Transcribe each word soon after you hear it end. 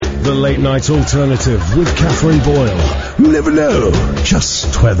the Late Night Alternative with Katherine Boyle. You never know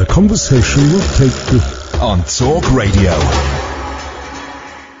just where the conversation will take you. On Talk Radio.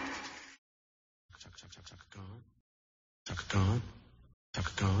 Chaka Khan,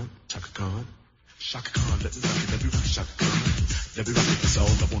 Chaka Khan, Chaka Khan, Chaka Khan, let me rock it, let me rock it, Chaka Khan. Let me rock it, that's all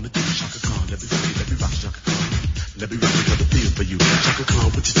I wanna do, Chaka Khan. Let me rock it, let me rock it, Chaka Khan. Let me rock it, let me feel for you, Chaka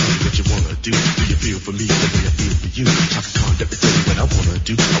Khan. What you tell me what you wanna do? Do you feel for me the way I feel for you, Chaka Khan? Let me tell you what I wanna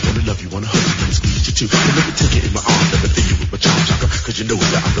do. I wanna love you, wanna hug you, wanna squeeze you too. And let me take it in my arms, let me feel you with my charm, Chaka. Cause you know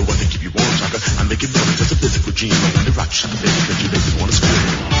that I'm the one to keep you warm, Chaka. I make it more than just a physical dream. I wanna rock you, make you wanna scream.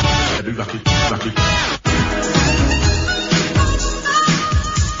 Let me rock it, rock it.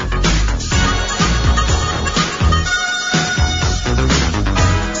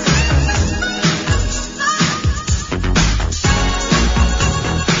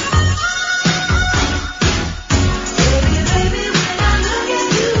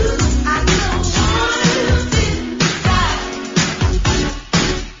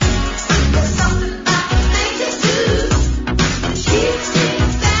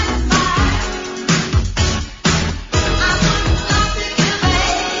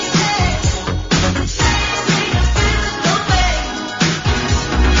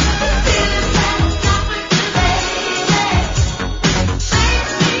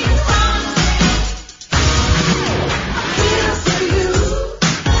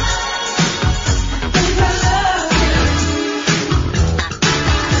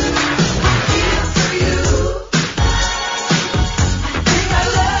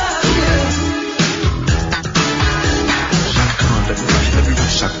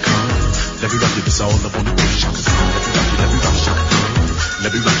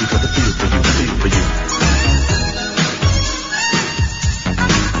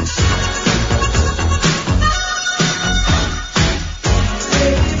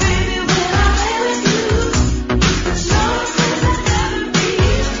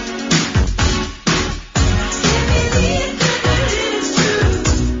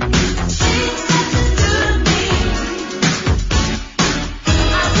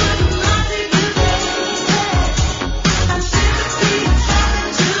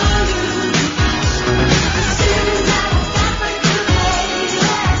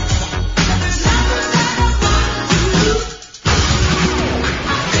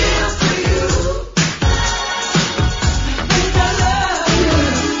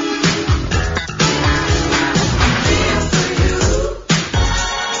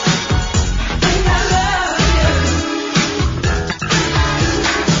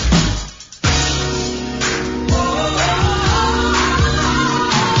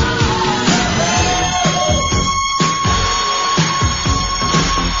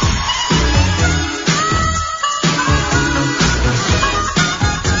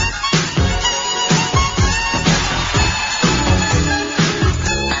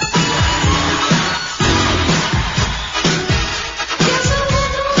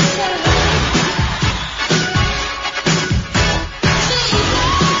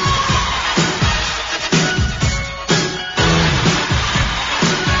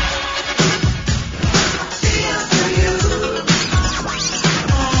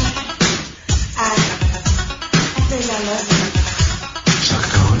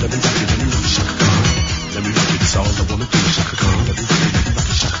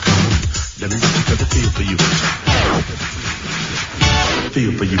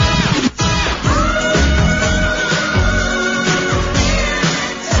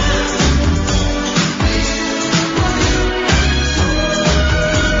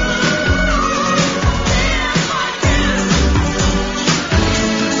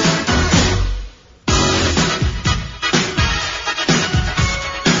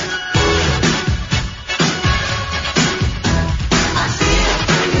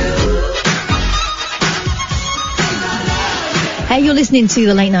 You're listening to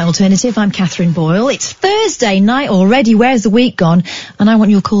the Late Night Alternative. I'm Katherine Boyle. It's Thursday night already. Where's the week gone? And I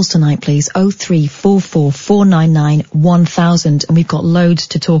want your calls tonight, please. 0344 499 1000. And we've got loads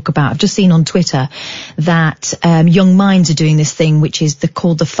to talk about. I've just seen on Twitter that Young Minds are doing this thing, which is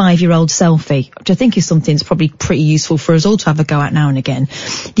called the 5-year-old selfie, which I think is something that's probably pretty useful for us all to have a go at now and again.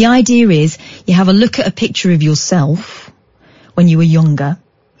 The idea is you have a look at a picture of yourself when you were younger,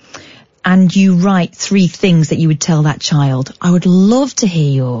 and you write 3 things that you would tell that child. I would love to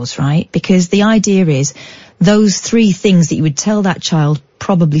hear yours, right? Because the idea is those 3 things that you would tell that child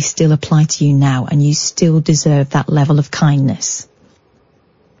probably still apply to you now, and you still deserve that level of kindness.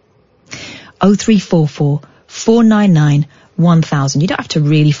 0344 499 1000. You don't have to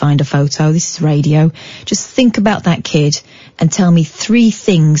really find a photo. This is radio. Just think about that kid and tell me 3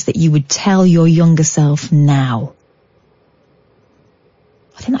 things that you would tell your younger self now.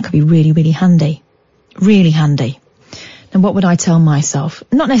 I think that could be really, really handy. Really handy. And what would I tell myself?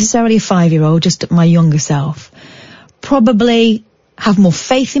 Not necessarily a 5-year-old, just my younger self. Probably have more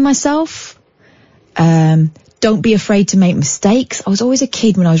faith in myself. Don't be afraid to make mistakes. I was always a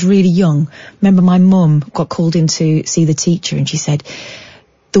kid when I was really young. Remember my mum got called in to see the teacher and she said,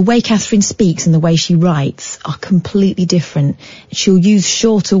 the way Katherine speaks and the way she writes are completely different. She'll use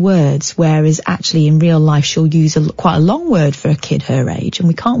shorter words, whereas actually in real life she'll use quite a long word for a kid her age, and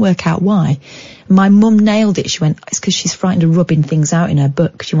we can't work out why. My mum nailed it. She went, it's because she's frightened of rubbing things out in her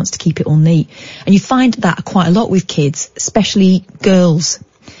book. She wants to keep it all neat. And you find that quite a lot with kids, especially girls,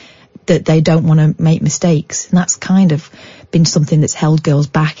 that they don't want to make mistakes. And that's kind of been something that's held girls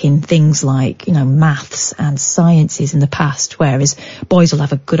back in things like, you know, maths and sciences in the past, whereas boys will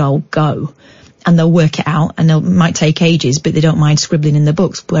have a good old go and they'll work it out, and it might take ages, but they don't mind scribbling in the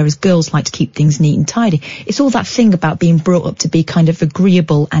books, whereas girls like to keep things neat and tidy. It's all that thing about being brought up to be kind of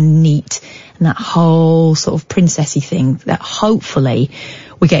agreeable and neat, and that whole sort of princessy thing that hopefully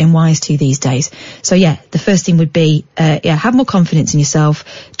we're getting wise to these days. So yeah, the first thing would be, have more confidence in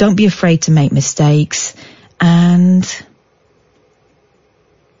yourself. Don't be afraid to make mistakes, and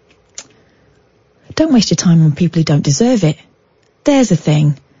don't waste your time on people who don't deserve it. There's the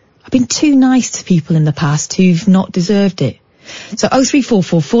thing. I've been too nice to people in the past who've not deserved it. So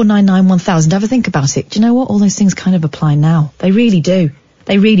 0344 499 1000. Have a think about it. Do you know what? All those things kind of apply now. They really do.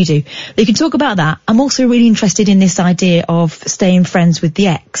 They really do. You can talk about that. I'm also really interested in this idea of staying friends with the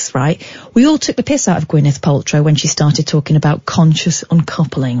ex, right? We all took the piss out of Gwyneth Paltrow when she started talking about conscious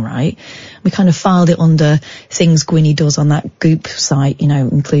uncoupling, right? We kind of filed it under things Gwynny does on that Goop site, you know,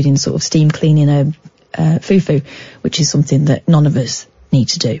 including sort of steam cleaning a foo-foo, which is something that none of us need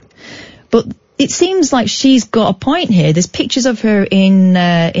to do. But it seems like she's got a point here. There's pictures of her in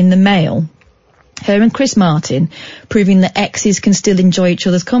the Mail, her and Chris Martin, proving that exes can still enjoy each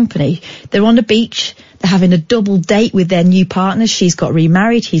other's company. They're on the beach. They're having a double date with their new partners. She's got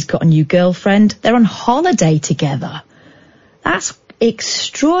remarried. He's got a new girlfriend. They're on holiday together. That's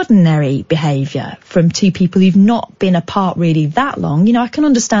extraordinary behaviour from 2 people who've not been apart really that long. You know, I can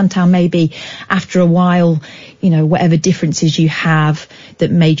understand how maybe after a while, you know, whatever differences you have that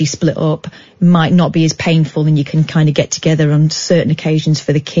made you split up might not be as painful, and you can kind of get together on certain occasions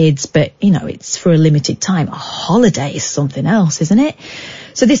for the kids, but, you know, it's for a limited time. A holiday is something else, isn't it?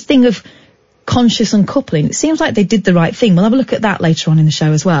 So this thing of conscious uncoupling, it seems like they did the right thing. We'll have a look at that later on in the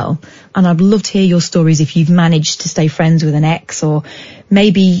show as well. And I'd love to hear your stories if you've managed to stay friends with an ex, or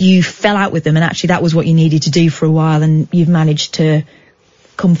maybe you fell out with them and actually that was what you needed to do for a while, and you've managed to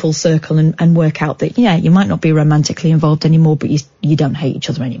come full circle and work out that, yeah, you might not be romantically involved anymore, but you don't hate each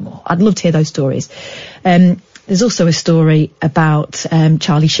other anymore. I'd love to hear those stories. There's also a story about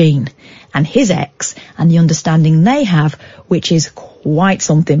Charlie Sheen and his ex and the understanding they have, which is quite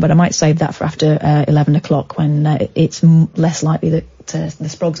something, but I might save that for after 11 o'clock when it's less likely that the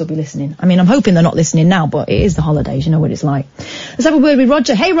Sprogs will be listening. I mean, I'm hoping they're not listening now, but it is the holidays, you know what it's like. Let's have a word with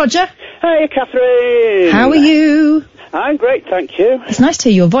Roger. Hey, Roger. Hey, Katherine. How are you? I'm great, thank you. It's nice to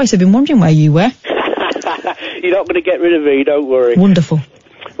hear your voice. I've been wondering where you were. You're not going to get rid of me, don't worry. Wonderful.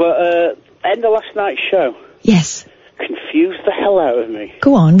 Well, end of last night's show. Yes. Confused the hell out of me.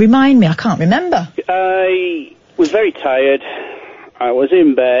 Go on, remind me. I can't remember. I was very tired. I was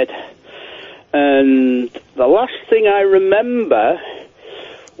in bed. And the last thing I remember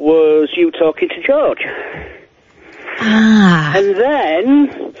was you talking to George. Ah. And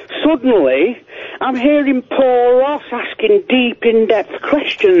then, suddenly, I'm hearing Paul Ross asking deep, in-depth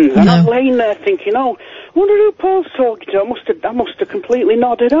questions. And I'm laying there thinking, oh, I wonder who Paul's talking to. I must have completely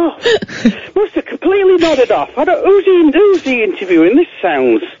nodded off. Who's he interviewing? This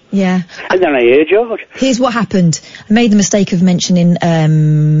sounds... Yeah. And then I hear George. Here's what happened. I made the mistake of mentioning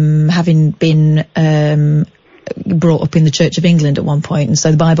having been brought up in the Church of England at one point, and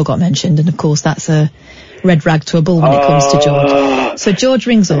so the Bible got mentioned, and of course that's a red rag to a bull when it comes to George. So George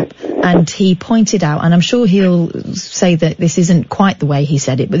rings up and he pointed out, and I'm sure he'll say that this isn't quite the way he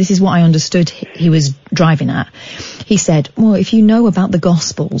said it, but this is what I understood he was driving at. He said, well, if you know about the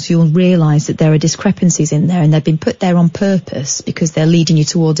Gospels, you'll realise that there are discrepancies in there, and they've been put there on purpose because they're leading you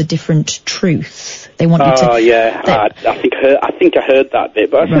towards a different truth. They want you to... Oh, yeah, I think I heard that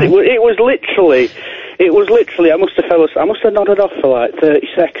bit, but I said it was literally... I must have nodded off for like 30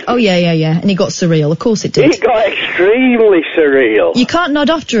 seconds. Oh, yeah. And it got surreal. Of course it did. It got extremely surreal. You can't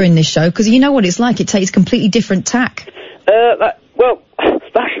nod off during this show, because you know what it's like. It takes completely different tack. That's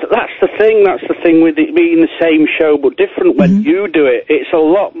that's the thing. That's the thing with it being the same show but different. When you do it, it's a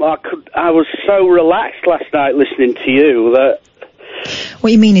lot more. I was so relaxed last night listening to you that.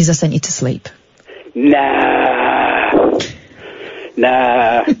 What you mean is I sent you to sleep? Nah.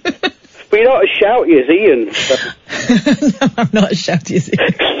 But you're not as shouty as Ian. So. No, I'm not as shouty as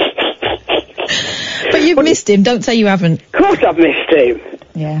Ian. But you've missed him. Don't say you haven't. Of course I've missed him.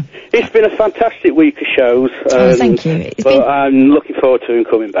 Yeah. It's been a fantastic week of shows. Thank you. I'm looking forward to him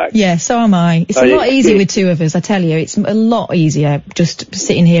coming back. Yeah, so am I. It's a lot easier with two of us, I tell you. It's a lot easier just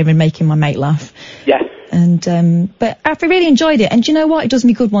sitting here and making my mate laugh. Yeah. And, but I've really enjoyed it. And do you know what? It does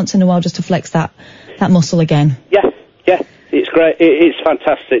me good once in a while just to flex that muscle again. Yeah. It's great. It's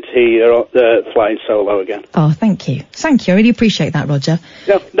fantastic to hear you flying solo again. Oh, thank you. Thank you. I really appreciate that, Roger.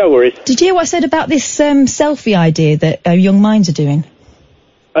 No worries. Did you hear what I said about this selfie idea that young minds are doing?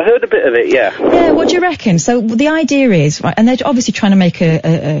 I heard a bit of it, yeah. Yeah, what do you reckon? So the idea is, right, and they're obviously trying to make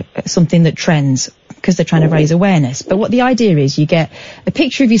a something that trends because they're trying to raise awareness. But what the idea is, you get a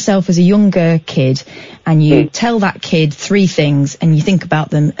picture of yourself as a younger kid and you tell that kid 3 things and you think about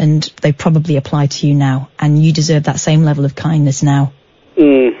them and they probably apply to you now and you deserve that same level of kindness now.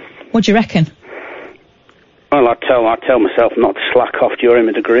 What do you reckon? Well, I tell myself not to slack off during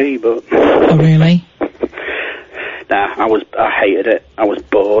my degree, but... Oh, really? Nah, I hated it. I was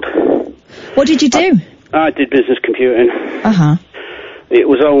bored. What did you do? I did business computing. Uh-huh. It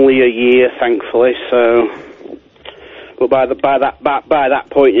was only a year, thankfully, so... But by that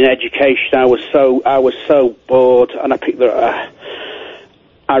point in education, I was so bored, and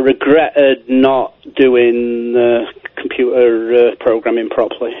I regretted not doing computer programming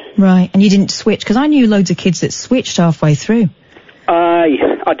properly. Right, and you didn't switch, because I knew loads of kids that switched halfway through.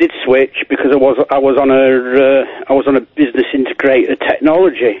 I did switch because I was on a business integrated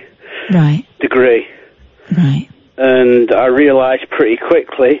technology degree. Right. And I realised pretty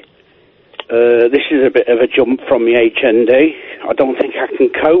quickly this is a bit of a jump from the HND. I don't think I can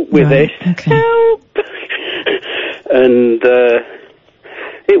cope with this. Okay. Help! And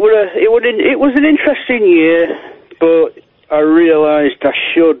it was an interesting year, but I realised I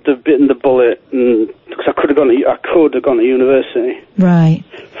should have bitten the bullet, because I could have gone to university. Right.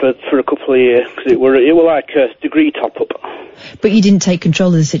 For a couple of years, because it were like a degree top up. But you didn't take control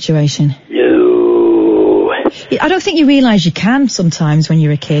of the situation. No. I don't think you realise you can sometimes when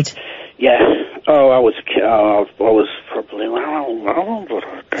you're a kid. Yeah. Oh, I was a kid. I was probably.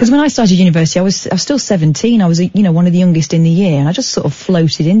 Because when I started university, I was still 17. I was one of the youngest in the year, and I just sort of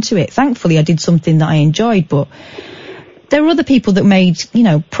floated into it. Thankfully, I did something that I enjoyed, but. There were other people that made,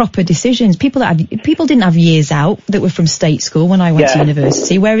 proper decisions. People didn't have years out that were from state school when I went to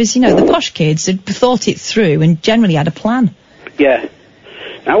university, whereas, the posh kids had thought it through and generally had a plan. Yeah.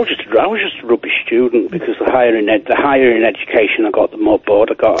 I was just a rubbish student because the higher in education I got, the more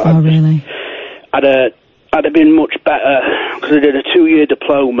bored I got. Oh, really? I'd have been much better because I did a 2-year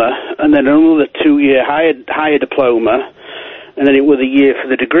diploma and then another 2-year higher diploma, and then it was a year for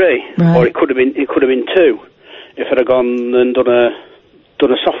the degree, right. Or it could have been 2. If I'd have gone and done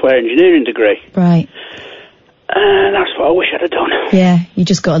a software engineering degree. Right. And that's what I wish I'd have done. Yeah, you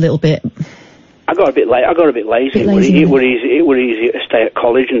just got a little bit... I got a bit lazy. It was easier to stay at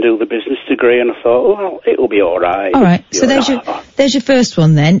college and do the business degree, and I thought, well, it'll be all right. All right, so there's your first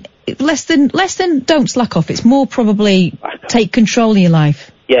one then. Less than don't slack off. It's more probably take control of your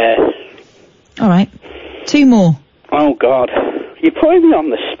life. Yeah. All right. 2 more. Oh, God. You're putting me on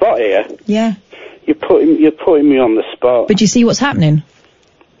the spot here. Yeah. You're putting me on the spot. But you see what's happening?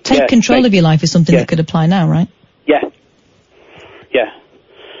 Take control of your life is something that could apply now, right? Yeah. Yeah.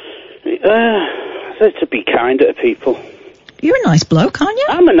 To be kinder to people. You're a nice bloke, aren't you?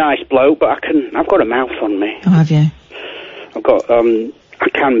 I'm a nice bloke, but I've got a mouth on me. Oh, have you? I've got I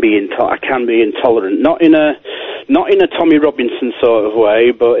can be intolerant, not in a Tommy Robinson sort of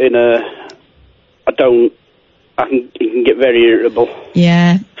way, but you can get very irritable.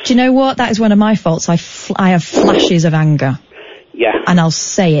 Yeah. Do you know what? That is one of my faults. I have flashes of anger. Yeah. And I'll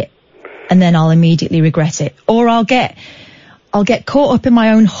say it, and then I'll immediately regret it, or I'll get caught up in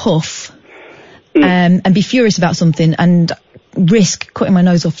my own huff, and be furious about something and risk cutting my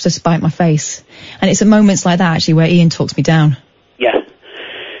nose off to spite my face. And it's at moments like that actually where Ian talks me down. Yeah.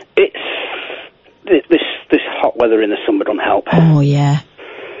 It's this hot weather in the summer don't help. Oh yeah.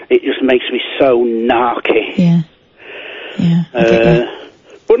 It just makes me so narky. Yeah. Yeah.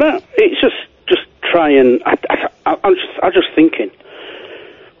 But no, it's just try and I'm just thinking.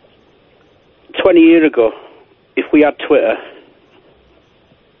 20 years ago, if we had Twitter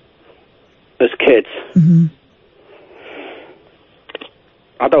as kids,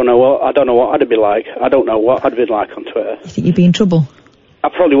 I don't know what I'd be like. I don't know what I'd be like on Twitter. You think you'd be in trouble? I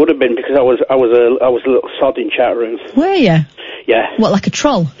probably would have been, because I was a little sod in chat rooms. Were you? Yeah. What, like a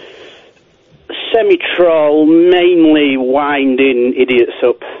troll? Semi-troll, mainly winding idiots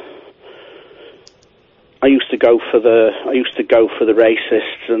up. I used to go for the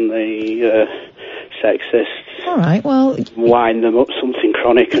racists and the sexists. All right, well... Wind them up, something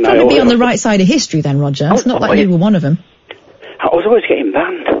chronic. You'd probably be on the right side of history then, Roger. It's not like you were one of them. I was always getting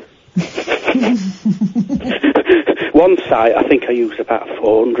banned. One site, I think I used about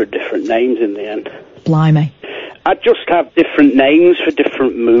 400 different names in the end. Blimey. I just have different names for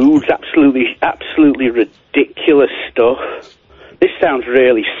different moods. Absolutely ridiculous stuff. This sounds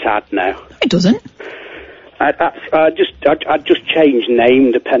really sad now. It doesn't. I just change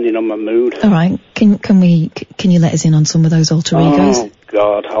name depending on my mood. All right. Can you let us in on some of those alter egos? Oh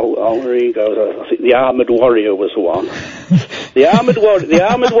God, alter egos. I think the Armoured Warrior was one. The Armoured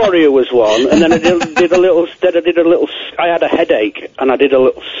Warrior was one, and then I did a little. I had a headache, and I did a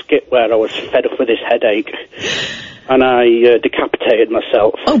little skit where I was fed up with this headache, and I decapitated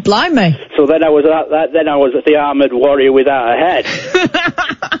myself. Oh, blimey! So then I was the Armoured Warrior without a head.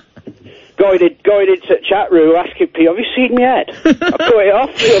 Going into chat room asking people, have you seen my head? I put it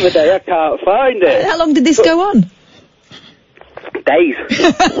off the other day, I can't find it. How long did this go on? Days.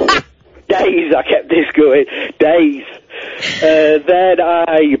 Days, I kept this going. Days. Then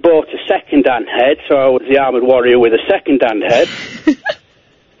I bought a second-hand head, so I was the Armoured Warrior with a second-hand head.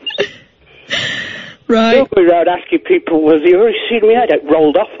 Right. So going around asking people, have you ever seen my head? It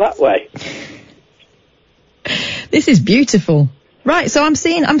rolled off that way. This is beautiful. Right, so I'm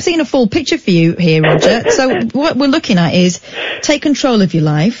seeing a full picture for you here, Roger. So what we're looking at is take control of your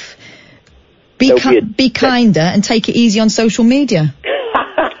life, be kinder, and take it easy on social media.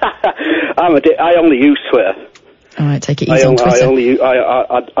 I only use Twitter. All right, take it easy on Twitter.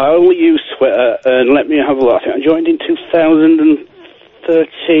 I only use Twitter, and let me have a look. I think I joined in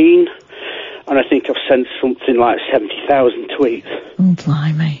 2013, and I think I've sent something like 70,000 tweets. Oh,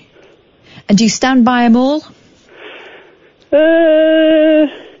 blimey. And do you stand by them all? They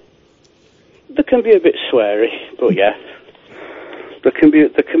can be a bit sweary, but yeah, they can be a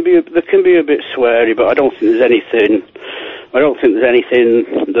bit sweary. But I don't think there's anything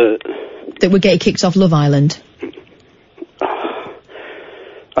that would get you kicked off Love Island. I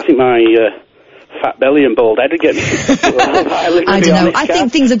think my fat belly and bald head would get me kicked off Love Island. I don't know. I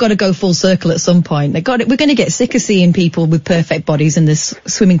think things have got to go full circle at some point. We're going to get sick of seeing people with perfect bodies and their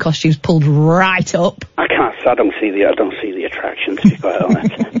swimming costumes pulled right up. I don't see the attraction, to be quite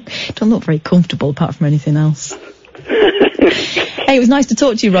honest. Don't look very comfortable apart from anything else. Hey, it was nice to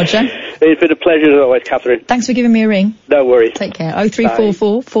talk to you, Roger. It's been a pleasure as always, Katherine. Thanks for giving me a ring. No worries. Take care.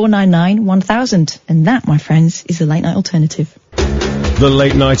 0344 499 1000. And that, my friends, is the Late Night Alternative. The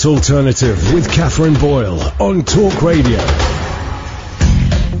Late Night Alternative with Katherine Boyle on Talk Radio.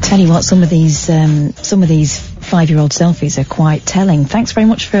 Tell you what, some of these 5-year-old selfies are quite telling. Thanks very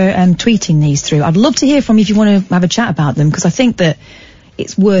much for tweeting these through. I'd love to hear from you if you want to have a chat about them, because I think that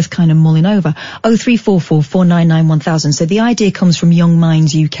it's worth kind of mulling over. 0344 499 1000. So the idea comes from Young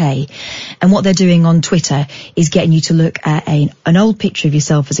Minds UK, and what they're doing on Twitter is getting you to look at an old picture of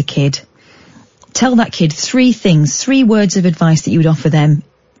yourself as a kid. Tell that kid 3 words of advice that you would offer them,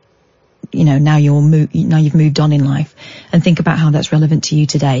 you know, now you've moved on in life, and think about how that's relevant to you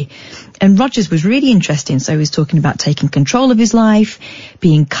today. And Roger's was really interesting. So he was talking about taking control of his life,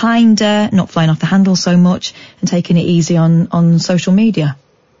 being kinder, not flying off the handle so much, and taking it easy on social media.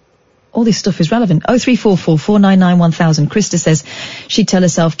 All this stuff is relevant. 0344 499 1000. Krista says she'd tell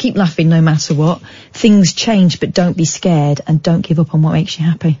herself, keep laughing no matter what. Things change, but don't be scared, and don't give up on what makes you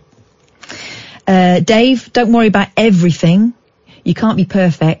happy. Dave, don't worry about everything. You can't be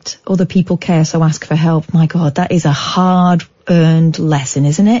perfect. Other people care, so ask for help. My God, that is a hard-earned lesson,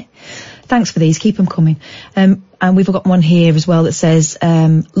 isn't it? Thanks for these. Keep them coming. And we've got one here as well that says,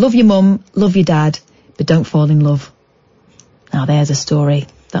 love your mum, love your dad, but don't fall in love. Now, there's a story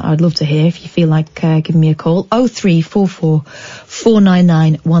that I'd love to hear if you feel like giving me a call. 0344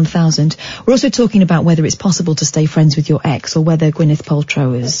 499 1000. We're also talking about whether it's possible to stay friends with your ex, or whether Gwyneth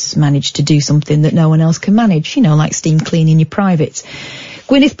Paltrow has managed to do something that no one else can manage, you know, like steam cleaning your privates.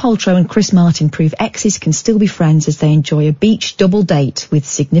 Gwyneth Paltrow and Chris Martin prove exes can still be friends as they enjoy a beach double date with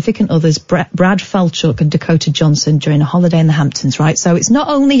significant others Brad Falchuk and Dakota Johnson during a holiday in the Hamptons, right? So it's not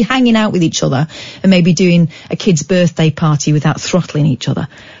only hanging out with each other and maybe doing a kid's birthday party without throttling each other.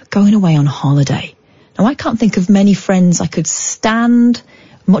 Going away on holiday. Now, I can't think of many friends I could stand,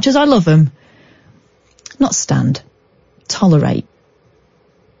 much as I love them, not stand, tolerate.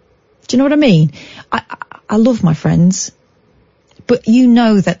 Do you know what I mean? I love my friends, But you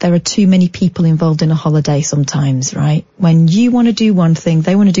know that there are too many people involved in a holiday sometimes, right? When you want to do one thing,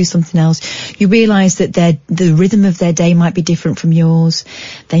 they want to do something else. You realise that the rhythm of their day might be different from yours.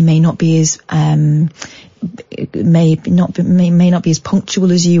 They may not be as may not be as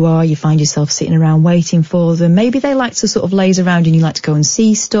punctual as you are. You find yourself sitting around waiting for them. Maybe they like to sort of laze around and you like to go and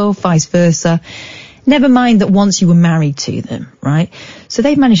see stuff, vice versa. Never mind that once you were married to them, right? So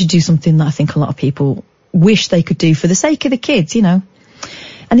they've managed to do something that I think a lot of people wish they could do for the sake of the kids, you know.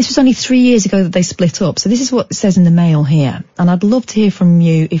 And this was only 3 years ago that they split up. So this is what it says in the mail here. And I'd love to hear from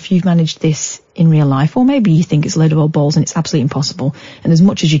you if you've managed this in real life, or maybe you think it's a load of old balls and it's absolutely impossible. And as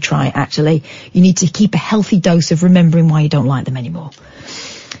much as you try, actually, you need to keep a healthy dose of remembering why you don't like them anymore.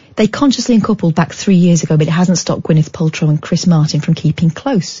 They consciously uncoupled back 3 years ago, but it hasn't stopped Gwyneth Paltrow and Chris Martin from keeping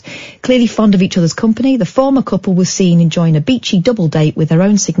close. Clearly fond of each other's company, the former couple was seen enjoying a beachy double date with their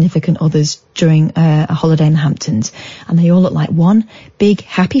own significant others during a holiday in the Hamptons. And they all look like one big,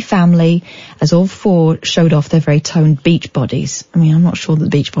 happy family, as all four showed off their very toned beach bodies. I mean, I'm not sure that the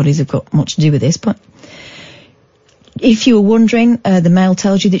beach bodies have got much to do with this, but if you were wondering, the Mail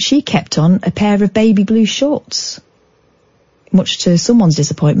tells you that she kept on a pair of baby blue shorts. Much to someone's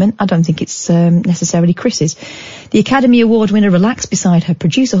disappointment. I don't think it's necessarily Chris's. The Academy Award winner relaxed beside her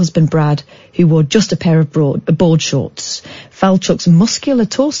producer husband Brad, who wore just a pair of board shorts. Falchuk's muscular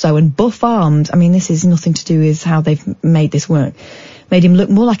torso and buff arms, I mean, this is nothing to do with how they've made this work, made him look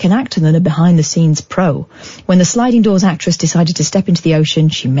more like an actor than a behind-the-scenes pro. When the Sliding Doors actress decided to step into the ocean,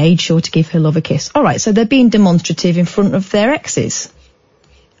 she made sure to give her love a kiss. All right, so they're being demonstrative in front of their exes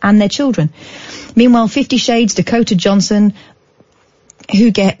and their children. Meanwhile, 50 Shades, Dakota Johnson,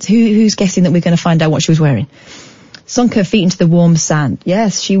 who's guessing that we're going to find out what she was wearing? Sunk her feet into the warm sand.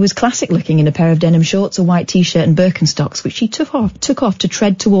 Yes, she was classic looking in a pair of denim shorts, a white t-shirt and Birkenstocks, which she took off to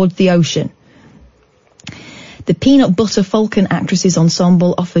tread towards the ocean. The Peanut Butter Falcon Actresses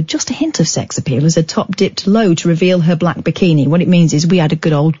Ensemble offered just a hint of sex appeal as her top dipped low to reveal her black bikini. What it means is we had a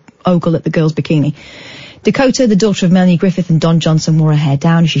good old ogle at the girl's bikini. Dakota, the daughter of Melanie Griffith and Don Johnson, wore her hair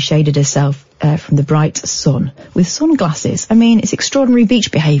down as she shaded herself from the bright sun with sunglasses. I mean, it's extraordinary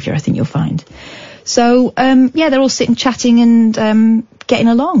beach behaviour, I think you'll find. So, yeah, they're all sitting chatting and getting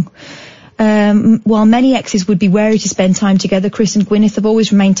along. While many exes would be wary to spend time together, Chris and Gwyneth have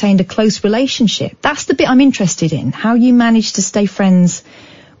always maintained a close relationship. That's the bit I'm interested in, how you manage to stay friends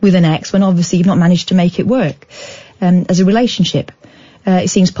with an ex when obviously you've not managed to make it work as a relationship.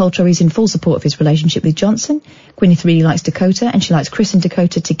 It seems Paltrow is in full support of his relationship with Johnson. Gwyneth really likes Dakota, and she likes Chris and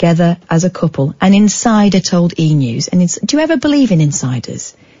Dakota together as a couple. An insider told E! News. And do you ever believe in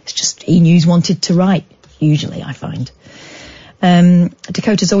insiders? It's just E! News wanted to write, usually, I find.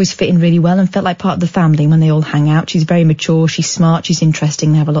 Dakota's always fit in really well and felt like part of the family when they all hang out. She's very mature, she's smart, she's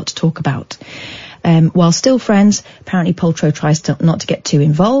interesting, they have a lot to talk about. While still friends, apparently Paltrow tries not to get too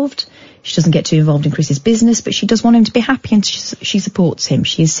involved. She doesn't get too involved in Chris's business, but she does want him to be happy and she supports him.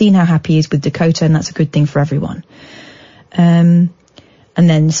 She has seen how happy he is with Dakota, and that's a good thing for everyone. And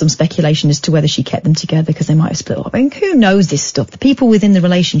then some speculation as to whether she kept them together because they might have split up. I mean, who knows this stuff? The people within the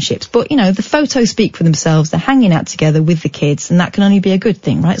relationships. But, you know, the photos speak for themselves. They're hanging out together with the kids, and that can only be a good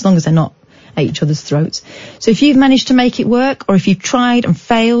thing, right? As long as they're not at each other's throats. So if you've managed to make it work, or if you've tried and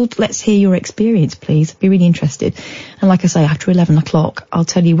failed, let's hear your experience, please. I'd be really interested. And like I say, after 11 o'clock, I'll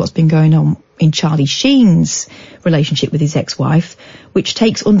tell you what's been going on in Charlie Sheen's relationship with his ex-wife, which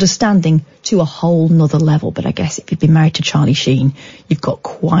takes understanding to a whole nother level. But I guess if you've been married to Charlie Sheen, you've got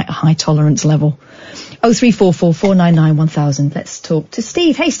quite a high tolerance level. 0344 499 1000. Let's talk to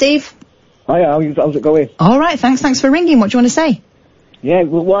Steve. Hey, Steve. Hi, how's it going? All right, thanks for ringing. What do you want to say? Yeah,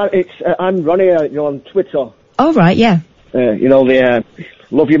 well, it's I'm Ronnie, on Twitter. Oh, right, yeah. The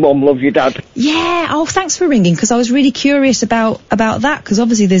love your mum, love your dad. Yeah, oh, thanks for ringing, because I was really curious about that, because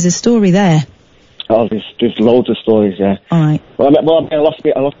obviously there's a story there. Oh, there's loads of stories, yeah. All right. Well, I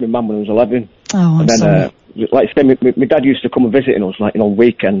lost my mum when I was 11. Oh, I'm sorry. Like I said, my dad used to come and visit us, like,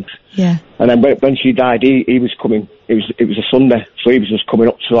 weekends. Yeah. And then when she died, he was coming. It was a Sunday, so he was just coming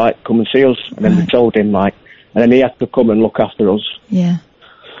up to, like, come and see us. And then we told him, like, and then he had to come and look after us. Yeah.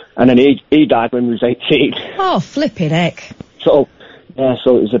 And then he died when he was 18. Oh, flippin' heck. So it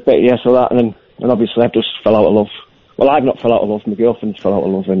was a bit, so that, and obviously I've just fell out of love. Well, I've not fell out of love, my girlfriend fell out of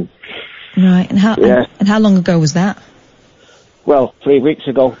love, and... Right, and how long ago was that? Well, 3 weeks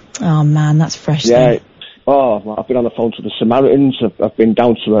ago. Oh, man, that's fresh. Yeah. I've been on the phone to the Samaritans, I've been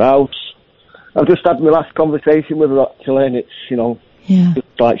down to her house. I've just had my last conversation with her, actually, and it's, yeah.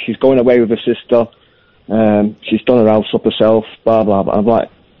 It's like she's going away with her sister. She's done her house up herself, blah, blah, blah. I'm like,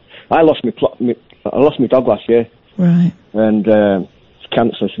 I lost my dog last year. Right. And it's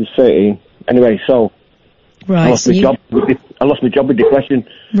cancer. She was 13. Anyway, so right, I lost my job. I lost my job with depression.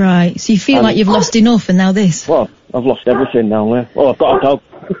 Right. So you feel like you've lost enough, and now this. Well, I've lost everything now. Well, I've got a dog.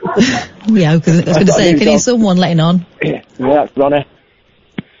 Yeah, because I was going to say, can you someone letting on? Yeah, that's Ronnie.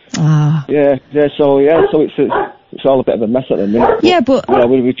 Ah. Yeah. So it's all a bit of a mess at the minute. Yeah, but you know,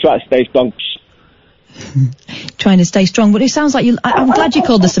 we try to stay strong. Trying to stay strong, but it sounds like I'm glad you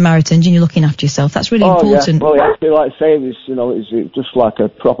called the Samaritans and you're looking after yourself. That's really important. Yeah. Well, yeah, like I say, it was just like a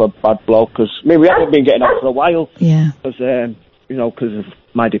proper bad blow, because we haven't been getting out for a while. Yeah. Because because of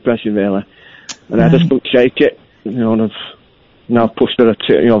my depression, really, and I just couldn't shake it. And I've pushed her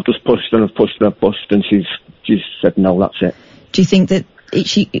to, just pushed her and pushed, and she's said no, that's it. Do you think that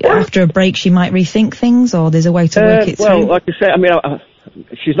after a break she might rethink things, or there's a way to work it through? Well, like I say, I mean,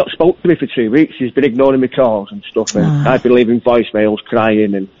 she's not spoke to me for 2 weeks. She's been ignoring my calls and stuff, and I've been leaving voicemails,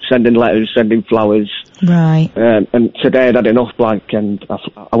 crying and sending letters, sending flowers. Right. And today I'd had enough, and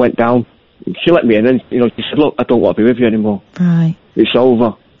I went down. She let me in, and she said, "Look, I don't want to be with you anymore. Right. It's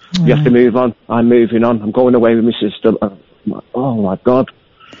over. Right. You have to move on. I'm moving on. I'm going away with my sister." I'm like, oh my God.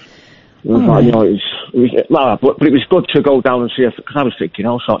 It was but it was good to go down and see her, because I was thinking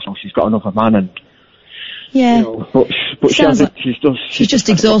all sorts of, she's got another man, and yeah. But she's just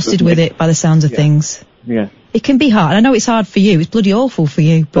exhausted with it by the sounds of things. Yeah. It can be hard. I know it's hard for you. It's bloody awful for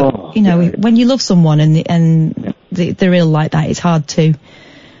you. But when you love someone and they're ill like that, it's hard too.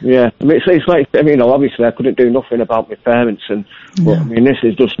 Yeah. I mean, it's like, obviously I couldn't do nothing about my parents, but I mean, this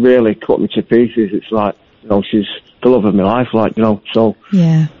has just really cut me to pieces. It's like, she's the love of my life, so.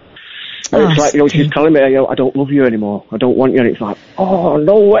 Yeah. And it's like, she's telling me, I don't love you anymore. I don't want you. And it's like, oh,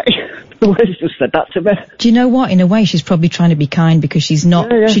 no way. She's just said that to me. Do you know what? In a way, she's probably trying to be kind, because she's not.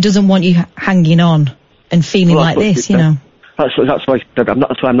 Yeah. She doesn't want you hanging on and feeling like this, That's why she said, I'm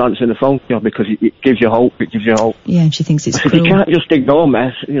not answering the phone, because it gives you hope. It gives you hope. Yeah, and she thinks it's cruel. You can't just ignore me.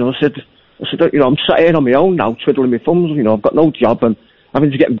 I said, I'm sat here on my own now, twiddling my thumbs. I've got no job, and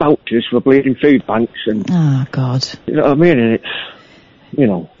having to get vouchers for bleeding food banks, and. Oh God. You know what I mean? And it's,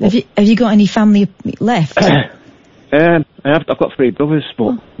 Have you got any family left? I've got 3 brothers,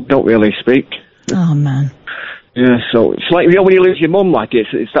 but don't really speak. Oh man. Yeah, so it's like, when you lose your mum,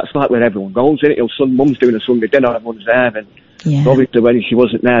 that's like where everyone goes, isn't it? Mum's doing a Sunday dinner, everyone's there, and obviously when she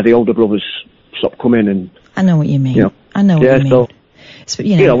wasn't there, the older brothers stopped coming, and. I know what you mean. I know what you mean. So,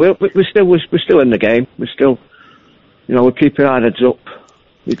 we're still in the game. We're still, we're keeping our heads up.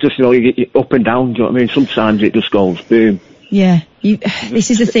 It's just, you get up and down. Do you know what I mean? Sometimes it just goes boom. Yeah, this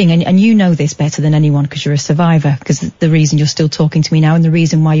is the thing, and you know this better than anyone, because you're a survivor, because the reason you're still talking to me now, and the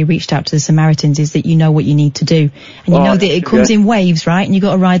reason why you reached out to the Samaritans, is that you know what you need to do. And you know that it comes in waves, right? And you've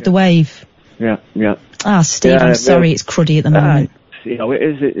got to ride the wave. Yeah. Steve, I'm sorry it's cruddy at the moment. It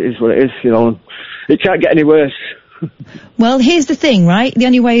is what it is, It can't get any worse. Well, here's the thing, right? The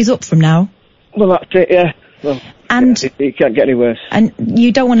only way is up from now. Well, that's it, yeah. Well, and it can't get any worse. And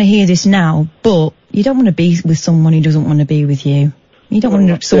you don't want to hear this now, but you don't want to be with someone who doesn't want to be with you. You don't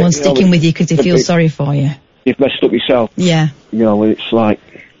want someone sticking with you because they feel sorry for you. You've messed up yourself. Yeah. It's like,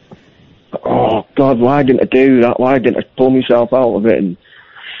 oh God, why didn't I do that? Why didn't I pull myself out of it?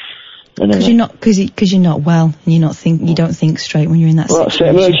 Because you're not well, and you don't think straight when you're in that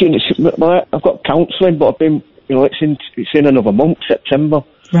situation. I've got counselling, but I've been, it's in another month, September.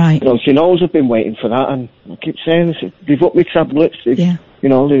 Right. She knows I've been waiting for that, and I keep saying this, they've up my tablets.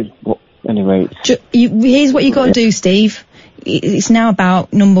 Anyway. Here's what you got to do, Steve. It's now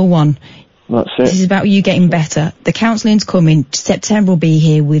about number 1. That's it. This is about you getting better. The counselling's coming. September will be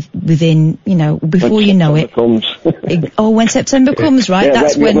here within, before you know it. Comes. When September comes, right? Yeah,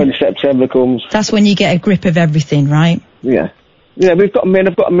 that's when September comes. That's when you get a grip of everything, right? Yeah. Yeah, I've got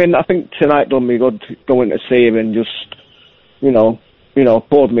them in. I think tonight done me good going to see him and just,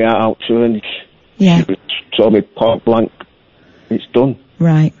 poured me out to her, and she told me point blank, it's done.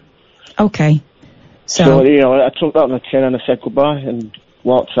 Right. Okay. So I took that on the chin and I said goodbye and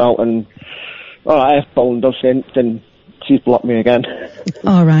walked out, and I phoned her since, and she's blocked me again.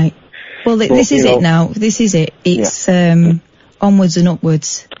 All right. Well, this is it now. This is it. It's onwards and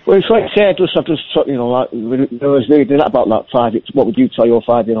upwards. Well, it's like I say, I've just like, I was reading that about that 5. What would you tell your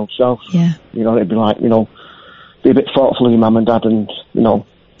 5-year-old self? Yeah. It'd be like, be a bit thoughtful of your mum and dad, and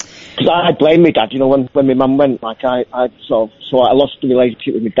because I blame my dad. When my mum went, I lost the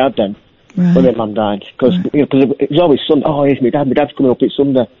relationship with my dad then. Right. When my mum died, because it was always Sunday. Oh, here's my dad. My dad's coming up. It's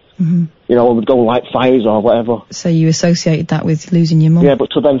Sunday. Mm-hmm. We would go and light fires or whatever. So you associated that with losing your mum? Yeah, but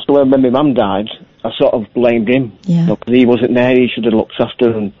so when my mum died, I sort of blamed him. Yeah. Because he wasn't there. He should have looked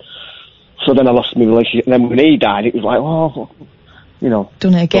after. And so then I lost my relationship. And then when he died, it was like,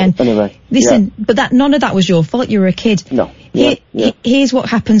 done it again. But anyway, listen, but none of that was your fault. You were a kid. No. Here's what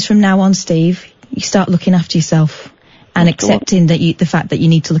happens from now on, Steve. You start looking after yourself. and accepting that the fact that you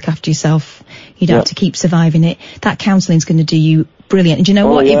need to look after yourself. You don't have to keep surviving it. That counselling's going to do you brilliant. And do you know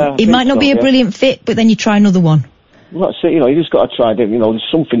what? It might not be a brilliant fit, but then you try another one. Well, that's it, you just got to try it,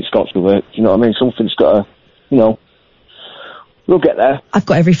 something's got to work, you know what I mean? Something's got to, we'll get there. I've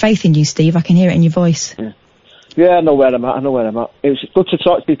got every faith in you, Steve. I can hear it in your voice. Yeah, I know where I'm at. It was good to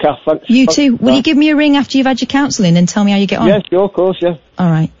talk to you, Kath. Thanks. You too. Will you give me a ring after you've had your counselling and tell me how you get on? Yeah, sure, of course, yeah.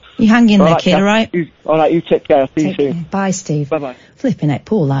 All right. You hang in there, kid, all right? All right, you take care. See you soon. Bye, Steve. Bye-bye. Flipping it,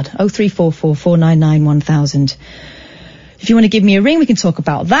 poor lad. 0344 499 1000. If you want to give me a ring, we can talk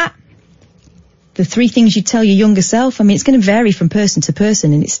about that. The 3 things you tell your younger self. I mean, it's going to vary from person to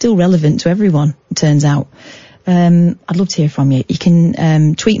person, and it's still relevant to everyone, it turns out. I'd love to hear from you. You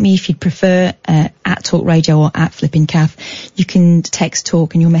can tweet me if you'd prefer, at Talk Radio or at Flipping Kath. You can text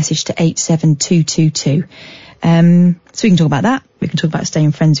Talk and your message to 87222. So we can talk about that. We can talk about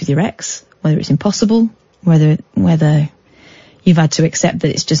staying friends with your ex, whether it's impossible, whether you've had to accept that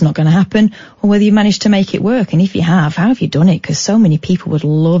it's just not going to happen, or whether you managed to make it work. And if you have, how have you done it? Because so many people would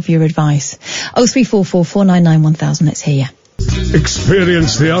love your advice. 0344 499 1000. Let's hear you.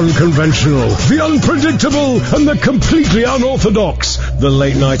 Experience the unconventional, the unpredictable, and the completely unorthodox. The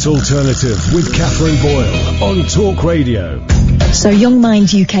Late Night Alternative with Katherine Boyle on Talk Radio. So Young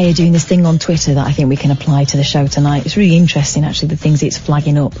Minds UK are doing this thing on Twitter that I think we can apply to the show tonight. It's really interesting, actually, the things it's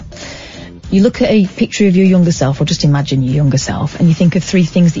flagging up. You look at a picture of your younger self, or just imagine your younger self, and you think of 3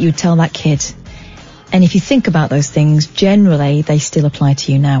 things that you would tell that kid. And if you think about those things, generally, they still apply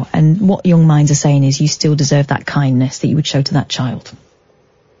to you now. And what Young Minds are saying is you still deserve that kindness that you would show to that child.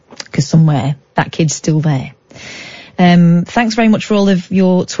 Because somewhere, that kid's still there. Thanks very much for all of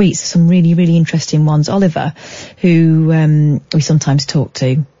your tweets. Some really, really interesting ones. Oliver, who we sometimes talk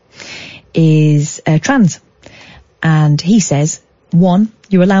to, is trans. And he says, 1,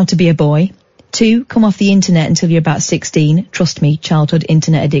 you're allowed to be a boy. 2, come off the internet until you're about 16. Trust me, childhood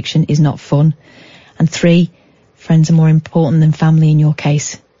internet addiction is not fun. And 3, friends are more important than family in your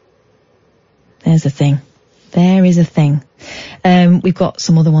case. There's a thing. There is a thing. We've got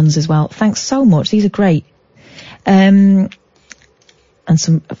some other ones as well. Thanks so much. These are great. And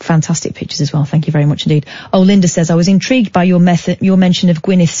some fantastic pictures as well. Thank you very much indeed. Oh, Linda says, I was intrigued by your mention of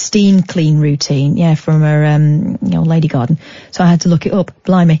Gwyneth's steam clean routine. Yeah, from her, Lady Garden. So I had to look it up.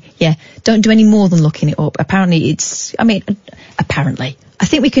 Blimey. Yeah. Don't do any more than looking it up. Apparently. I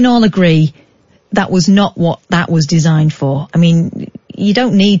think we can all agree that was not what that was designed for. I mean, you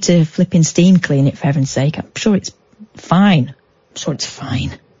don't need to flipping steam clean it, for heaven's sake. I'm sure it's fine.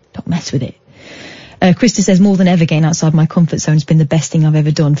 Don't mess with it. Krista says, more than ever, getting outside my comfort zone has been the best thing I've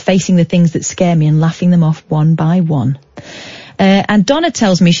ever done. Facing the things that scare me and laughing them off one by one. And Donna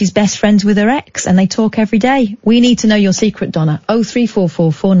tells me she's best friends with her ex and they talk every day. We need to know your secret, Donna.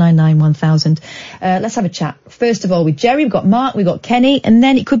 0344 499 1000. Let's have a chat. First of all, with Jerry, we've got Mark, we've got Kenny, and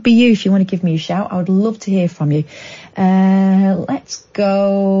then it could be you if you want to give me a shout. I would love to hear from you. Let's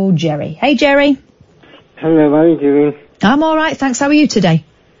go, Jerry. Hey, Jerry. Hello, how are you doing? I'm all right, thanks. How are you today?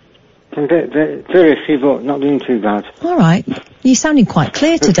 I'm very iffy, but not doing too bad. All right. You're sounding quite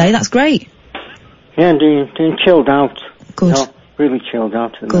clear today. That's great. Yeah, I'm doing chilled out. Good. Really chilled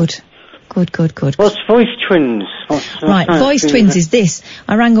out. Good. What's voice twins? Right, voice twins is this.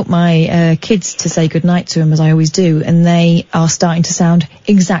 I rang up my kids to say goodnight to them, as I always do, and they are starting to sound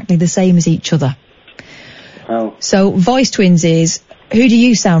exactly the same as each other. Oh. So voice twins is, who do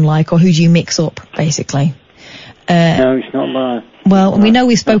you sound like, or who do you mix up, basically? No, it's not bad. Well, we know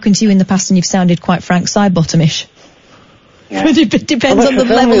we've spoken to you in the past and you've sounded quite Frank Sidebottomish. Yeah. But it depends on the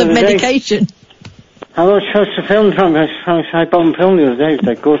level of medication. I was supposed to film from Sidebottom film the other day.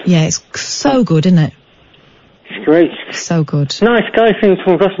 They're good. Yeah, it's so good, isn't it? It's great. So good. Nice guy thing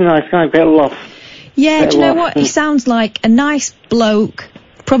from Gus, a nice guy, bit off. Yeah, do you know what? He sounds like a nice bloke,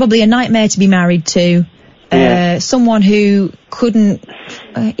 probably a nightmare to be married to. Someone who couldn't,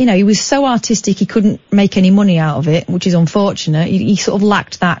 he was so artistic he couldn't make any money out of it, which is unfortunate. He sort of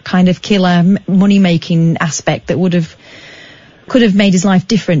lacked that kind of killer money-making aspect that could have made his life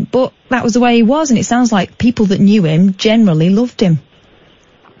different. But that was the way he was, and it sounds like people that knew him generally loved him.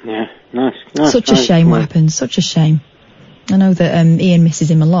 Yeah, nice. Such a shame what happened, such a shame. I know that Ian misses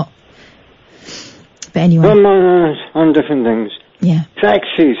him a lot. But anyway. On different things. Yeah.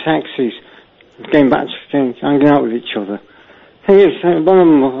 Taxis. Going back to hanging out with each other. Thing is, there's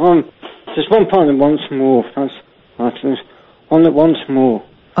one part that wants more. There's one that wants more.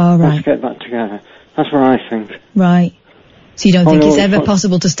 Oh, right. Let's get back together. That's what I think. Right. So you don't think it's ever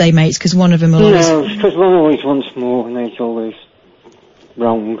possible to stay mates because one of them will always... No, because one always wants more and it's always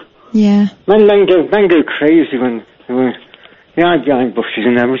wrong. Yeah. Men go crazy when You hide behind bushes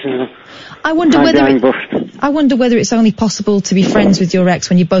and everything. I wonder whether it's only possible to be friends with your ex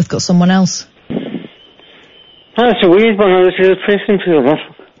when you've both got someone else. That's a weird one. How does the person feel?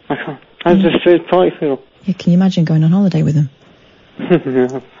 How does the third party feel? Yeah, can you imagine going on holiday with them?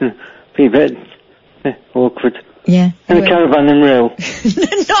 Be a bit awkward. Yeah. In a caravan in Rill.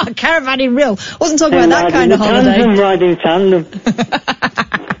 Not a caravan in Rill. Wasn't talking about that kind of holiday. Riding tandem.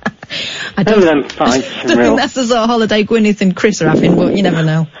 I don't think that's the sort of holiday Gwyneth and Chris are having, but you never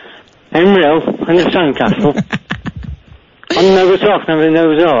know. In Rill, in the sandcastle. On the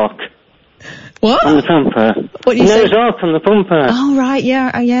Noah's Ark. What? On the pumper. What do you say? Noah's Ark on the pumper. Oh, right,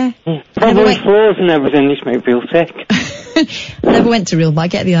 yeah. Probably floors and everything, this made me feel sick. I never went to Rill, but I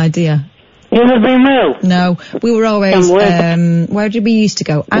get the idea. You never been Rill? No, we were always, where did we used to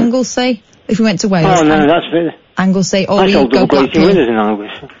go? Anglesey? If we went to Wales. Oh, no, that's it. Anglesey, or we go Blackpool. Windows in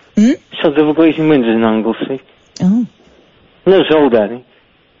Anglesey. So there were glazing windows in Anglesey. Oh. Those old, Eddie.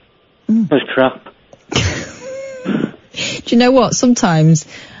 Those crap. Do you know what? Sometimes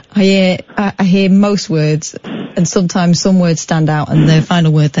I hear most words, and sometimes some words stand out, and the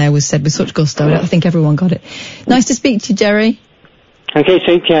final word there was said with such gusto. I think everyone got it. Nice to speak to you, Jerry. Okay,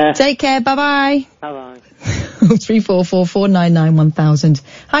 take care. Take care, bye-bye. Bye-bye. 344 499 1000.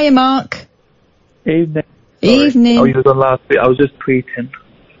 Hiya, Mark. Evening. Evening. Oh, you was on last week. I was just tweeting.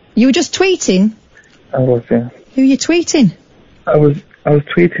 You were just tweeting? I was, yeah. Who are you tweeting? I was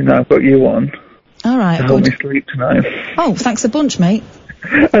tweeting that I've got you on. All right, to help me sleep tonight. Oh, thanks a bunch, mate.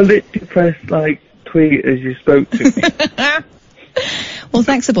 I literally pressed, tweet as you spoke to me. Well,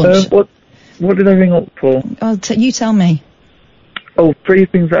 thanks a bunch. What did I ring up for? You tell me. Oh, 3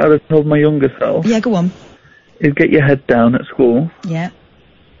 things that I'd have told my younger self. Yeah, go on. Is get your head down at school. Yeah.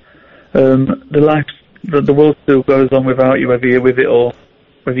 The world still goes on without you, whether you're with it or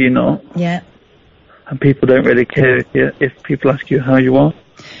whether you're not. Yeah. And people don't really care if people ask you how you are.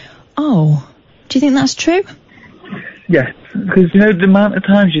 Oh, do you think that's true? Yes, because, the amount of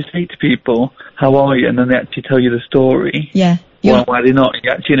times you say to people, how are you, and then they actually tell you the story. Yeah. Why they're not,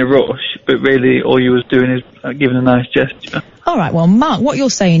 you're actually in a rush, but really all you was doing is giving a nice gesture. All right, well, Mark, what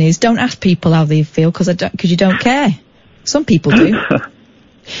you're saying is don't ask people how they feel because you don't care. Some people do.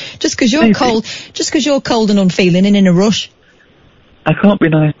 Just because you're cold and unfeeling and in a rush. I can't be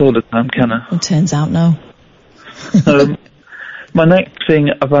nice all the time, can I? It turns out, no. My next thing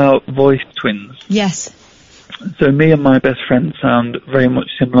about voice twins. Yes. So me and my best friend sound very much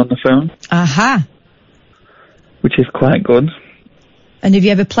similar on the phone. Aha. Which is quite good. And have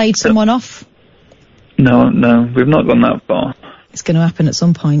you ever played someone off? No, we've not gone that far. It's going to happen at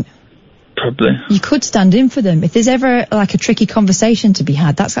some point. Probably. You could stand in for them. If there's ever a tricky conversation to be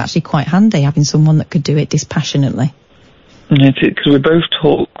had, that's actually quite handy, having someone that could do it dispassionately. Because we both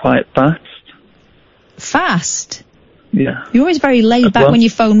talk quite fast. Fast? Yeah. You're always very laid back when you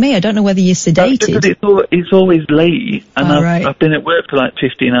phone me. I don't know whether you're sedated. It's always late, and I've been at work for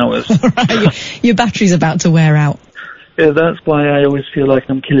 15 hours. Right. Your battery's about to wear out. Yeah, that's why I always feel like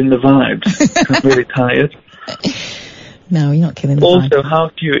I'm killing the vibes. I'm really tired. No, you're not killing the vibe. Also, how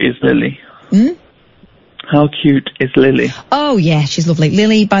cute is Lily? How cute is Lily? Oh, yeah, she's lovely.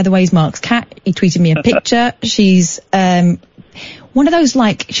 Lily, by the way, is Mark's cat. He tweeted me a picture. She's one of those,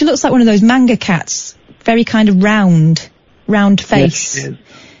 she looks like one of those manga cats. Very kind of round face. Yes, she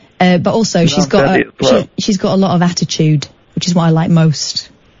is. But also, she's got a lot of attitude, which is what I like most.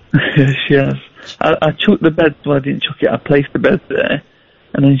 Yes, she has. I chucked the bed, well, I didn't chuck it, I placed the bed there,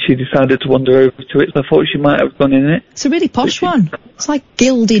 and then she decided to wander over to it, so I thought she might have gone in it. It's a really posh one. It's like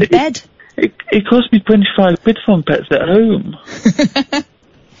gilded bed. It cost me 25 quid from Pets at Home.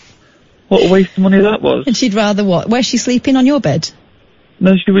 What a waste of money that was. And she'd rather what? Where's she sleeping, on your bed?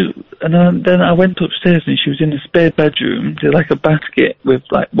 No, she was, and then I went upstairs and she was in a spare bedroom, did a basket with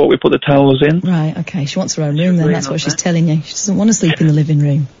what we put the towels in. Right, okay, she wants her own room then, that's what she's telling you. She doesn't want to sleep in the living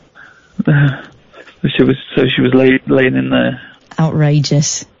room. She was laying in there.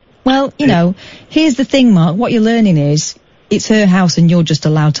 Outrageous. Well, here's the thing, Mark, what you're learning is, it's her house and you're just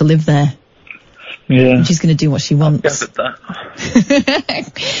allowed to live there. Yeah. And she's going to do what she wants. I've gathered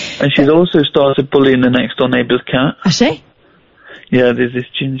that. And she's also started bullying the next door neighbour's cat. Has she? Yeah, there's this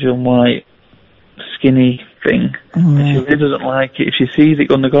ginger and white skinny thing. Oh, right. And she really doesn't like it. If she sees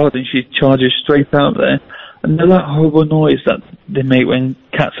it on the garden, she charges straight out there. And you know that horrible noise that they make when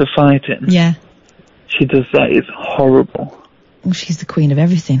cats are fighting? Yeah. She does that. It's horrible. Oh, she's the queen of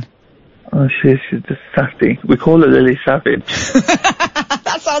everything. Oh, she's just sassy. We call her Lily Savage.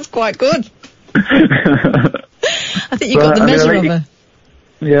 That sounds quite good. I think you got the measure of her.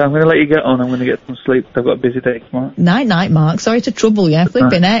 Yeah, I'm going to let you get on. I'm going to get some sleep. I've got a busy day tomorrow. Night, Mark. Sorry to trouble you.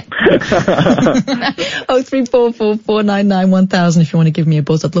 Flipping heck. 03444991000 if you want to give me a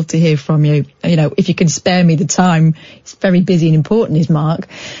buzz. I'd love to hear from you. You know, if you can spare me the time. It's very busy and important, is Mark.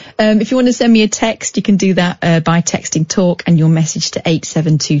 If you want to send me a text, you can do that by texting talk and your message to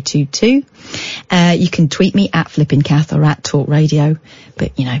 87222. You can tweet me at flippingcath or at talk radio.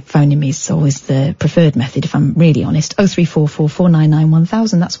 But, you know, phoning me is always the preferred method, if I'm really honest.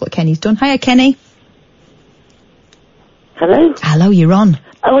 03444991000. That's what Kenny's done. Hiya, Kenny. Hello? Hello, you're on.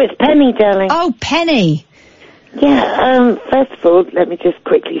 Oh, it's Penny, darling. Oh, Penny. Yeah, first of all, let me just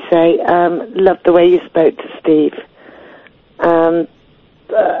quickly say, love the way you spoke to Steve. I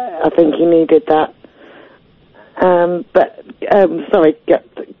think he needed that. Sorry,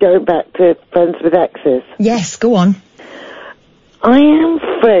 going back to friends with exes. Yes, go on. I am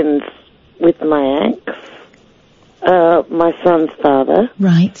friends with my ex, my son's father.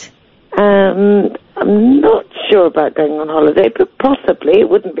 Right. I'm not sure about going on holiday, but possibly it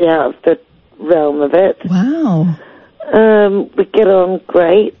wouldn't be out of the realm of it. Wow. We get on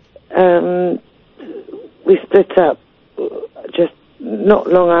great. We split up just not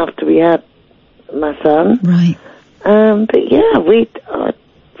long after we had my son. Right. But yeah, we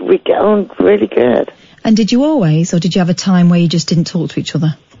get on really good. And did you always, or did you have a time where you just didn't talk to each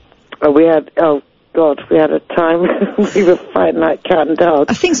other? We had a time we were fighting like cat and dog.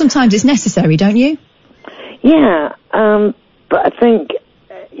 I think sometimes it's necessary, don't you? Yeah, but I think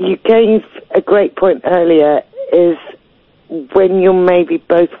you gave a great point earlier, is when you're maybe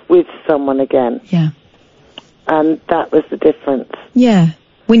both with someone again. Yeah. And that was the difference. Yeah.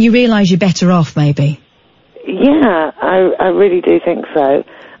 When you realise you're better off, maybe. Yeah, I really do think so.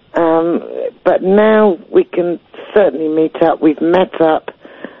 But now we can certainly meet up. We've met up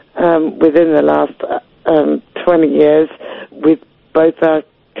within the last 20 years with both our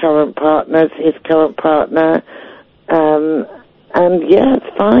current partners, his current partner, and yeah, it's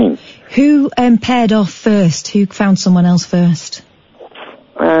fine. Who paired off first? Who found someone else first?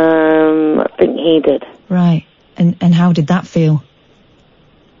 I think he did. Right. And how did that feel?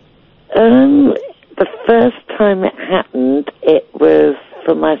 The first time it happened, it was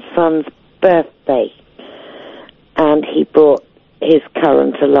for my son's birthday, and he brought his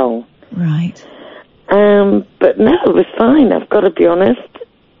current along. Right. But no, it was fine. I've got to be honest.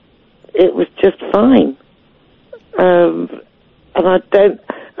 It was just fine. And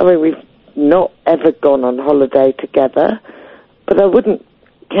we've not ever gone on holiday together, but I wouldn't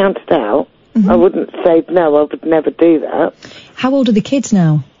count it out. Mm-hmm. I wouldn't say, no, I would never do that. How old are the kids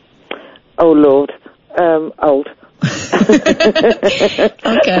now? Oh, Lord. Old.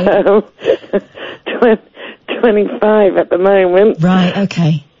 Okay. 25 at the moment. Right,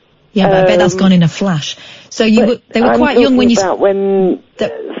 okay. Yeah, but I bet that's gone in a flash. So they were quite young when you... Certainly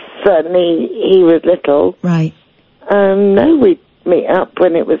he was little. Right. No, we'd meet up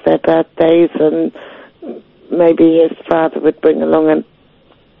when it was their birthdays, and maybe his father would bring along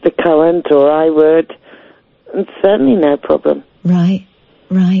the current, or I would, and certainly no problem. Right.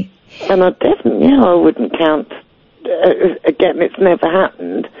 And I wouldn't count. Again, it's never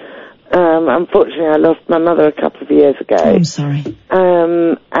happened. Unfortunately, I lost my mother a couple of years ago. Oh, I'm sorry.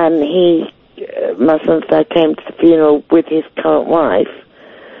 And my son's dad came to the funeral with his current wife.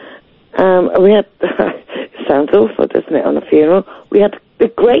 We had, it sounds awful, doesn't it, on a funeral? We had a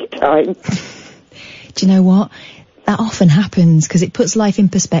great time. Do you know what? That often happens because it puts life in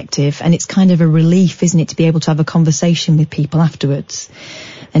perspective, and it's kind of a relief, isn't it, to be able to have a conversation with people afterwards,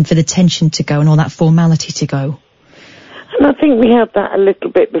 and for the tension to go and all that formality to go. And I think we had that a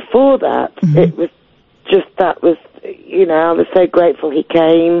little bit before that. Mm-hmm. It was just, I was so grateful he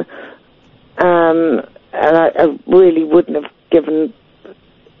came, and I really wouldn't have given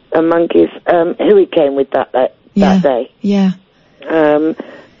a monkey's who he came with that day. Yeah.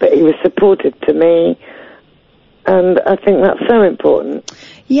 But he was supportive to me, and I think that's so important.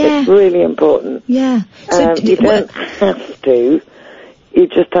 Yeah. It's really important. Yeah. So you don't have to. You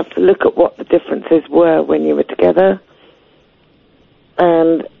just have to look at what the differences were when you were together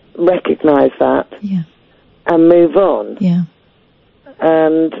and recognise that. Yeah. And move on. Yeah.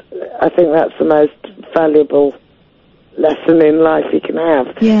 And I think that's the most valuable lesson in life you can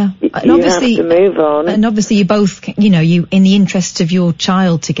have. Yeah. You have to move on. And obviously you both, you in the interests of your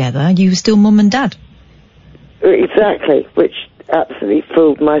child together, you were still mum and dad. Exactly, which absolutely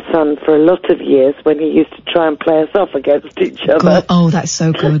fooled my son for a lot of years when he used to try and play us off against each other. God, oh, that's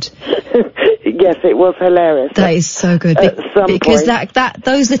so good. Yes, it was hilarious. That is so good. Because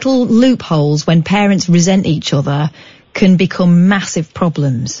those little loopholes when parents resent each other can become massive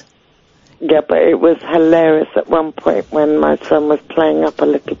problems. Yeah, but it was hilarious at one point when my son was playing up a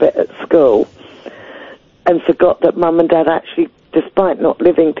little bit at school and forgot that Mum and Dad actually, despite not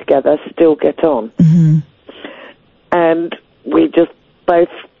living together, still get on. Mm-hmm. And we just both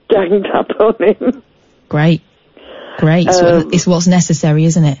ganged up on him. Great. It's what's necessary,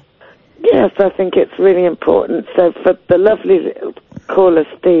 isn't it? Yes, I think it's really important. So for the lovely little caller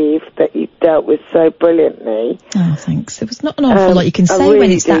Steve that you dealt with so brilliantly. Oh, thanks. There was not an awful lot you can say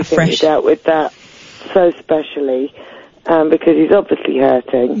when it's that fresh. You dealt with that so specially, because he's obviously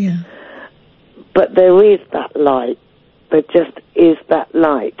hurting. Yeah. But there is that light. There just is that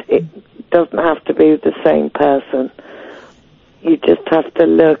light. It doesn't have to be the same person. You just have to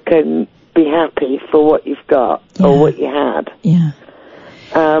look and be happy for what you've got or what you had. Yeah.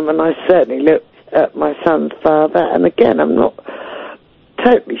 And I certainly looked at my son's father, and again, I'm not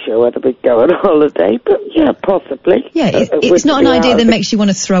totally sure whether we'd go on holiday, but yeah, possibly. Yeah, it's not an idea that makes you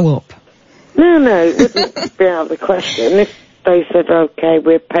want to throw up. No, it wouldn't be out of the question. If they said, okay,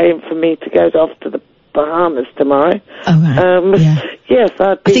 we're paying for me to go off to the Bahamas tomorrow. Oh, right. Yes,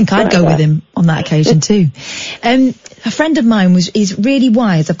 I think I'd go with him on that occasion too. A friend of mine is really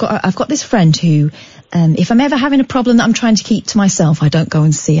wise. I've got this friend who, if I'm ever having a problem that I'm trying to keep to myself, I don't go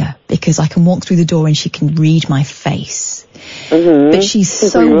and see her because I can walk through the door and she can read my face. Mm-hmm. But she's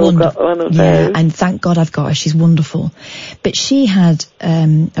so wonderful. Yeah, and thank God I've got her. She's wonderful. But she had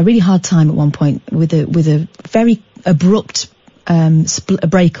a really hard time at one point with a very abrupt a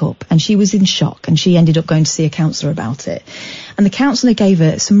breakup, and she was in shock, and she ended up going to see a counsellor about it. And the counsellor gave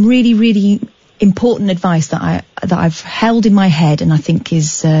her some really, really important advice that I've held in my head, and I think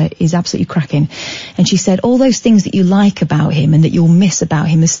is absolutely cracking. And she said, all those things that you like about him and that you'll miss about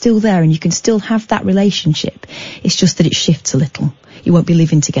him are still there, and you can still have that relationship. It's just that it shifts a little. You won't be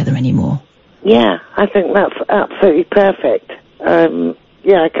living together anymore. Yeah, I think that's absolutely perfect.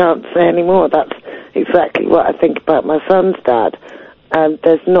 I can't say any more. That's exactly what I think about my son's dad.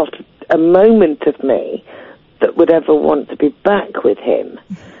 There's not a moment of me that would ever want to be back with him.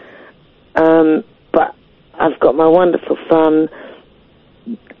 But I've got my wonderful son,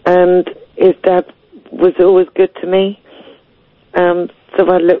 and his dad was always good to me. So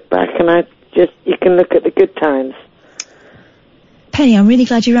I look back and you can look at the good times. Penny, I'm really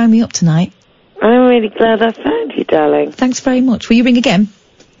glad you rang me up tonight. I'm really glad I found you, darling. Thanks very much. Will you ring again?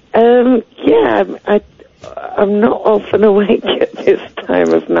 I'm not often awake at this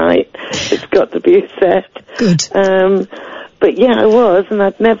time of night. It's got to be said. Good. But yeah, I was, and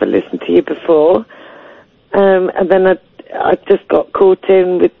I'd never listened to you before. And then I just got caught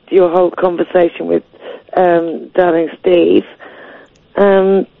in with your whole conversation with darling Steve.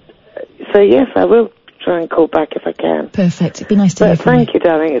 So yes, I will try and call back if I can. Perfect. It'd be nice to hear from you. Thank you,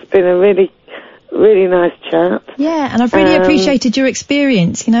 darling. It's been a really, really nice chat. Yeah, and I've really appreciated your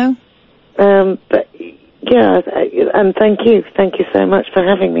experience, you know. But yeah, and thank you so much for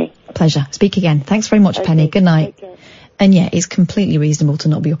having me. Pleasure. Speak again. Thanks very much, Penny. Good night. Okay. And yeah, it's completely reasonable to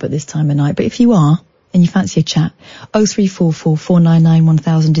not be up at this time of night, but if you are and you fancy a chat, 0344 499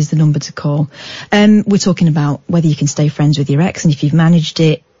 1000 is the number to call. We're talking about whether you can stay friends with your ex, and if you've managed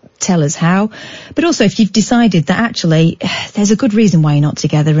it, tell us how. But also, if you've decided that actually there's a good reason why you're not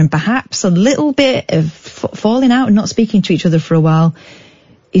together, and perhaps a little bit of falling out and not speaking to each other for a while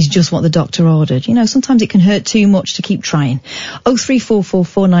is just what the doctor ordered. You know, sometimes it can hurt too much to keep trying. 0344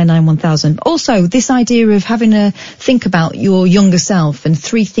 499 1000. Also, this idea of having a think about your younger self and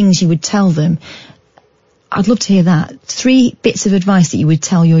 3 things you would tell them. I'd love to hear that. 3 bits of advice that you would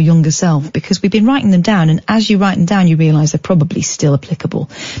tell your younger self, because we've been writing them down, and as you write them down, you realise they're probably still applicable.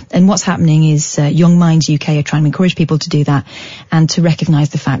 And what's happening is Young Minds UK are trying to encourage people to do that and to recognise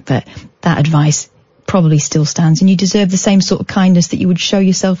the fact that that advice probably still stands, and you deserve the same sort of kindness that you would show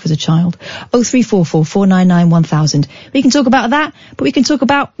yourself as a child. 0344 499 1000. We can talk about that, but we can talk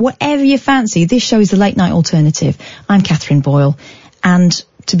about whatever you fancy. This show is the Late Night Alternative. I'm Katherine Boyle, and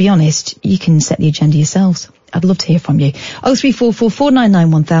to be honest, you can set the agenda yourselves. I'd love to hear from you. 0344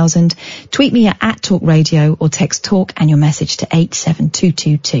 499 1000. Tweet me at Talk Radio or text Talk and your message to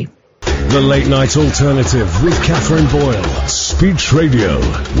 87222. The Late Night Alternative with Katherine Boyle. Speech radio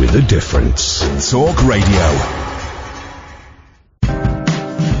with a difference. Talk Radio.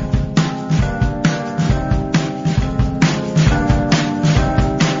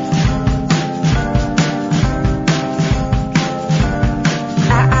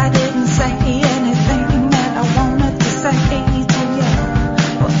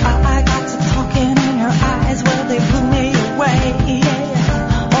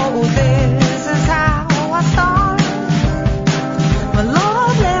 My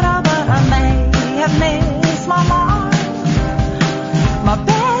love letter, but I may have missed my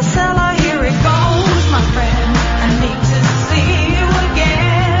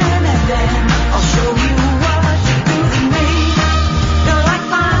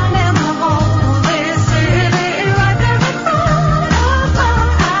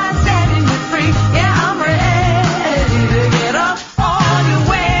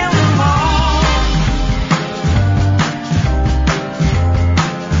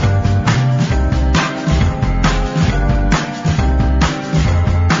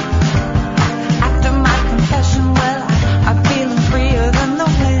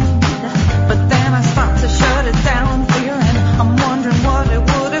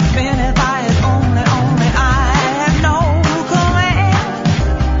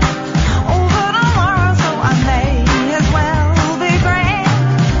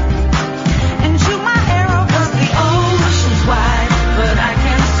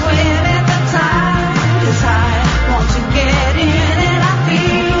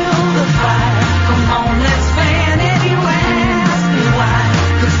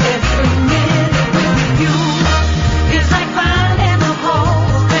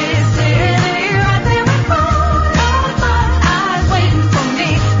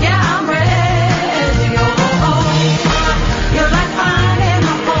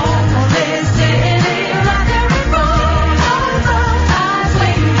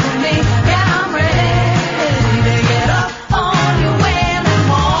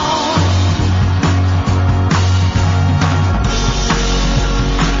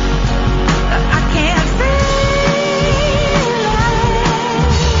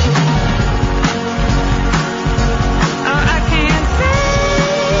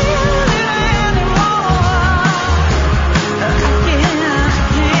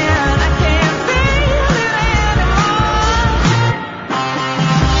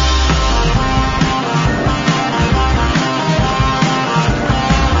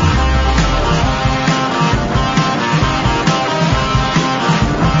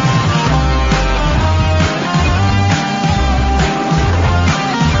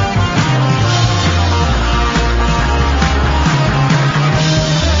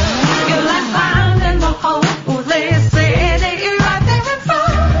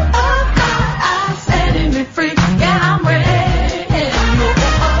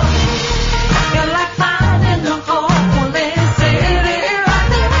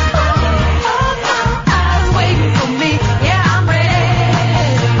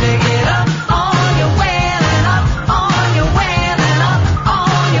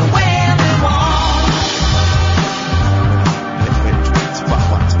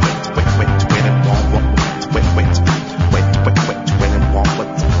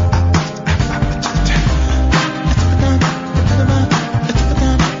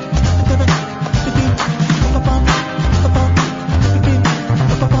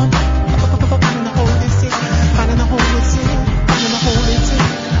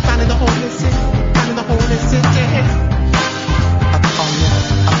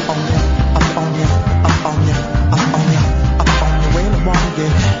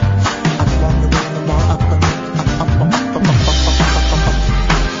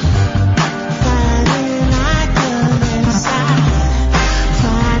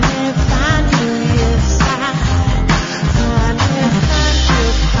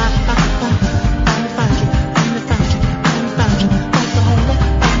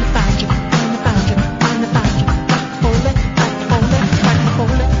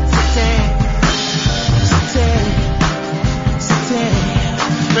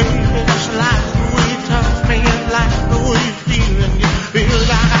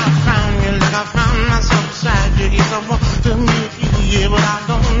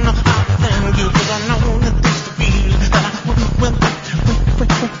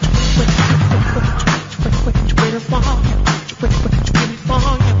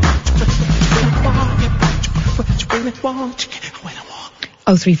want.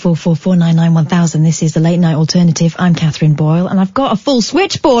 03444991000. This is the Late Night Alternative. I'm Katherine Boyle, and I've got a full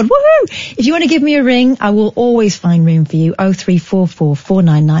switchboard. Woohoo! If you want to give me a ring, I will always find room for you.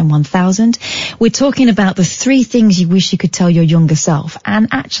 03444991000. We're talking about the 3 things you wish you could tell your younger self. And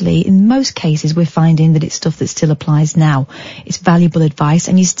actually, in most cases, we're finding that it's stuff that still applies now. It's valuable advice,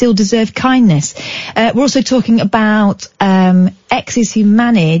 and you still deserve kindness. We're also talking about exes who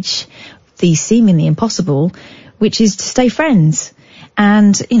manage the seemingly impossible, which is to stay friends.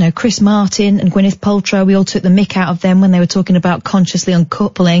 And, you know, Chris Martin and Gwyneth Paltrow, we all took the mick out of them when they were talking about consciously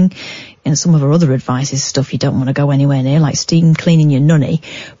uncoupling. And some of our other advice is stuff you don't want to go anywhere near, like steam cleaning your nunny.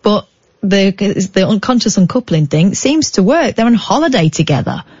 But the unconscious uncoupling thing seems to work. They're on holiday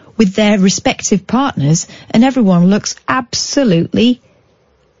together with their respective partners, and everyone looks absolutely,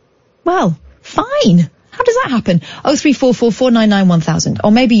 well, fine. How does that happen? 03444991000.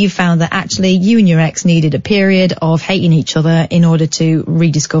 Or maybe you found that actually you and your ex needed a period of hating each other in order to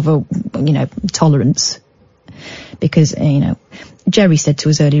rediscover, you know, tolerance. Because, you know, Jerry said to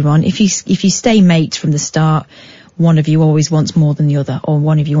us earlier on, if you stay mates from the start, one of you always wants more than the other, or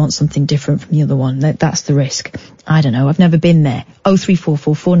one of you wants something different from the other one. That's the risk. I don't know. I've never been there.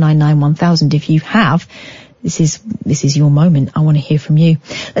 03444991000. If you have, this is your moment. I want to hear from you.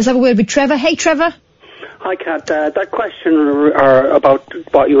 Let's have a word with Trevor. Hey, Trevor. Hi, Kat. That question about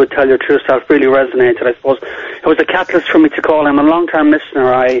what you would tell your true self really resonated, I suppose. It was a catalyst for me to call. I'm a long-time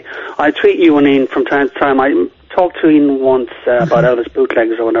listener. I tweet you and Ian from time to time. I talked to Ian once about Elvis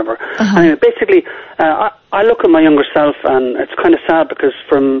bootlegs or whatever. Anyway, basically, I look at my younger self, and it's kind of sad because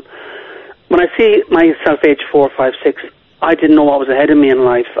from when I see myself age 4, 5, 6, I didn't know what was ahead of me in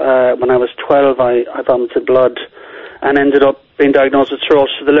life. When I was 12, I vomited blood and ended up being diagnosed with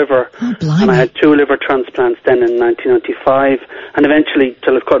cirrhosis of the liver. And I had 2 liver transplants then in 1995, and eventually,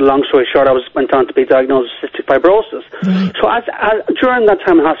 till I've cut a long story short, I went on to be diagnosed with cystic fibrosis. So during that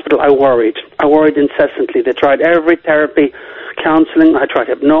time in hospital, I worried incessantly. They tried every therapy, counselling, I tried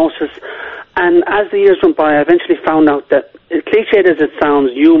hypnosis, and as the years went by, I eventually found out that, as cliched as it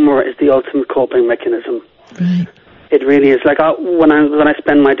sounds, humour is the ultimate coping mechanism. Right. It really is. Like when I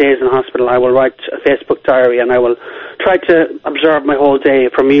spend my days in hospital, I will write a Facebook diary, and I will try to observe my whole day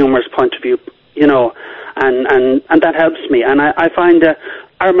from a humorous point of view, you know, and that helps me. And I find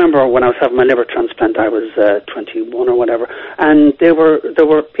I remember when I was having my liver transplant, I was 21 or whatever, and there were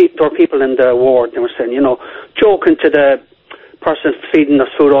people in the ward. They were saying, you know, joking to the person feeding us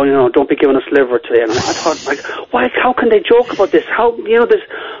food, oh, you know, don't be giving us liver today. And I thought, like, why? How can they joke about this? How, you know, this?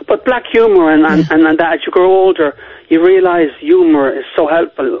 But black humour and that as you grow older, you realise humour is so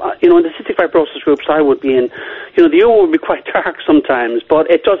helpful. You know, in the cystic fibrosis groups I would be in, you know, the humour would be quite dark sometimes,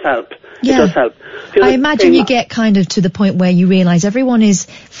 but it does help. Yeah. It does help. I imagine you get kind of to the point where you realise everyone is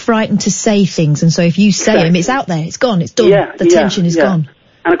frightened to say things, and so if you say them, it's out there, it's gone, it's done. Yeah, the tension is gone.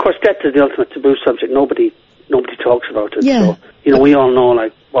 And of course, death is the ultimate taboo subject. Nobody talks about it. Yeah. So, you know, we all know,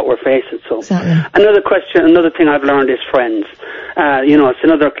 like, what we're facing. So, exactly. Another thing I've learned is friends. You know, it's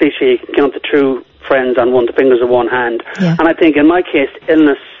another cliche. You can count the true friends on the fingers of one hand. Yeah. And I think in my case,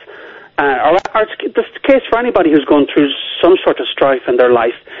 illness, or it's the case for anybody who's gone through some sort of strife in their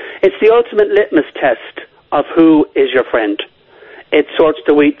life, it's the ultimate litmus test of who is your friend. It sorts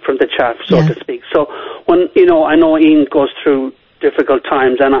the wheat from the chaff, so to speak. So when, you know, I know Ian goes through difficult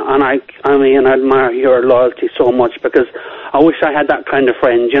times, and I admire your loyalty so much, because I wish I had that kind of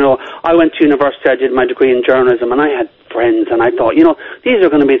friend. You know, I went to university, I did my degree in journalism, and I had friends, and I thought, you know, these are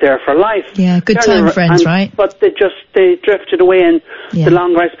going to be there for life. Yeah, good time friends, right? But they drifted away, and the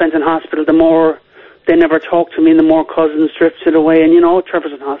longer I spent in hospital, the more they never talked to me, and the more cousins drifted away. And, you know,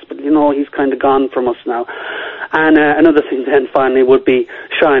 Trevor's in hospital, you know, he's kind of gone from us now. And another thing then finally would be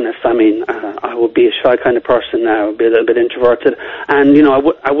shyness. I mean, I would be a shy kind of person now, I'd be a little bit introverted. And, you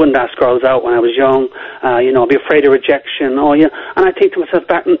know, I wouldn't ask girls out when I was young. You know, I'd be afraid of rejection. Oh, yeah. And I think to myself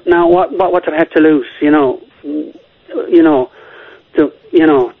back now, what did I have to lose? You know,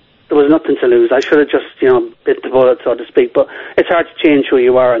 there was nothing to lose. I should have just, you know, bit the bullet, so to speak. But it's hard to change who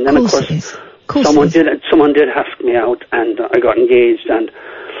you are. And then, of course someone did ask me out, and I got engaged, and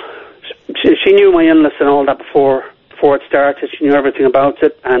she knew my illness and all that before it started. She knew everything about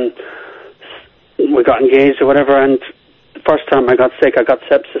it, and we got engaged or whatever. And the first time I got sick, I got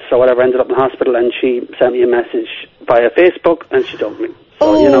sepsis or whatever, ended up in hospital, and she sent me a message via Facebook, and she dumped me.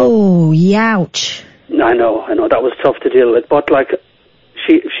 So, you know, youch. I know, that was tough to deal with, but like,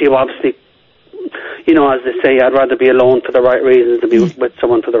 she obviously you know, as they say, I'd rather be alone for the right reasons than be with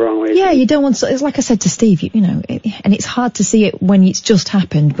someone for the wrong reasons. Yeah, you don't want to, it's like I said to Steve, you know, and it's hard to see it when it's just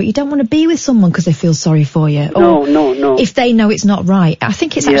happened, but you don't want to be with someone because they feel sorry for you. No. If they know it's not right. I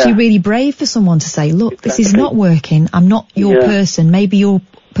think it's actually really brave for someone to say, look, this is not working, I'm not your person, maybe your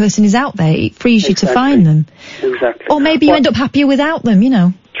person is out there, it frees you to find them. Exactly. Or maybe you end up happier without them, you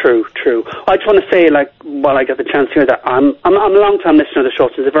know. True. I just want to say, like, while I get the chance here, that I'm a long-time listener to the show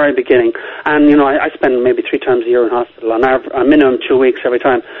since the very beginning, and, you know, I spend maybe 3 times a year in hospital, and a minimum 2 weeks every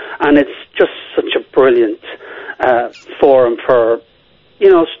time, and it's just such a brilliant forum for,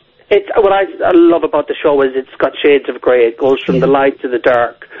 you know, what I love about the show is it's got shades of grey. It goes from the light to the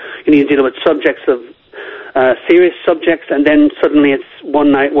dark. You need to deal with subjects of serious subjects, and then suddenly it's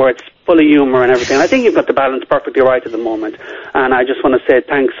one night where it's full of humour and everything. I think you've got the balance perfectly right at the moment, and I just want to say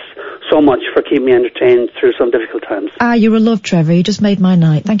thanks so much for keeping me entertained through some difficult times. You're a love, Trevor. You just made my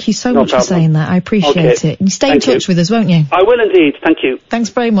night. Thank you so much for saying that. I appreciate it. And stay in touch with us, won't you? I will indeed. Thank you. Thanks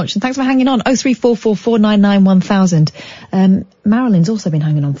very much, and thanks for hanging on. 0344 499 1000. Marilyn's also been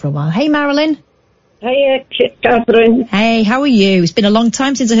hanging on for a while. Hey, Marilyn. Hey, Katherine. Hey, how are you? It's been a long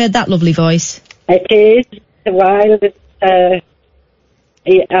time since I heard that lovely voice. It is a while. I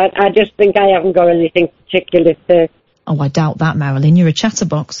just think I haven't got anything particular to... Oh, I doubt that, Marilyn. You're a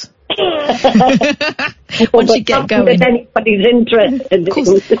chatterbox. Once you get going. If anybody's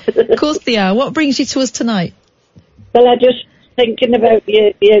interested. Of course they are. What brings you to us tonight? Well, I'm just thinking about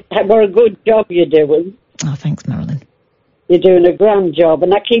what a good job you're doing. Oh, thanks, Marilyn. You're doing a grand job.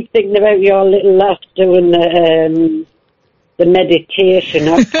 And I keep thinking about your little lass doing the meditation.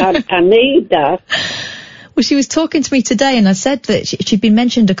 I need that. Well, she was talking to me today, and I said that she'd been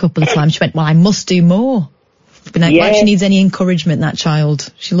mentioned a couple of times. She went, well, I must do more. But like she needs any encouragement, that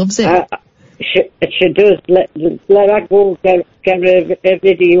child. She loves it. She does. Let her go get a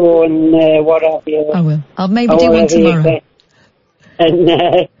video and what have you. I will. I'll maybe do one tomorrow. And,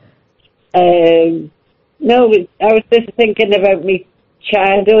 no, I was just thinking about my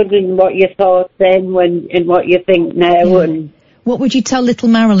childhood and what you thought then and what you think now. Yeah. And what would you tell little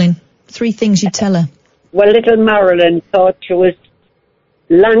Marilyn? 3 things you'd tell her. Well, little Marilyn thought she was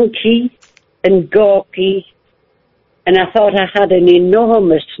lanky and gawky, and I thought I had an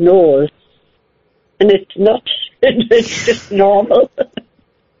enormous nose, and it's not. It's just normal.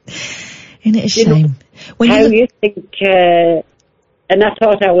 Isn't it a shame? You think... and I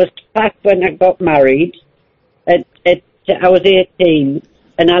thought I was fat when I got married. I was 18,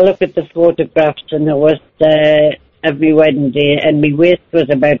 and I look at the photographs, and it was of my wedding day, and my waist was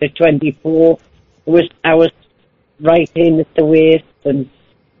about a 24. I was right in at the waist. And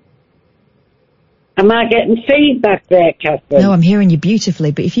am I getting feedback there, Katherine? No, I'm hearing you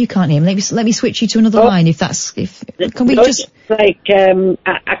beautifully. But if you can't hear me, let me switch you to another line. Can we just? Like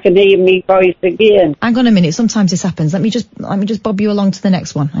I can hear me voice again. Hang on a minute. Sometimes this happens. Let me just bob you along to the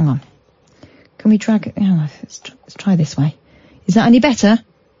next one. Hang on. Can we try? Let's try this way. Is that any better?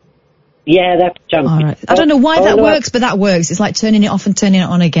 Yeah, that's jumpy. All right. I don't know why that works, but that works. It's like turning it off and turning it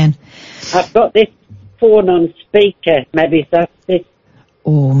on again. I've got this phone on speaker. Maybe that's it.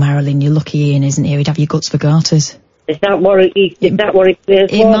 Oh, Marilyn, you're lucky Ian isn't here. He'd have your guts for garters. Is that what it says?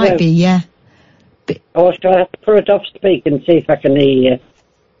 It might be, yeah. Or shall I have to put it off speaker and see if I can hear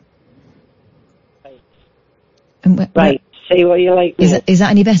you? Right. See what you like now. Is that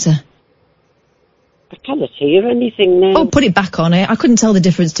any better? I can't hear anything now. Oh, put it back on. I couldn't tell the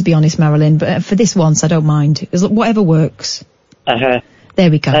difference, to be honest, Marilyn, but for this once, I don't mind. Whatever works. Uh-huh.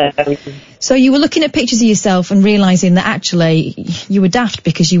 There we go. So you were looking at pictures of yourself and realising that actually you were daft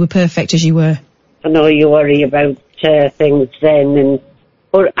because you were perfect as you were. I know you worry about things then,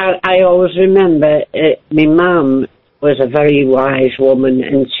 but I always remember my mum was a very wise woman,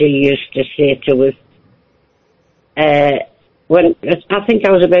 and she used to say to us, when I think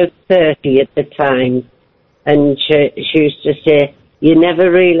I was about 30 at the time, and she used to say, you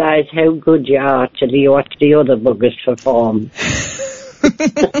never realise how good you are till you watch the other buggers perform.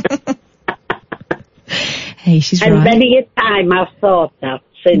 Hey, she's right. And many a time I've thought that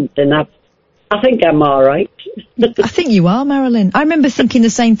since, and I think I'm all right. I think you are, Marilyn. I remember thinking the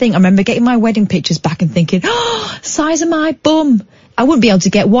same thing. I remember getting my wedding pictures back and thinking, oh, size of my bum. I wouldn't be able to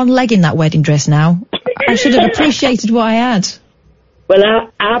get one leg in that wedding dress now. I should have appreciated what I had. Well,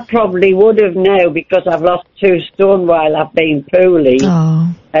 I probably would have now, because I've lost 2 stone while I've been poorly.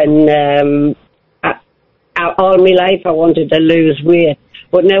 Oh. And all my life I wanted to lose weight.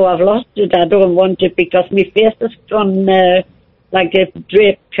 But now I've lost it, I don't want it, because my face has gone like a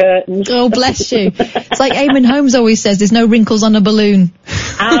draped curtain. Oh, bless you. It's like Eamon Holmes always says, there's no wrinkles on a balloon.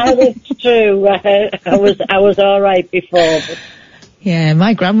 That's true. I was all right before. But Yeah,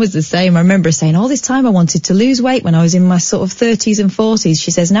 my gran was the same. I remember her saying, all this time I wanted to lose weight when I was in my sort of 30s and 40s.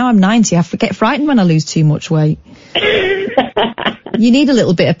 She says, now I'm 90, I get frightened when I lose too much weight. You need a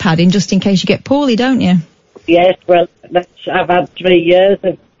little bit of padding just in case you get poorly, don't you? Yes, well, I've had 3 years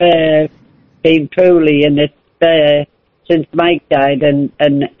of being poorly, and it's since Mike died, and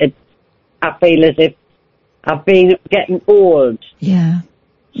I feel as if I've been getting old. Yeah.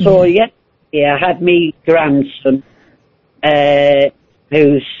 So, yeah, I had me grandson,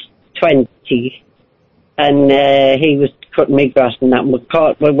 who's 20, and he was cutting me grass and that.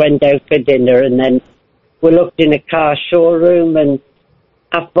 We went out for dinner, and then we looked in a car showroom, and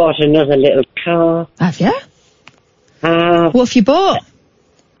I've bought another little car. Have you? What have you bought?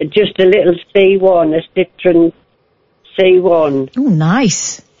 Just a little C1, a Citroen C1. Oh,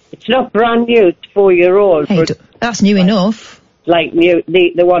 nice. It's not brand new, it's 4-year-old. Hey, that's new enough. Like new,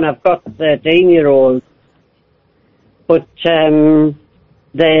 the one I've got, 13-year-old. But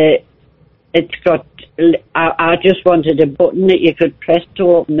it's got. I just wanted a button that you could press to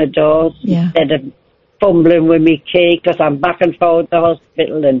open the doors instead of fumbling with me key, because I'm back and forth to the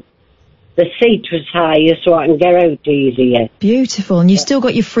hospital, and the seat was higher so I can get out easier. Beautiful, and you've still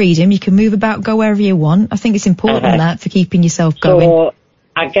got your freedom. You can move about, go wherever you want. I think it's important that for keeping yourself going. So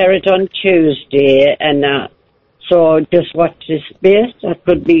I get it on Tuesday, and so just watch this space. I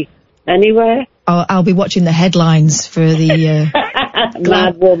could be anywhere. I'll be watching the headlines for the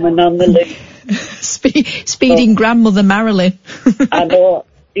mad woman on the loose. Speeding grandmother Marilyn. I know.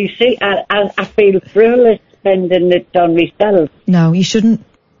 You see, I feel frivolous spending it on myself. No, you shouldn't.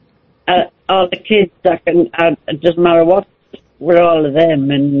 All the kids, it doesn't matter what, with all of them,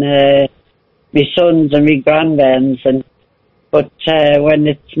 and my sons and my grandbands, but when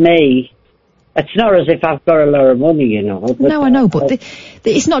it's me, it's not as if I've got a lot of money, you know. But, no, I know, but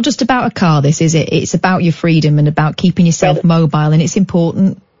it's not just about a car, this, is it? It's about your freedom and about keeping yourself mobile, and it's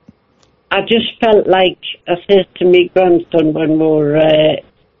important. I just felt like, I said to my grandson when we were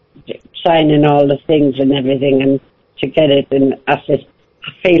signing all the things and everything, and to get it, and I said,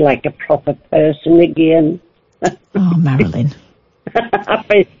 I feel like a proper person again. Oh, Marilyn.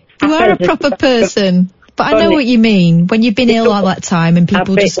 You are a proper person. But I know what you mean. When you've been ill all that time and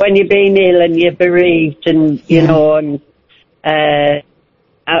people when you've been ill and you're bereaved and, you know, and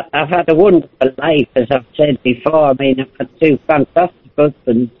I've had a wonderful life, as I've said before. I mean, I've had 2 fantastic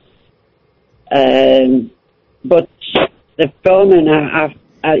husbands. But they've gone, and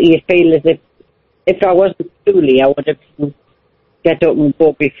you feel as if I wasn't truly, I would have get up and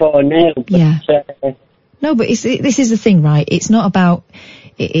go before now. But, no, but this is the thing, right? It's not about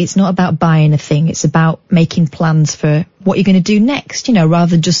buying a thing. It's about making plans for what you're going to do next, you know,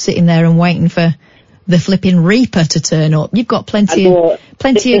 rather than just sitting there and waiting for the flipping Reaper to turn up. You've got plenty of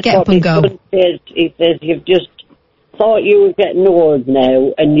get up and go. He says you've just thought you were getting old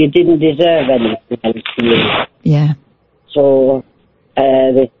now and you didn't deserve anything else. Yeah. So,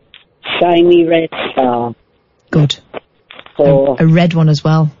 the shiny red car. Good. So, a red one as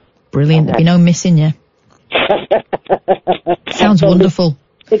well. Brilliant. There'll be no missing you. Sounds wonderful.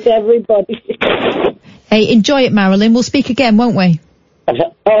 It's everybody. Hey, enjoy it, Marilyn. We'll speak again, won't we?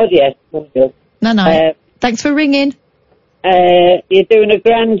 Oh, yes. Okay. No. Thanks for ringing. You're doing a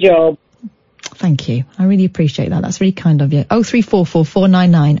grand job. Thank you. I really appreciate that. That's really kind of you. 0344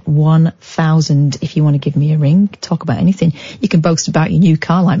 499 1000 if you want to give me a ring. Talk about anything. You can boast about your new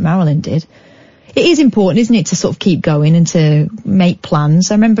car like Marilyn did. It is important, isn't it, to sort of keep going and to make plans.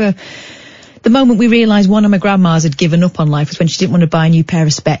 I remember the moment we realised one of my grandmas had given up on life was when she didn't want to buy a new pair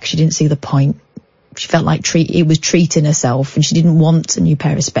of specs. She didn't see the point. She felt like it was treating herself, and she didn't want a new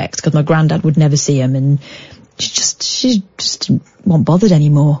pair of specs because my granddad would never see them, and she just wasn't bothered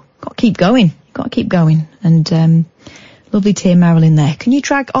anymore. Got to keep going. And lovely to hear Marilyn there. Can you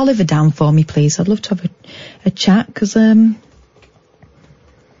drag Oliver down for me, please? I'd love to have a chat because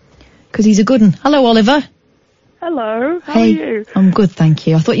he's a good one. Hello, Oliver. Hello. How are you? I'm good, thank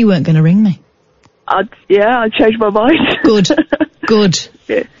you. I thought you weren't going to ring me. I changed my mind. Good.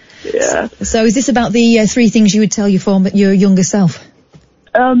 Yeah. So is this about the 3 things you would tell your younger self?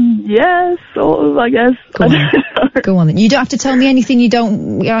 Yeah, sort of, I guess. Go on then. You don't have to tell me anything you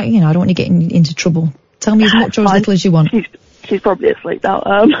don't, I don't want to get into trouble. Tell me as much or as little as you want. She's probably asleep now.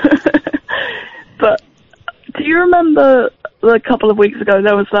 But do you remember a couple of weeks ago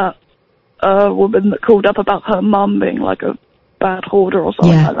there was that woman that called up about her mum being like a bad hoarder or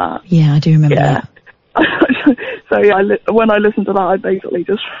something like that? Yeah, I do remember that. So when I listened to that, I basically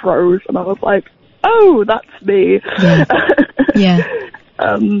just froze, and I was like, "Oh, that's me." Yeah.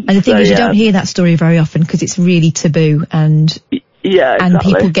 And the thing is, you don't hear that story very often because it's really taboo, and Yeah, exactly. And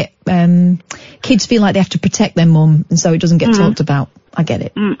people get, kids feel like they have to protect their mum, and so it doesn't get talked about. I get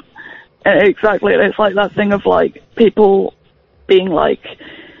it. Exactly. It's like that thing of like people being like,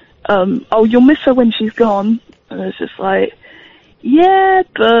 oh, you'll miss her when she's gone. And it's just like, yeah,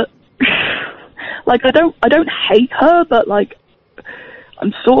 but like I don't hate her, but like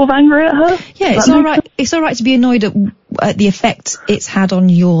I'm sort of angry at her. Yeah, it's all right. It's all right to be annoyed at the effect it's had on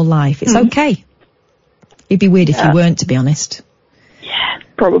your life. It's okay. It'd be weird if you weren't, to be honest. Yeah,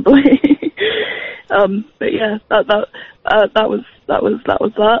 probably. But yeah, that was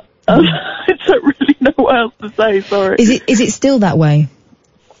that. I don't really know what else to say. Sorry. Is it still that way?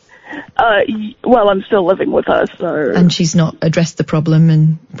 Well, I'm still living with her, so. And she's not addressed the problem,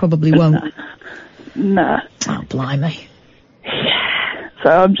 and probably won't. Nah. Oh, blimey. Yeah. So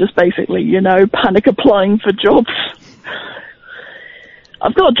I'm just basically, panic applying for jobs.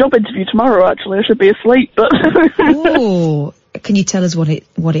 I've got a job interview tomorrow. Actually, I should be asleep, but. Oh, can you tell us what it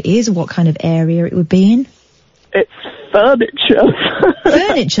is? What kind of area it would be in? It's furniture.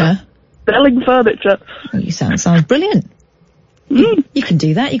 Furniture? Selling furniture. Oh, you sounds brilliant. You can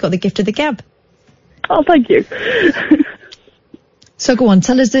do that. You've got the gift of the gab. Oh, thank you. So go on,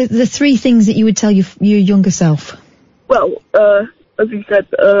 tell us the three things that you would tell your younger self. Well, as you said,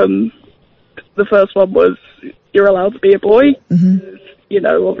 the first one was you're allowed to be a boy. Mm-hmm.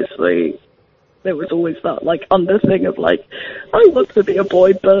 Obviously there was always that like under thing of like, I want to be a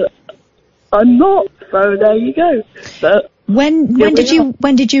boy, but I'm not. So there you go. But when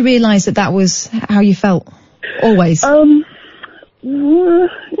did you realise that was how you felt? Always. Yeah,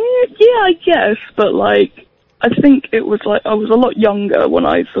 I guess, but like, I think it was like I was a lot younger when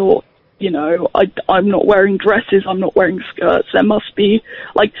I thought, I'm not wearing dresses, I'm not wearing skirts. There must be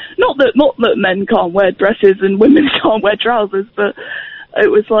like, not that men can't wear dresses and women can't wear trousers, but it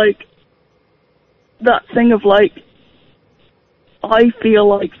was like that thing of like, I feel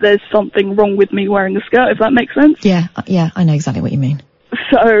like there's something wrong with me wearing a skirt, if that makes sense. Yeah, I know exactly what you mean.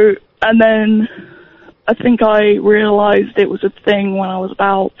 So, and then I think I realised it was a thing when I was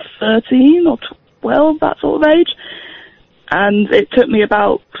about 13 or 12, that sort of age. And it took me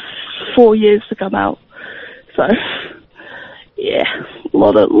about 4 years to come out. So, yeah, a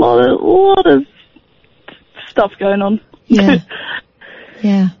lot of stuff going on. Yeah.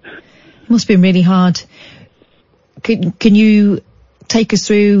 Yeah. It must have been really hard. Can you take us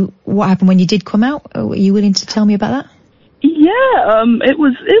through what happened when you did come out? Are you willing to tell me about that? Yeah, it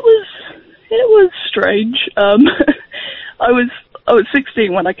was strange. I was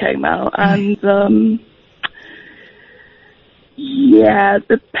 16 when I came out, and yeah,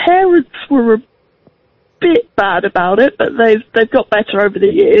 the parents were a bit bad about it, but they've got better over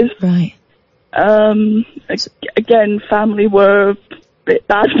the years. Right. Again, family were a bit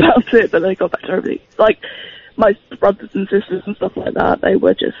bad about it, but they got better over the years. Like my brothers and sisters and stuff like that, they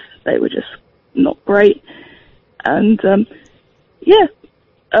were just not great, and yeah.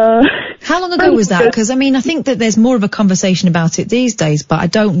 How long ago was that? Because, I think that there's more of a conversation about it these days, but I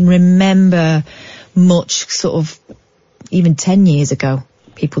don't remember much sort of even 10 years ago,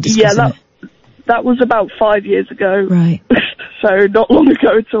 people discussing it. That was about 5 years ago. Right. So not long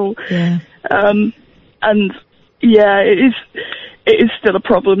ago at all. Yeah. And yeah, it is still a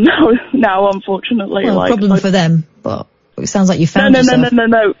problem now, unfortunately. Well, a problem for them, but it sounds like you found yourself.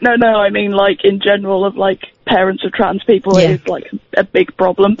 No, I mean, like, in general, of, like, parents of trans people, it is, like, a big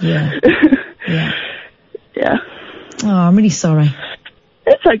problem. Yeah. Yeah. Yeah. Oh, I'm really sorry.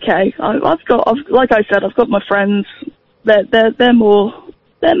 It's okay. Like I said, I've got my friends. They're more,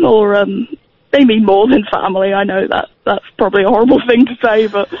 they mean more than family. I know that's probably a horrible thing to say,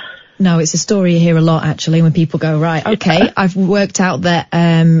 but. No, it's a story you hear a lot, actually, when people go, right, okay, I've worked out that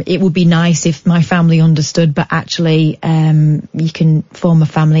it would be nice if my family understood, but actually you can form a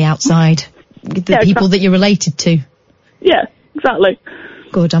family outside with the people that you're related to. Yeah, exactly.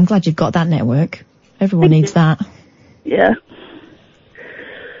 Good, I'm glad you've got that network. Everyone needs that. Yeah.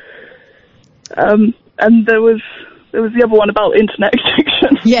 And there was the other one about internet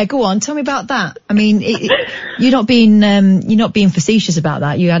addiction. Yeah, go on. Tell me about that. I mean, you're not being facetious about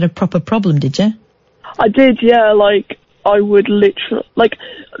that. You had a proper problem, did you? I did, yeah. Like, I would literally, like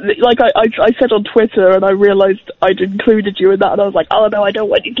I said on Twitter, and I realised I'd included you in that, and I was like, oh no, I don't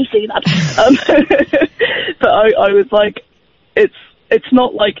want you to see that. But I was like, it's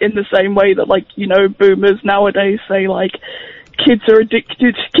not like in the same way that, like, boomers nowadays say, like, kids are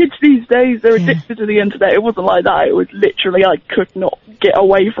addicted. Kids these days, they're addicted to the internet. It wasn't like that. It was literally, I could not get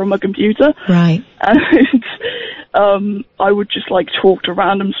away from a computer. Right. And I would just, like, talk to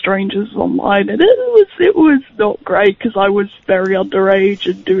random strangers online, and it was not great because I was very underage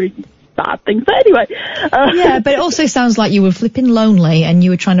and doing bad things. But anyway. Yeah, but it also sounds like you were flipping lonely and you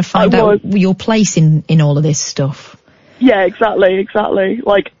were trying to find out your place in all of this stuff. Yeah, exactly.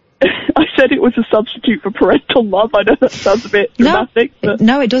 Like, I said it was a substitute for parental love. I know that sounds a bit dramatic.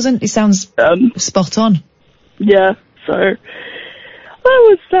 No, it doesn't. It sounds spot on. Yeah, so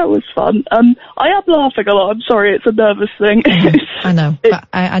that was fun. I am laughing a lot. I'm sorry, it's a nervous thing. I know, but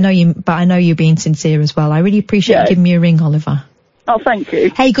I know you're being sincere as well. I really appreciate you giving me a ring, Oliver. Oh, thank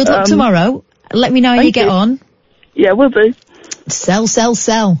you. Hey, good luck tomorrow. Let me know how you get on. Yeah, will do. Sell.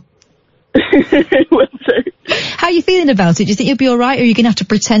 Will do. How are you feeling about it? Do you think you'll be all right, or are you going to have to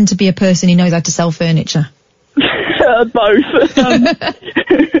pretend to be a person who knows how to sell furniture? Both.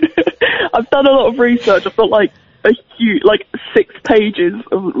 I've done a lot of research. I've got like a huge, 6 pages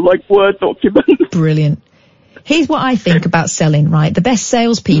of Word documents. Brilliant. Here's what I think about selling, right? The best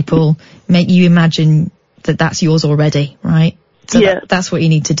salespeople make you imagine that that's yours already, right? So that's what you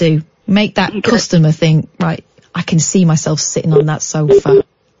need to do. Make that customer think, right, I can see myself sitting on that sofa.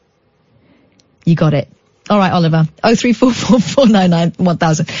 You got it. All right, Oliver.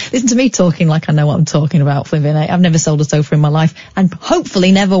 03444991000. Listen to me talking like I know what I'm talking about, flipping it. I've never sold a sofa in my life, and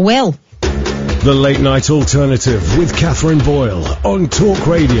hopefully never will. The Late Night Alternative with Katherine Boyle on Talk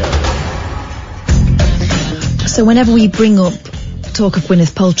Radio. So whenever we bring up talk of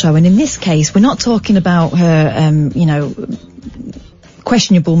Gwyneth Paltrow, and in this case, we're not talking about her,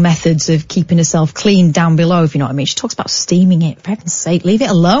 questionable methods of keeping herself clean down below, if you know what I mean. She talks about steaming it. For heaven's sake, leave it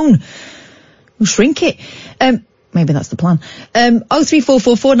alone. We'll shrink it. Maybe that's the plan.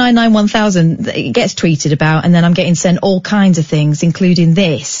 03444991000. It gets tweeted about, and then I'm getting sent all kinds of things, including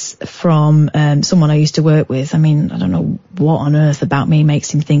this from someone I used to work with. I mean, I don't know what on earth about me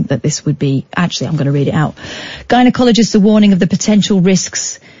makes him think that this would be... Actually, I'm going to read it out. Gynecologists are warning of the potential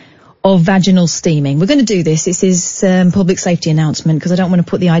risks of vaginal steaming. We're going to do this. This is public safety announcement, because I don't want to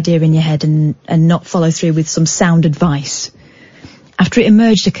put the idea in your head and not follow through with some sound advice. After it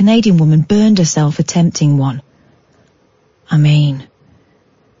emerged, a Canadian woman burned herself attempting one. I mean,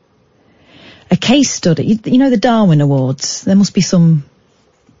 a case study, you know the Darwin Awards, there must be some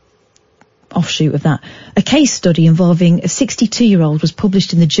offshoot of that. A case study involving a 62-year-old was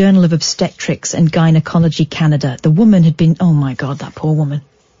published in the Journal of Obstetrics and Gynecology Canada. The woman had been, oh my God, that poor woman.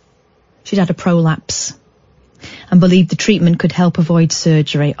 She'd had a prolapse and believed the treatment could help avoid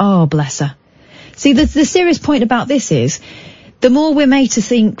surgery. Oh, bless her. See, the serious point about this is, the more we're made to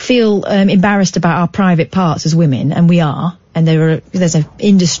feel embarrassed about our private parts as women, and we are, and there's an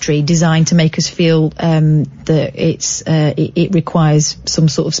industry designed to make us feel that it requires some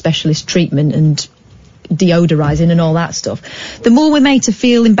sort of specialist treatment and deodorizing and all that stuff. The more we're made to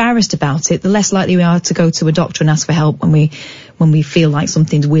feel embarrassed about it, the less likely we are to go to a doctor and ask for help when we feel like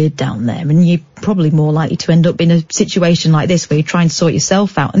something's weird down there. And you're probably more likely to end up in a situation like this where you try and sort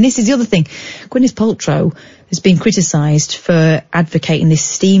yourself out. And this is the other thing. Gwyneth Paltrow has been criticised for advocating this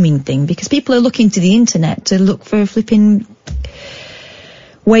steaming thing, because people are looking to the internet to look for flipping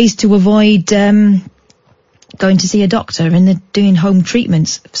ways to avoid going to see a doctor, and they're doing home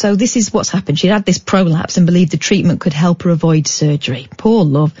treatments. So this is what's happened. She'd had this prolapse and believed the treatment could help her avoid surgery. Poor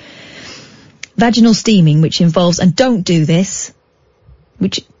love. Vaginal steaming, which involves, and don't do this,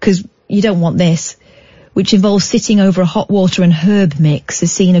 because you don't want this, which involves sitting over a hot water and herb mix,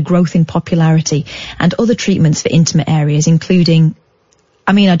 has seen a growth in popularity, and other treatments for intimate areas, including,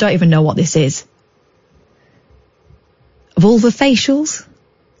 I mean, I don't even know what this is. Vulva facials?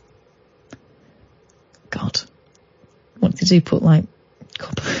 God. What did you put, like, a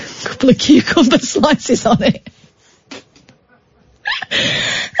couple of cucumber slices on it?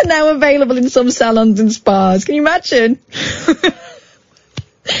 And now available in some salons and spas. Can you imagine?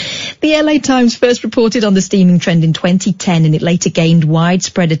 The LA Times first reported on the steaming trend in 2010, and it later gained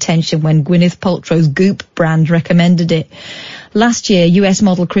widespread attention when Gwyneth Paltrow's Goop brand recommended it. Last year, US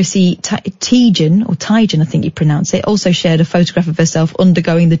model Chrissy Teigen, I think you pronounce it, also shared a photograph of herself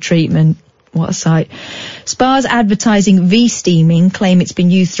undergoing the treatment. What a sight. Spas advertising V-steaming claim it's been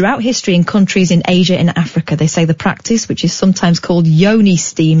used throughout history in countries in Asia and Africa. They say the practice, which is sometimes called yoni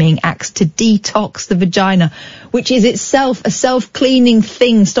steaming, acts to detox the vagina, which is itself a self-cleaning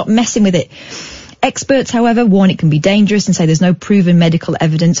thing. Stop messing with it. Experts, however, warn it can be dangerous and say there's no proven medical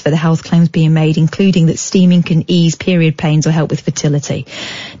evidence for the health claims being made, including that steaming can ease period pains or help with fertility.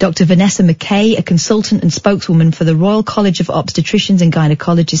 Dr. Vanessa McKay, a consultant and spokeswoman for the Royal College of Obstetricians and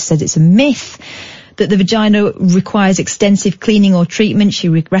Gynecologists, said it's a myth that the vagina requires extensive cleaning or treatment. She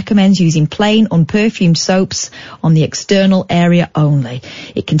recommends using plain, unperfumed soaps on the external area only.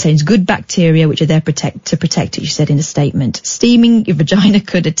 It contains good bacteria which are there to protect it, she said in a statement. Steaming your vagina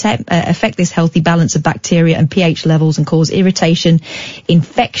could affect this healthy balance of bacteria and pH levels and cause irritation,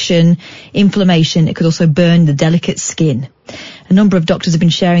 infection, inflammation. It could also burn the delicate skin. A number of doctors have been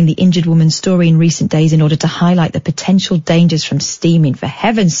sharing the injured woman's story in recent days in order to highlight the potential dangers from steaming. For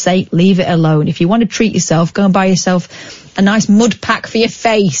heaven's sake, leave it alone. If you want to treat yourself, go and buy yourself a nice mud pack for your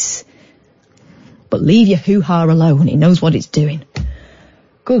face. But leave your hoo-ha alone. It knows what it's doing.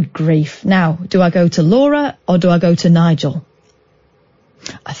 Good grief. Now, do I go to Laura or do I go to Nigel?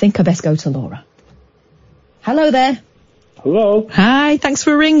 I think I best go to Laura. Hello there. Hello. Hi, thanks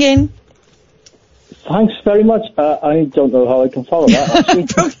for ringing. Thanks very much. I don't know how I can follow that,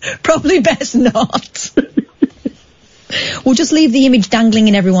 actually. Probably best not. We'll just leave the image dangling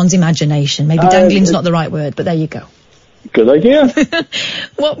in everyone's imagination. Maybe dangling's not the right word, but there you go. Good idea.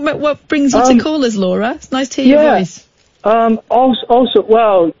 What brings you to call us, Laura? It's nice to hear your voice.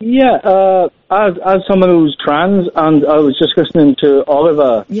 Also, as someone who's trans, and I was just listening to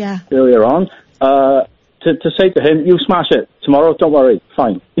Oliver earlier on, to say to him, you smash it tomorrow, don't worry,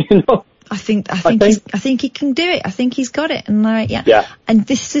 fine. You know? I think he can do it. I think he's got it. And And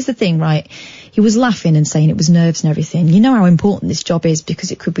this is the thing, right? He was laughing and saying it was nerves and everything. You know how important this job is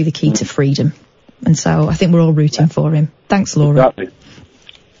because it could be the key to freedom. And so I think we're all rooting for him. Thanks, Laura. Exactly.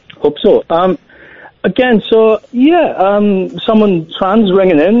 Hope so. Someone trans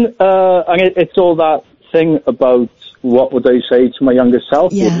ringing in, and it's all that thing about what would I say to my younger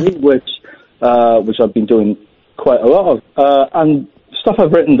self, really, which I've been doing quite a lot of. And stuff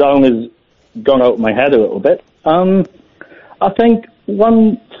I've written down has gone out of my head a little bit. I think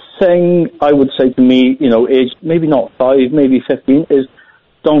one thing I would say to me, age maybe not 5, maybe 15, is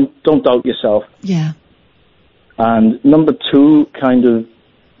don't doubt yourself. Yeah. And number 2, kind of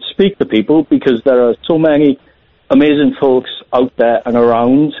speak to people, because there are so many amazing folks out there and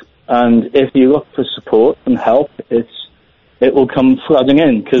around, and if you look for support and help, it will come flooding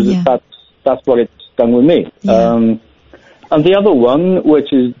in, because that's what it's done with me. Yeah. And the other one,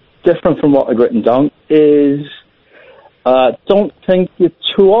 which is different from what I've written down, is don't think you're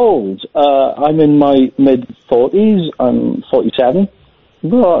too old. I'm in my mid-40s. I'm 47.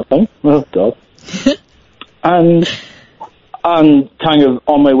 I think. Oh, God. And I'm kind of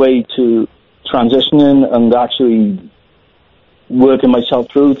on my way to transitioning and actually working myself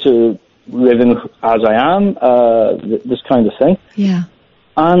through to living as I am, this kind of thing. Yeah.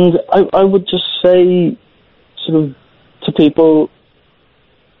 And I would just say, sort of, to people,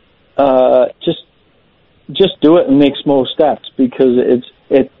 just do it and make small steps, because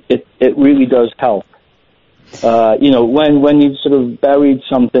it really does help. When you've sort of buried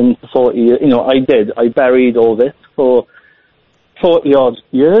something for 40 years, I buried all this for 40 odd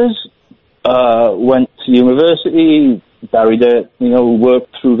years, went to university, buried it,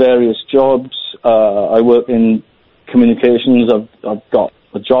 worked through various jobs. I work in communications. I've got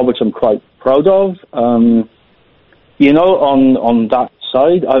a job which I'm quite proud of. On that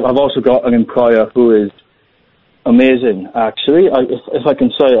side, I've also got an employer who is amazing, actually. If I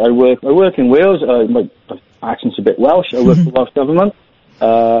can say, I work in Wales. My accent's a bit Welsh. I work for the Welsh Government.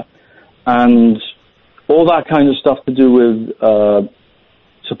 And all that kind of stuff to do with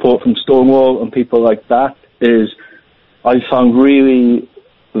support from Stonewall and people like that I found really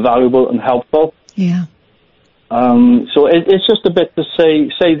valuable and helpful. Yeah. So it's just a bit to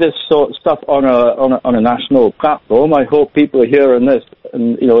say this sort of stuff on a national platform. I hope people are hearing this,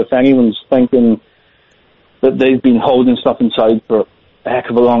 and if anyone's thinking that they've been holding stuff inside for a heck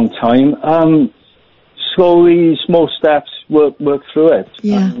of a long time, slowly, small steps, work through it.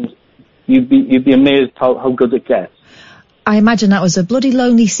 Yeah. And you'd be amazed how good it gets. I imagine that was a bloody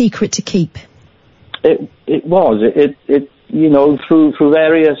lonely secret to keep. It was. It through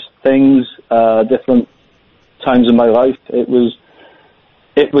various things, different times in my life, it was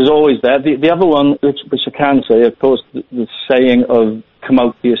always there. The other one, which I can say, of course, the saying of come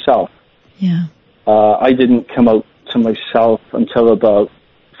out to yourself. Yeah. I didn't come out to myself until about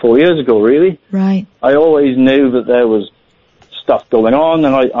 4 years ago, really. Right. I always knew that there was stuff going on,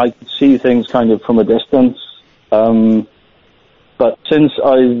 and I could see things kind of from a distance. But since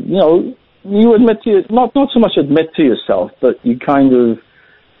you admit to not so much admit to yourself, but you kind of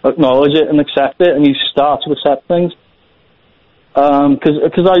acknowledge it and accept it, and you start to accept things.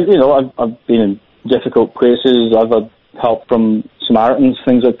 Because I've been in difficult places. I've had help from Samaritans,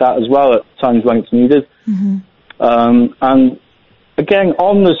 things like that as well, at times when it's needed. Mm-hmm. And again,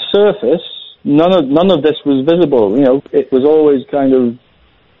 on the surface, none of this was visible. It was always kind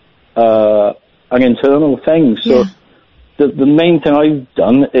of an internal thing. So the main thing I've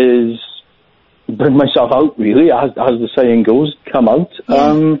done is bring myself out, really, as the saying goes, come out.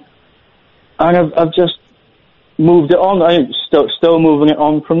 And I've just moved it on. I'm still moving it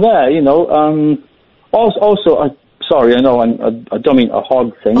on from there, you know. Also, sorry, I know I don't mean a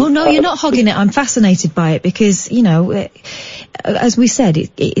hog thing. Oh, no, you're not hogging it. I'm fascinated by it because, you know, as we said,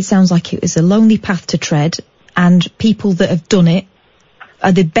 it sounds like it was a lonely path to tread, and people that have done it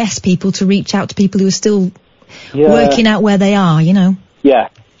are the best people to reach out to people who are still working out where they are, you know. Yeah.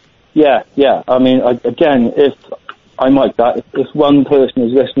 I mean, again, if I'm like that, if one person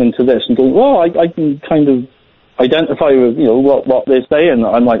is listening to this and going, well, I can kind of identify with, you know, what they're saying,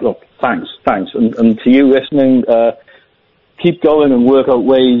 I'm like, look, thanks. And to you listening, keep going and work out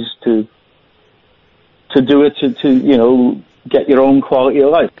ways to do it to you know, get your own quality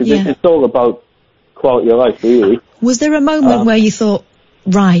of life, because it's all about quality of life, really. Was there a moment where you thought,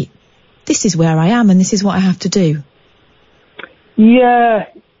 right, this is where I am and this is what I have to do? Yeah,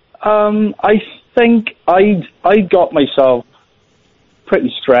 I think I got myself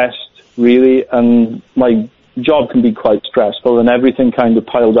pretty stressed, really, and my job can be quite stressful, and everything kind of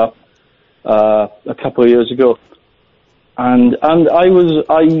piled up a couple of years ago, and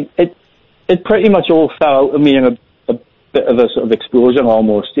it pretty much all fell out of me in a bit of a sort of explosion,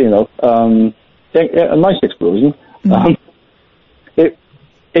 almost, you know, a nice explosion.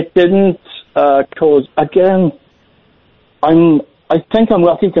 It didn't cause, again, I think I'm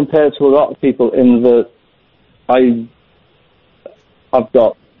lucky compared to a lot of people in that I've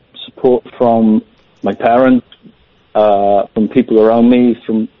got support from my parents, from people around me,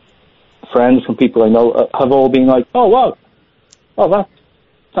 from friends, from people I know, have all been like, oh, wow,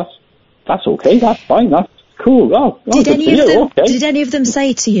 that's okay, that's fine, that's cool. Did any of them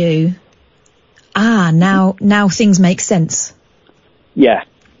say to you, now things make sense? Yeah.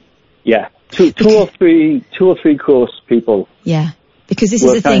 Two or three close people. Yeah, because this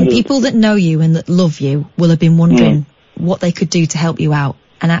is the thing. People that know you and that love you will have been wondering what they could do to help you out,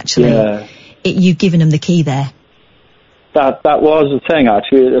 and actually, you've given them the key there. That was the thing,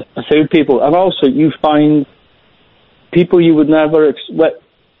 actually. A few people, and also you find people you would never expect.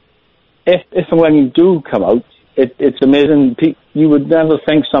 If and when you do come out, it's amazing. You would never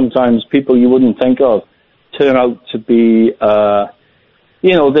think sometimes people you wouldn't think of turn out to be.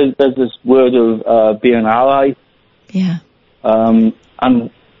 You know, there's this word of being an ally. Yeah. And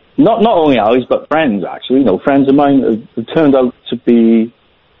not only allies, but friends, actually. You know, friends of mine have turned out to be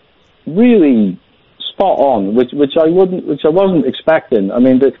really spot on, which I wasn't expecting. I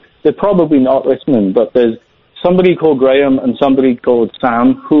mean, they're probably not listening, but there's somebody called Graham and somebody called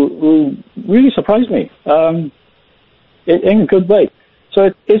Sam who really surprised me, in a good way.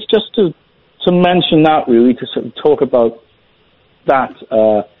 So it's just to mention that, really, to sort of talk about that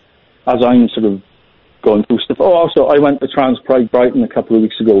as I'm sort of going through stuff. Oh, also, I went to Trans Pride Brighton a couple of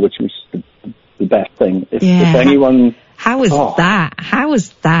weeks ago, which was the best thing. If anyone... How was that? How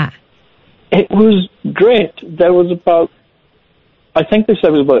was that? It was great. There was I think they said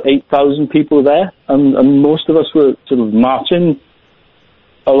there was about 8,000 people there, and most of us were sort of marching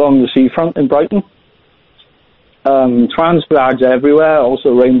along the seafront in Brighton. Trans flags everywhere,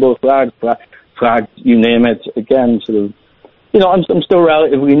 also rainbow flags, you name it. Again, sort of, you know, I'm still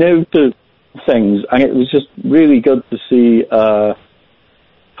relatively new to things, and it was just really good to see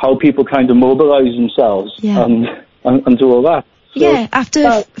how people kind of mobilise themselves and do all that. So,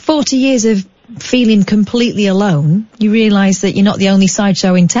 after 40 years of feeling completely alone, you realise that you're not the only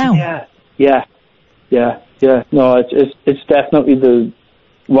sideshow in town. Yeah. No, it's definitely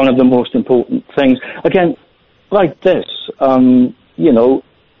one of the most important things. Again, like this, you know,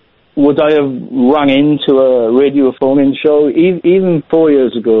 would I have rung into a radio phone-in show? Even 4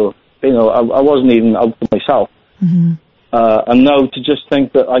 years ago, you know, I wasn't even out for myself. Mm-hmm. And now to just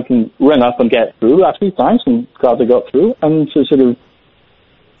think that I can ring up and get through, actually, thanks, I'm glad I got through, and to sort of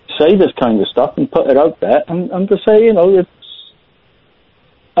say this kind of stuff and put it out there, and to say, you know, it's,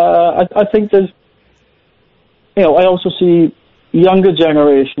 I think there's, you know, I also see younger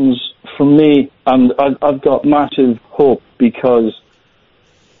generations from me, and I've got massive hope because,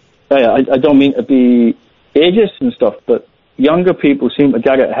 I don't mean to be ageist and stuff, but younger people seem to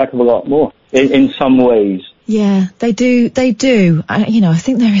get it a heck of a lot more in some ways. Yeah, they do. I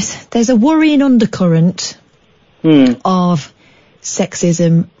think there's a worrying undercurrent of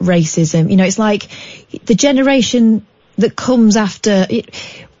sexism, racism. You know, it's like the generation that comes after it.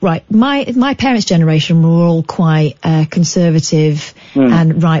 Right, my parents' generation were all quite conservative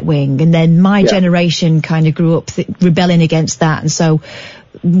and right wing, and then my generation kind of grew up rebelling against that, and so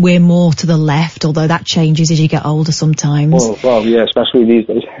we're more to the left, although that changes as you get older sometimes. Well, yeah, especially these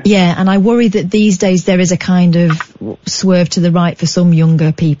days. Yeah, and I worry that these days there is a kind of swerve to the right for some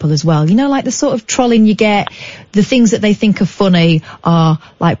younger people as well. You know, like the sort of trolling you get, the things that they think are funny are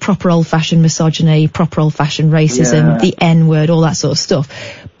like proper old-fashioned misogyny, proper old-fashioned racism, the N-word, all that sort of stuff.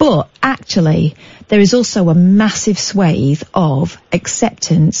 But actually, there is also a massive swathe of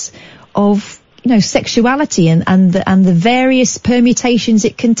acceptance of, you know, sexuality and the various permutations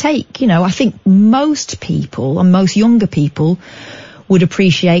it can take. You know, I think most people, and most younger people, would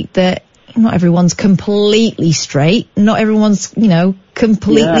appreciate that not everyone's completely straight, not everyone's, you know,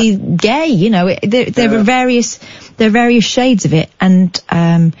 completely gay. You know, there are various shades of it, and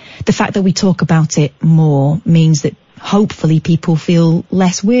the fact that we talk about it more means that hopefully people feel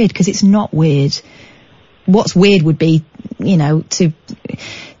less weird, because it's not weird. What's weird would be, you know, to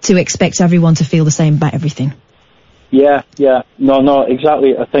expect everyone to feel the same about everything. Yeah. No,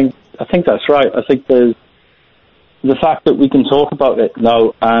 exactly. I think that's right. I think there's the fact that we can talk about it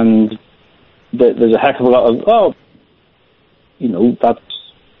now, and there's a heck of a lot of, you know, that's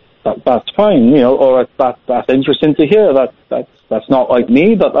fine, you know, or that's interesting to hear. That's not like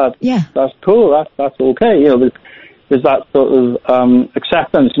me, but that's cool. That's okay. You know, there's that sort of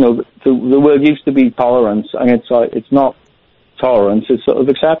acceptance. You know, the word used to be tolerance, and it's like, it's not tolerance, it's sort of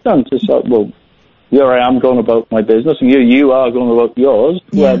acceptance. It's like, well, here I am going about my business, and you are going about yours,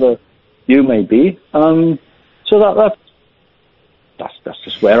 wherever you may be. So that's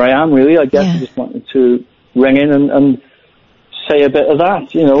just where I am, really. I guess I just wanted to ring in and say a bit of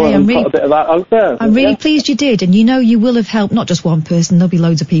that, you know, and put a bit of that out there. I'm really pleased you did, and you know, you will have helped not just one person. There'll be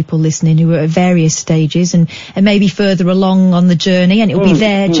loads of people listening who are at various stages and maybe further along on the journey, and it'll be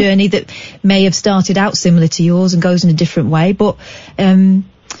their journey that may have started out similar to yours and goes in a different way, but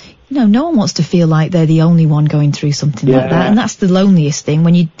you know, no one wants to feel like they're the only one going through something like that, and that's the loneliest thing,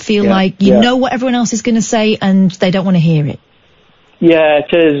 when you feel like you know what everyone else is going to say and they don't want to hear it. Yeah,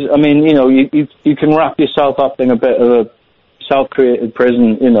 it is. I mean, you know, you can wrap yourself up in a bit of a self-created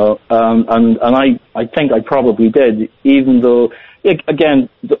prison, you know, and I think I probably did, even though, again,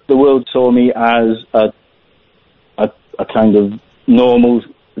 the world saw me as a kind of normal,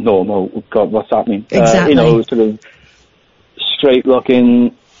 God, what's that mean? Exactly. You know, sort of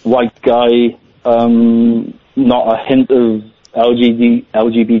straight-looking white guy, not a hint of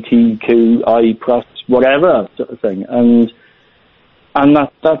LGBTQI plus whatever sort of thing, and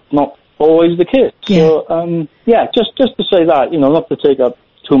that's not always the case. So just to say that, you know, not to take up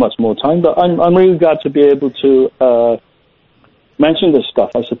too much more time, but I'm really glad to be able to mention this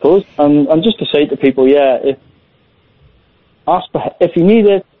stuff, I suppose, and just to say to people, if you need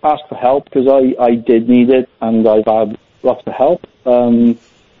it, ask for help, because I did need it, and I've had lots of help.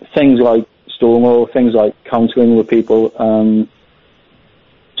 Things like Stonewall, things like counselling with people,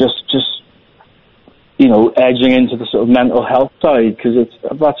 just you know, edging into the sort of mental health side, because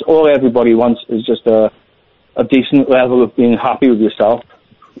that's all everybody wants, is just a decent level of being happy with yourself,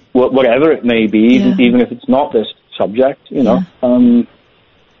 whatever it may be, even if it's not this subject, you know. And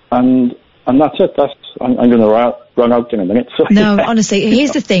that's it. I'm going to run out in a minute. So, no, honestly,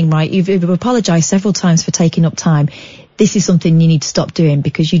 here's the thing, right? You've apologised several times for taking up time. This is something you need to stop doing,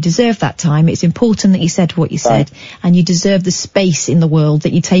 because you deserve that time. It's important that you said what you said, and you deserve the space in the world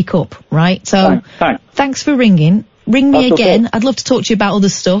that you take up, right? So, thanks for ringing. Ring me again. I'd love to talk to you about other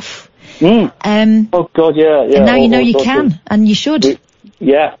stuff. Oh God, yeah. And now you know you can, and you should.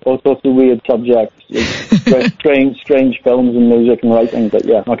 All sorts of weird subjects, strange films and music and writing. But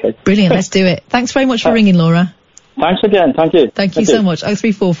okay. Brilliant. Let's do it. Thanks very much for ringing, Laura. Thanks again. Thank you. Thank you so much.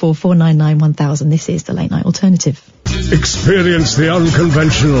 0344 499 1000. This is the Late Night Alternative. Experience the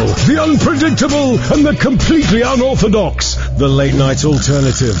unconventional, the unpredictable, and the completely unorthodox. The Late Night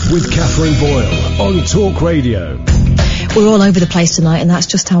Alternative with Katherine Boyle on Talk Radio. We're all over the place tonight, and that's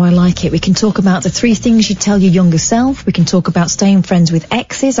just how I like it. We can talk about the 3 things you'd tell your younger self. We can talk about staying friends with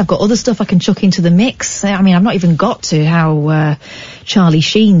exes. I've got other stuff I can chuck into the mix. I mean, I've not even got to how Charlie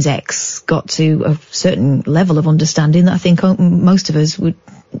Sheen's ex got to a certain level of understanding that I think most of us would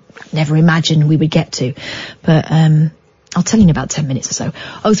never imagine we would get to. But I'll tell you in about 10 minutes or so.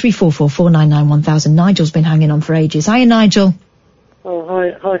 0344 499 1000. Nigel's been hanging on for ages. Hiya, Nigel.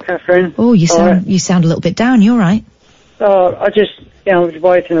 Oh, hi, Katherine. Oh, you sound a little bit down. You all right? I just, I was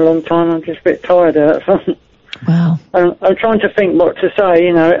waiting a long time. I'm just a bit tired of it. Wow. I'm trying to think what to say,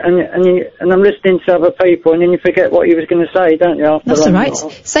 you know, and I'm listening to other people, and then you forget what you was going to say, don't you? That's all right.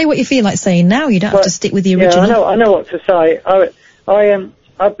 Say what you feel like saying now. You don't have to stick with the original. Yeah, I know what to say.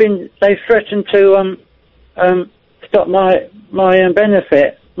 They threatened to stop my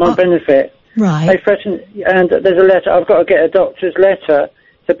benefit. Right. They threatened, and there's a letter. I've got to get a doctor's letter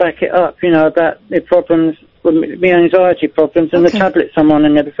to back it up, about the problems, my anxiety problems and the tablets I'm on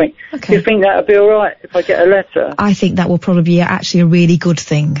and everything. Do you think that would be all right if I get a letter? I think that will probably be actually a really good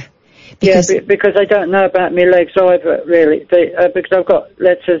thing. Because I don't know about my legs either, really. Because I've got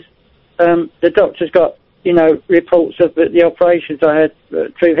letters. The doctor's got, reports of the operations I had,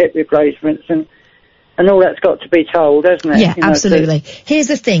 2 hip replacements, and all that's got to be told, hasn't it? Yeah, absolutely. Here's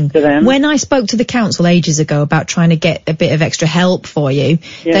the thing. When I spoke to the council ages ago about trying to get a bit of extra help for you,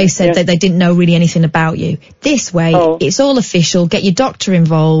 they said that they didn't know really anything about you. This way, it's all official. Get your doctor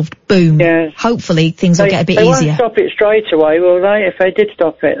involved. Boom. Yes. Hopefully, things will get a bit easier. They won't stop it straight away, will they? If they did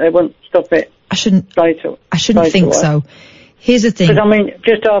stop it, they won't stop it. I shouldn't straight think away. so. Here's the thing. Because,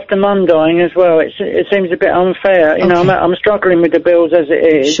 just after Mum dying as well, it seems a bit unfair. I'm struggling with the bills as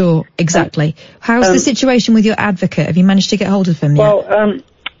it is. Sure, exactly. How's the situation with your advocate? Have you managed to get hold of him yet? Well,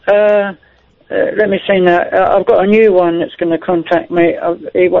 let me see now. I've got a new one that's going to contact me.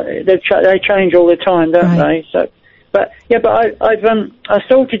 They change all the time, don't they? So, I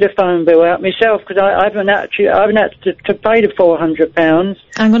sorted the phone bill out myself because I haven't had to pay the £400.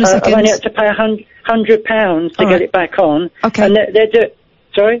 Hang on a second. I've only had to pay £100 to get it back on. Okay. And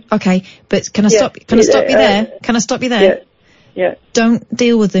sorry? Okay, but can I stop you there? Can I stop you there? Yeah. Don't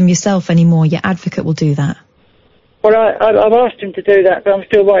deal with them yourself anymore. Your advocate will do that. Well, I've asked him to do that, but I'm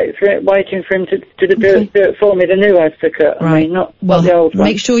still waiting for him to do it for me, the new advocate. Right. I mean, not the old one.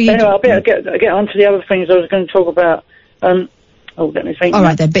 Make sure you... Anyway, I'll better get on to the other things I was going to talk about. Let me think. All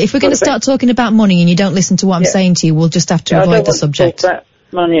right, then. But if we're going to start talking about money and you don't listen to what I'm saying to you, we'll just have to avoid the subject. I don't want to talk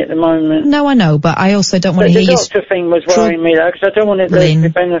about money at the moment. No, I know, but I also don't want to hear you... The doctor thing was worrying me, though, because I don't want to lose the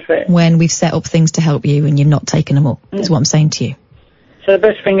benefit. When we've set up things to help you and you've not taken them up, is what I'm saying to you. So the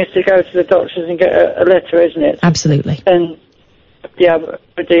best thing is to go to the doctors and get a letter, isn't it? Absolutely. And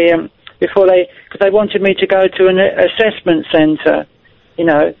before because they wanted me to go to an assessment centre,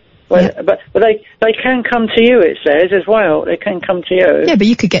 but they can come to you, it says, as well. They can come to you. Yeah, but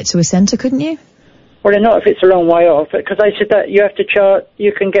you could get to a centre, couldn't you? Well, not if it's a long way off, because they said that you have to charge,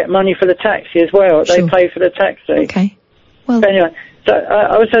 you can get money for the taxi as well. Sure. They pay for the taxi. Okay. Well. But anyway, so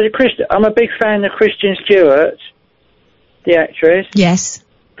I'm a big fan of Kristen Stewart, the actress. Yes.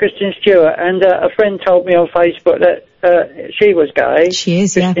 Kristen Stewart, and a friend told me on Facebook that she was gay. She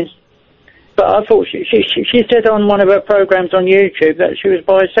is, yeah. But I thought she said on one of her programs on YouTube that she was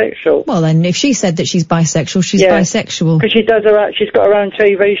bisexual. Well, then, if she said that she's bisexual, she's bisexual. Because she's got her own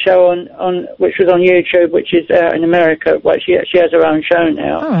TV show on which was on YouTube, which is out in America. Well, she has her own show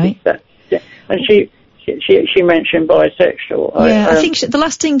now. All right. And she mentioned bisexual. Yeah, I think the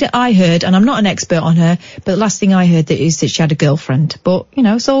last thing that I heard, and I'm not an expert on her, but the last thing I heard is that she had a girlfriend. But,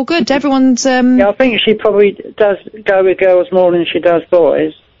 it's all good. Everyone's... Yeah, I think she probably does go with girls more than she does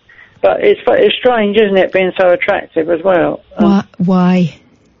boys. But it's strange, isn't it, being so attractive as well? Why?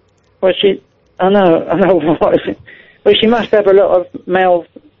 Well, I know why. Well, she must have a lot of male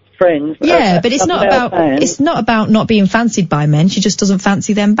friends. Yeah, but it's not about not being fancied by men. She just doesn't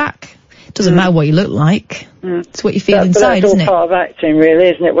fancy them back. It doesn't matter what you look like. It's what you feel inside, isn't it? That's all part of acting, really,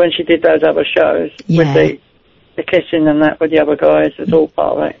 isn't it? When she did those other shows with the kissing and that with the other guys, it's all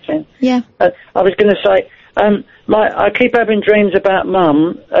part of acting. Yeah. I was going to say, I keep having dreams about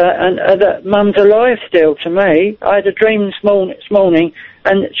Mum, and that Mum's alive still to me. I had a dream this morning,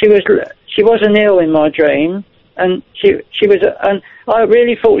 and she wasn't ill in my dream, and she was, and I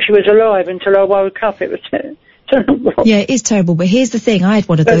really thought she was alive until I woke up. It was terrible. Yeah, it is terrible, but here's the thing. I had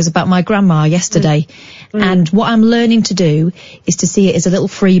one of those about my grandma yesterday, and what I'm learning to do is to see it as a little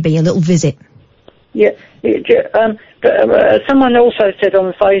freebie, a little visit. Yeah, someone also said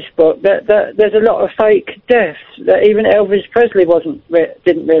on Facebook that there's a lot of fake deaths, that even Elvis Presley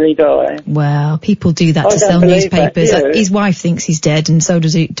didn't really die. Well, people do that to sell newspapers. His wife thinks he's dead, and so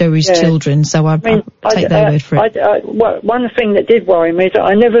do his children, so I take their word for it. One thing that did worry me is that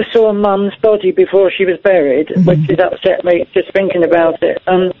I never saw Mum's body before she was buried, which has upset me just thinking about it.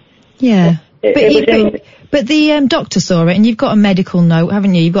 Yeah. But the doctor saw it, and you've got a medical note,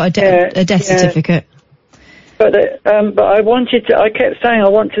 haven't you? You've got a death certificate. But I kept saying I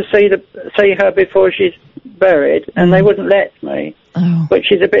want to see her before she's buried, and they wouldn't let me. Oh.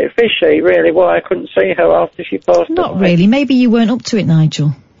 Which is a bit fishy, really, why I couldn't see her after she passed away. Not really. Maybe you weren't up to it,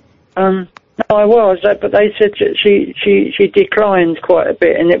 Nigel. No, I was, but they said she declined quite a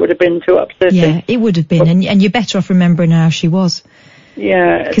bit, and it would have been too upsetting. Yeah, it would have been, and you're better off remembering how she was.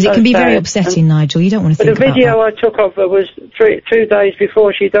 Yeah. Because it can be very upsetting, Nigel. You don't want to think about that. But the video I took of her was 2 days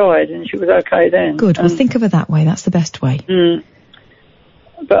before she died, and she was okay then. Good. Well, think of her that way. That's the best way.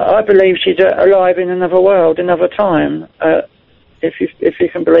 But I believe she's alive in another world, another time. if you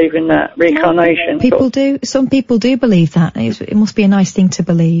can believe in that reincarnation. Some people do believe that. It must be a nice thing to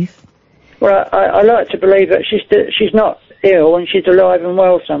believe. Well, I like to believe that she's not ill and she's alive and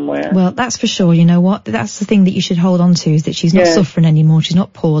well somewhere. Well, that's for sure. You know what? That's the thing that you should hold on to, is that she's not suffering anymore. She's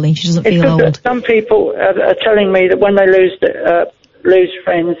not poorly. She doesn't feel old. Some people are telling me that when they lose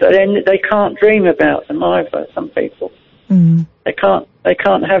friends, they can't dream about them either. Some people. Mm. They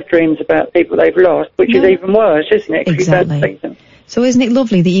can't have dreams about people they've lost, which is even worse, isn't it? Exactly. You don't see them. So isn't it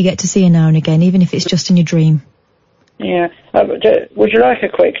lovely that you get to see her now and again, even if it's just in your dream? Yeah. Would you like a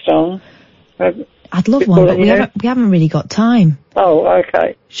quick song? I'd love one, but we haven't really got time. Oh,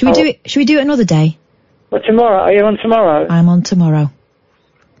 okay. Should we do it another day? Well, tomorrow. Are you on tomorrow? I'm on tomorrow.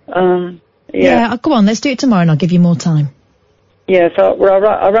 Yeah. Go on, let's do it tomorrow and I'll give you more time. Yeah, so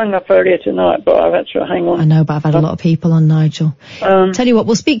I rang up earlier tonight, but I've had to hang on. I know, but I've had a lot of people on, Nigel. Tell you what,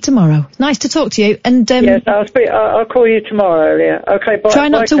 we'll speak tomorrow. Nice to talk to you. And yes, I'll call you tomorrow earlier. Okay, bye. Try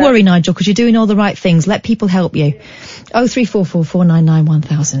not to worry, Nigel, because you're doing all the right things. Let people help you. 0344 499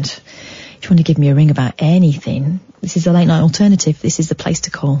 1000. If you want to give me a ring about anything, this is the Late Night Alternative. This is the place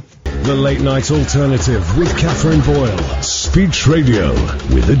to call. The Late Night Alternative with Katherine Boyle. Speech radio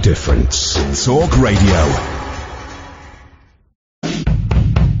with a difference. Talk Radio.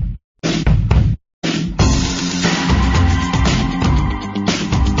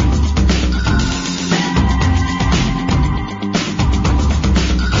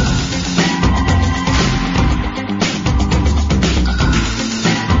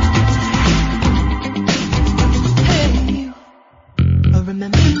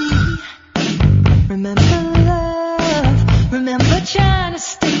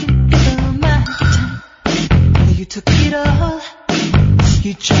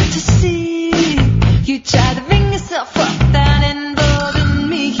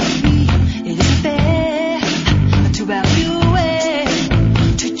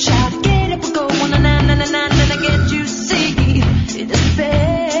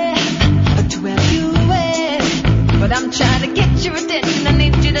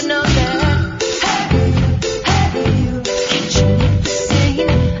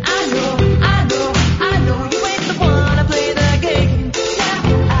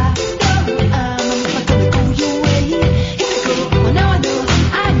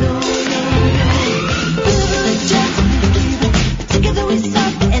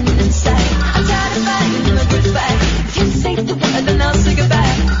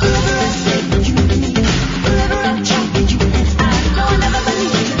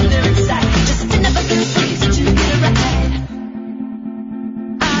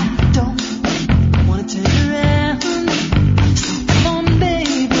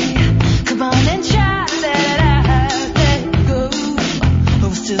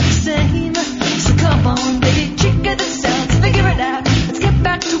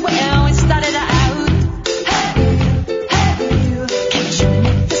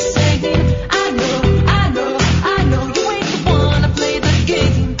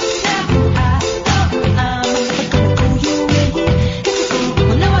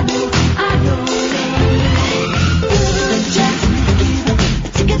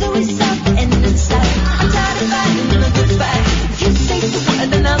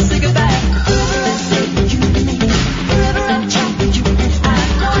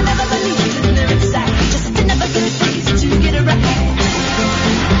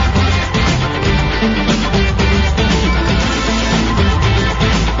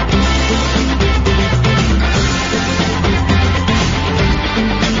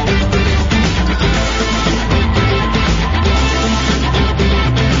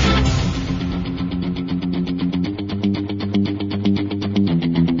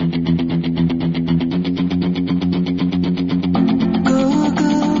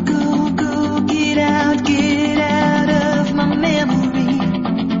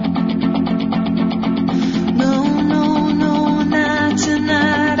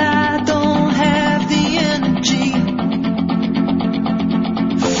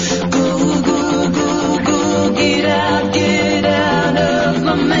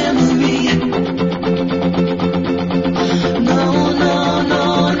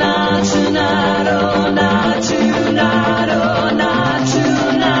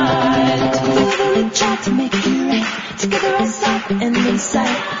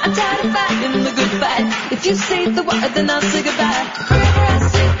 If you say the word, then I'll say goodbye. Forever I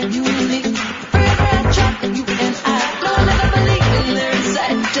say you and me. Forever I try you and I. No, I'll never believe in their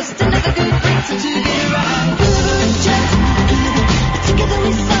inside. Just another good reason to get it right. Just together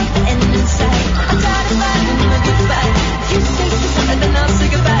we solve the end inside. I'm tired of fighting a good fight. If you say the word, then I'll say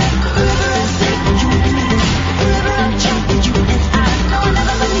goodbye. Forever I say you and me. Forever I try you and I.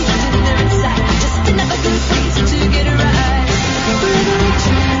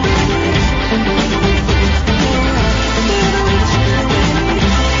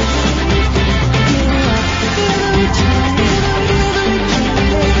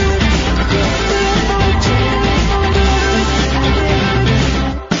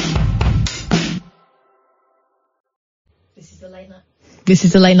 This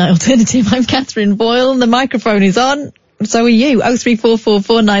is the Late Night Alternative. I'm Katherine Boyle. The microphone is on. So are you. 0344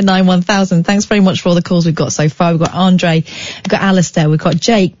 499 1000. Thanks very much for all the calls we've got so far. We've got Andre, we've got Alistair, we've got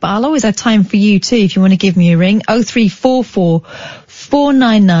Jake, but I'll always have time for you too if you want to give me a ring. 0344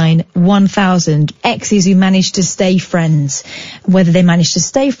 499 1000. Exes who managed to stay friends. Whether they managed to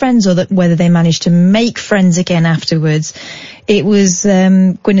stay friends or whether they managed to make friends again afterwards. It was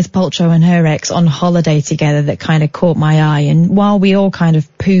Gwyneth Paltrow and her ex on holiday together that kind of caught my eye. And while we all kind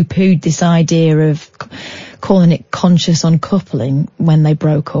of poo-pooed this idea of calling it conscious uncoupling when they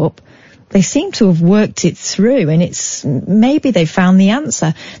broke up, they seem to have worked it through, and it's maybe they found the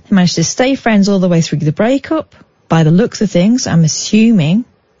answer. They managed to stay friends all the way through the breakup. By the looks of things, I'm assuming,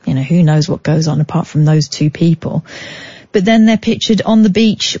 who knows what goes on apart from those two people. But then they're pictured on the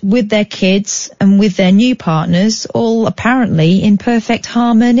beach with their kids and with their new partners, all apparently in perfect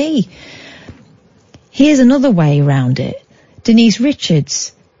harmony. Here's another way around it. Denise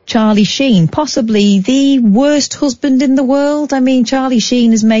Richards, Charlie Sheen, possibly the worst husband in the world. I mean, Charlie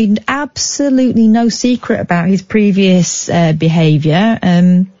Sheen has made absolutely no secret about his previous behaviour.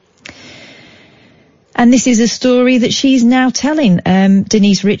 And this is a story that she's now telling.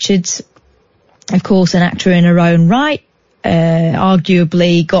 Denise Richards, of course, an actor in her own right,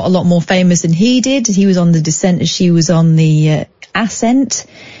 arguably got a lot more famous than he did. He was on The Descent as she was on The Ascent.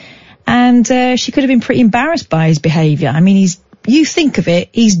 And she could have been pretty embarrassed by his behaviour. I mean, you think of it,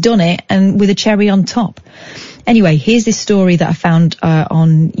 he's done it, and with a cherry on top. Anyway, here's this story that I found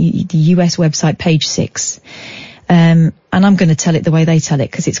on the US website, Page 6. And I'm going to tell it the way they tell it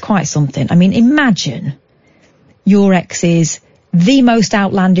because it's quite something. I mean, imagine your ex is the most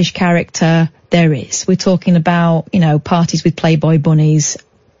outlandish character there is. We're talking about, parties with Playboy bunnies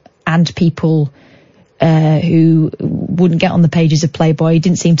and people who wouldn't get on the pages of Playboy. He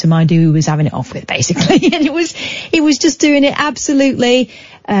didn't seem to mind who he was having it off with, basically. And he was just doing it absolutely,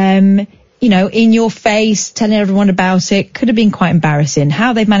 in your face, telling everyone about it. Could have been quite embarrassing.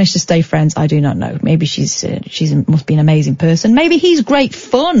 How they've managed to stay friends, I do not know. Maybe she must be an amazing person. Maybe he's great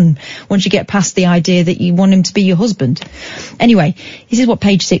fun once you get past the idea that you want him to be your husband. Anyway, this is what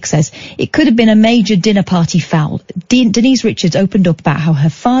Page 6 says. It could have been a major dinner party foul. Denise Richards opened up about how her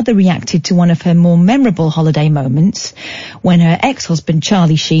father reacted to one of her more memorable holiday moments when her ex-husband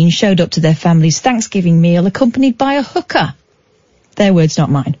Charlie Sheen showed up to their family's Thanksgiving meal accompanied by a hooker. Their words, not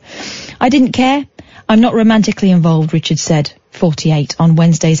mine. I didn't care. I'm not romantically involved, Richard said, 48, on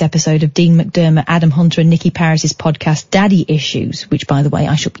Wednesday's episode of Dean McDermott, Adam Hunter and Nikki Parris's podcast Daddy Issues, which, by the way,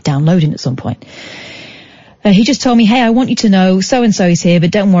 I should be downloading at some point. He just told me, hey, I want you to know so-and-so is here,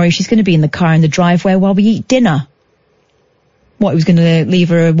 but don't worry, she's going to be in the car in the driveway while we eat dinner. What, he was going to leave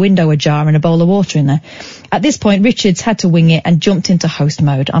her a window ajar and a bowl of water in there. At this point, Richards had to wing it and jumped into host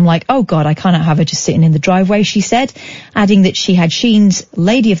mode. I'm like, oh God, I cannot have her just sitting in the driveway, she said, adding that she had Sheen's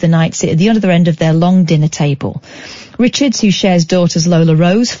lady of the night sit at the other end of their long dinner table. Richards, who shares daughters Lola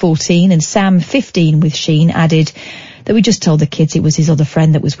Rose, 14, and Sam, 15, with Sheen, added that we just told the kids it was his other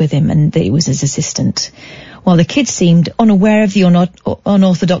friend that was with him and that it was his assistant. While the kids seemed unaware of the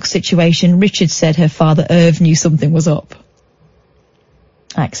unorthodox situation, Richards said her father Irv knew something was up.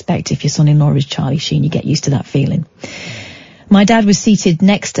 I expect if your son-in-law is Charlie Sheen, you get used to that feeling. My dad was seated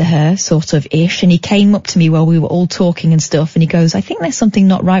next to her, sort of ish, and he came up to me while we were all talking and stuff, and he goes, I think there's something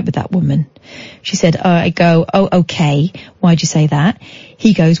not right with that woman. She said, I go, oh, okay. Why'd you say that?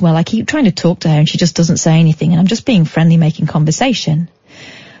 He goes, well, I keep trying to talk to her and she just doesn't say anything, and I'm just being friendly, making conversation.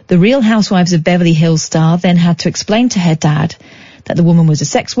 The Real Housewives of Beverly Hills star then had to explain to her dad that the woman was a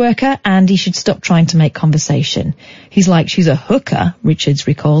sex worker and he should stop trying to make conversation. He's like, she's a hooker, Richards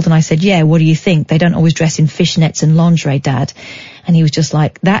recalled. And I said, yeah, what do you think? They don't always dress in fishnets and lingerie, Dad. And he was just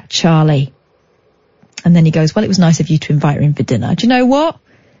like, that Charlie. And then he goes, well, it was nice of you to invite her in for dinner. Do you know what?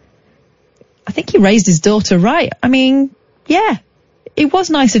 I think he raised his daughter right. I mean, yeah, it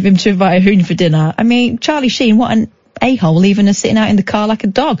was nice of him to invite her in for dinner. I mean, Charlie Sheen, what an a-hole, leaving her sitting out in the car like a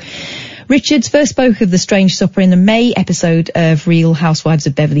dog. Richards first spoke of the strange supper in the May episode of Real Housewives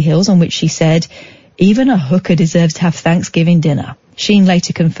of Beverly Hills, on which she said, even a hooker deserves to have Thanksgiving dinner. Sheen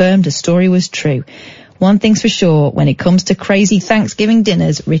later confirmed the story was true. One thing's for sure, when it comes to crazy Thanksgiving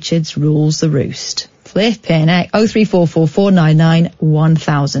dinners, Richards rules the roost. Flippin' heck. 0344 499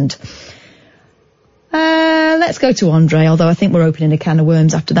 1000. Let's go to Andre, although I think we're opening a can of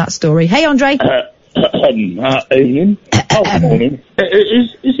worms after that story. Hey, Andre. Evening. Oh, morning.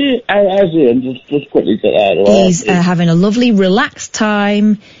 Is he, how's he? And just quickly get out of the way. He's having a lovely, relaxed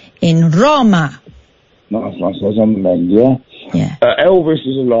time in Roma. Nice. That's on the mend, yeah? Yeah. Elvis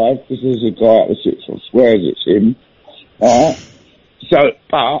is alive, because there's a guy at the 6 that swears it's him. Alright? So,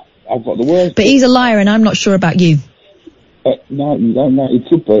 but, I've got the worst... But he's a liar, and I'm not sure about you. No, you don't know. It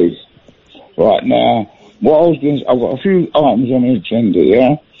could be. Right, now, what I was going to... I've got a few items on the agenda,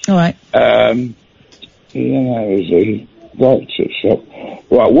 yeah? All right. Right, chip shop.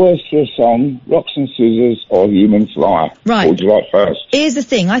 Right, words to a song, Rocks and Scissors or Human Fly. Right. What would you like first? Here's the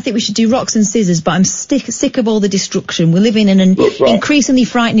thing. I think we should do Rocks and Scissors, but I'm sick of all the destruction. We're living in an increasingly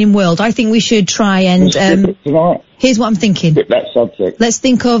frightening world. I think we should try and... here's what I'm thinking. That subject. Let's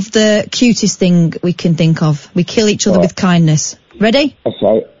think of the cutest thing we can think of. We kill each other with kindness. Ready?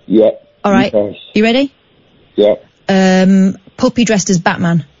 Okay, yeah. All right. You ready? Yeah. Puppy dressed as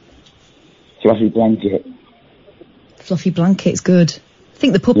Batman. Fluffy blanket. Fluffy blanket's good. I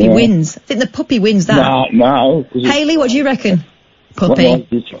think the puppy wins. I think the puppy wins that. No. Hayley, what do you reckon? Puppy.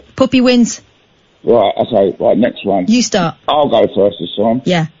 Puppy wins. Right, okay, right, next one. You start. I'll go first this time.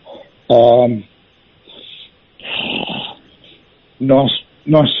 Yeah.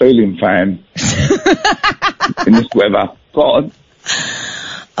 Nice ceiling fan. In this weather. Go on.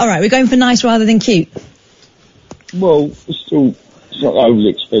 All right, we're going for nice rather than cute. Well, it's not overly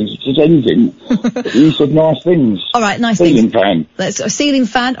expensive. It's anything. You said nice things. All right, nice ceiling things. Fan. Let's a ceiling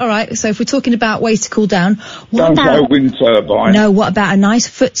fan. All right. So if we're talking about ways to cool down, don't say wind turbine. No. What about a nice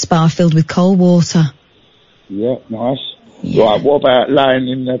foot spa filled with cold water? Yeah, nice. Yeah. Right. What about laying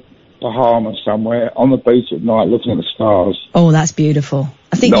in the Bahamas somewhere on the beach at night, looking at the stars? Oh, that's beautiful.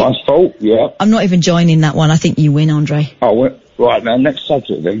 I think. Nice thought. Yeah. I'm not even joining that one. I think you win, Andre. Oh, right now. Next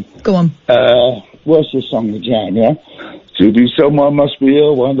subject then. Go on. What's the song, the jam? Yeah. To be someone must be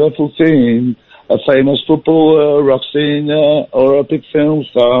a wonderful thing. A famous footballer, a rock singer, or a big film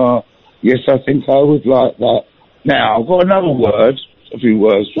star. Yes, I think I would like that. Now, I've got a few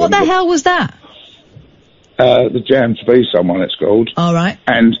words. What the hell was that? The jam to be someone, it's called. All right.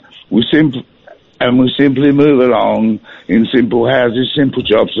 And we simply move along in simple houses, simple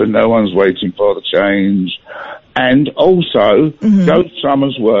jobs, and no one's waiting for the change. And also, Joe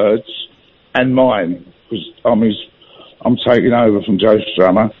Strummer's words and mine, because I'm taking over from Joe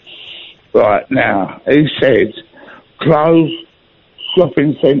Strummer. Right, now, he said, clothes,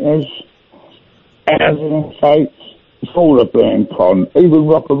 shopping centres, housing estates, it's all a damn con. Even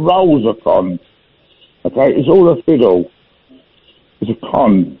rock and roll's a con. Okay, it's all a fiddle. It's a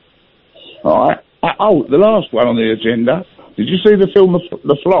con. Alright? Oh, the last one on the agenda. Did you see the film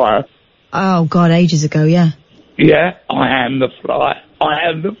The Flyer? Oh, God, ages ago, yeah. Yeah, I am the Fly. I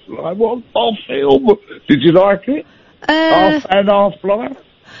am the Fly. What a film. Did you like it? Half and half Fly?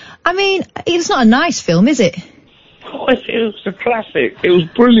 I mean, it's not a nice film, is it? Oh, it was a classic. It was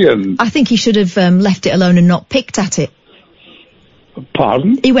brilliant. I think he should have left it alone and not picked at it.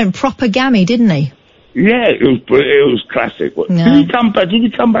 Pardon? He went proper gammy, didn't he? Yeah, it was classic. No. Did he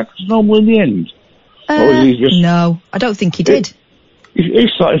come back as normal in the end? Or was he just... No, I don't think he did. He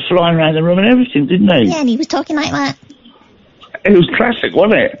started flying around the room and everything, didn't he? Yeah, and he was talking like that. It was classic,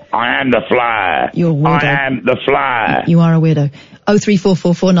 wasn't it? I am the Fly. You're a weirdo. I am the Fly. You are a weirdo.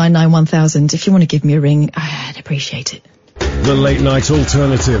 03444991000. If you want to give me a ring, I'd appreciate it. The Late Night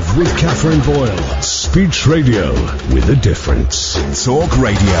Alternative with Katherine Boyle. Speech radio with a difference. Talk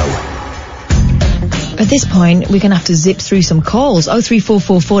radio. At this point, we're going to have to zip through some calls.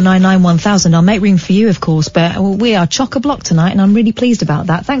 03444991000. I'll make room for you, of course, but we are chock-a-block tonight, and I'm really pleased about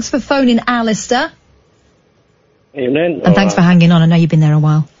that. Thanks for phoning, Alistair. Evening. And thanks for hanging on. I know you've been there a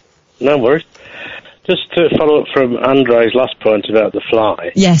while. No worries. Just to follow up from Andre's last point about The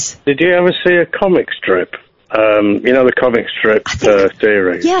Fly. Yes. Did you ever see a comic strip? You know the comic strip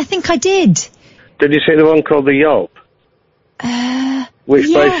series? Yeah, I think I did. Did you see the one called The Yelp? Which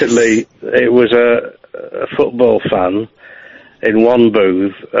basically, it was a football fan in one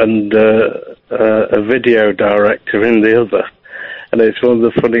booth and a video director in the other. And it's one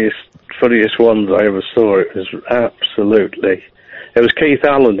of the funniest ones I ever saw. It was it was Keith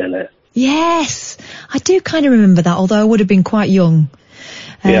Allen in it. Yes, I do kind of remember that, although I would have been quite young.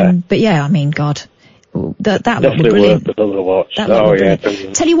 But yeah, I mean, God, that lot were brilliant. Worth another watch.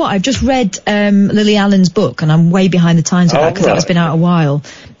 Tell you what, I've just read Lily Allen's book, and I'm way behind the times with that because that's been out a while.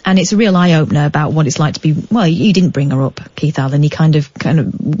 And it's a real eye-opener about what it's like to be... Well, you didn't bring her up, Keith Allen. He kind of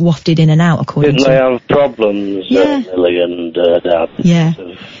wafted in and out, according to... Didn't they have problems, Lily and Dad? Yeah.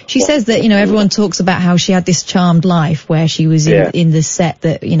 She says that, everyone talks about how she had this charmed life where she was in the set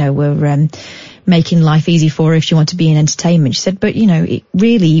that, were making life easy for her if she wanted to be in entertainment. She said, but,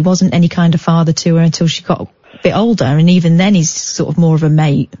 he wasn't any kind of father to her until she got a bit older, and even then he's sort of more of a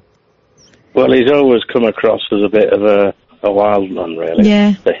mate. Well, he's always come across as a bit of a wild one, really.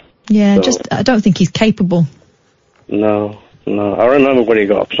 Yeah, I don't think he's capable. No. I remember when he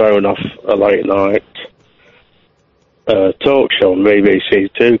got thrown off a late night talk show on BBC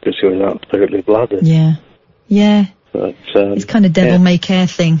 2 because he was absolutely bladdered. Yeah. But, it's kind of devil may care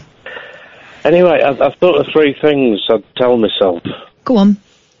thing. Anyway, I've thought of 3 things I'd tell myself. Go on.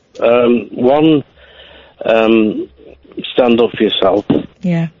 One, stand up for yourself.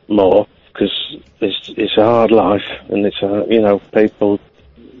 Yeah. More, because it's a hard life, and it's people,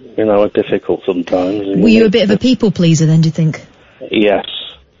 are difficult sometimes. Were you a bit of a people pleaser then, do you think? Yes.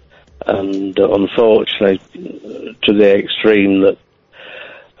 And unfortunately, to the extreme that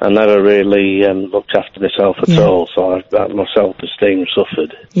I never really looked after myself at all, so my self-esteem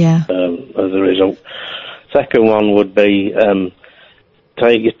suffered as a result. Second one would be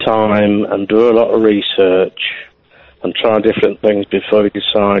take your time and do a lot of research and try different things before you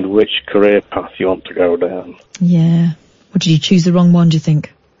decide which career path you want to go down. Yeah. Or did you choose the wrong one, do you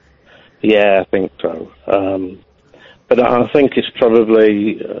think? Yeah, I think so. But I think it's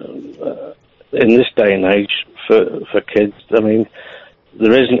probably, in this day and age, for kids, I mean,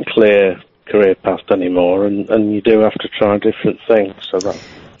 there isn't clear career path anymore, and you do have to try different things. So that.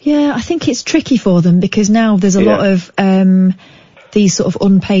 Yeah, I think it's tricky for them because now there's a lot of these sort of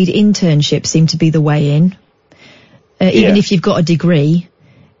unpaid internships seem to be the way in, even if you've got a degree,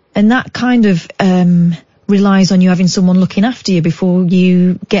 and that kind of relies on you having someone looking after you before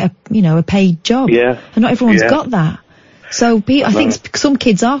you get a paid job. Yeah, and not everyone's got that. So I think some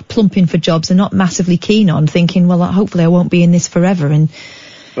kids are plumping for jobs they're not massively keen on, thinking, well, hopefully I won't be in this forever. And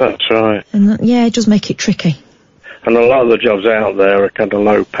that's right. And it does make it tricky. And a lot of the jobs out there are kind of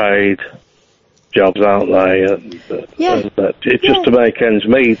low-paid jobs, aren't they? It's just to make ends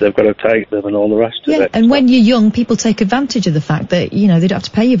meet, they've got to take them and all the rest of it. And when you're young, people take advantage of the fact that, they don't have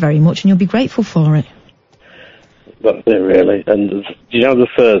to pay you very much and you'll be grateful for it. That's it, really. And, the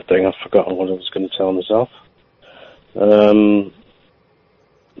third thing, I've forgotten what I was going to tell myself.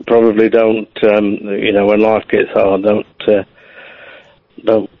 Probably don't, when life gets hard,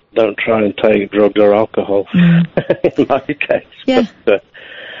 don't try and take drugs or alcohol, in my case. Yeah. But,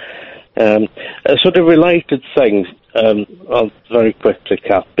 a sort of related thing, very quickly,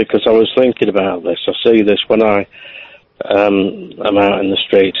 Kath, because I was thinking about this. I see this when I'm out in the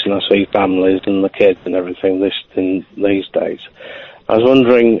streets and I see families and the kids and everything these days. I was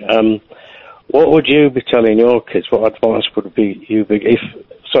wondering, what would you be telling your kids? What advice would if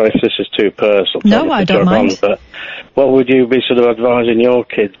this is too personal? No, I don't mind. But what would you be sort of advising your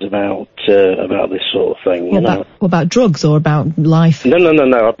kids about this sort of thing? What about drugs or about life? No.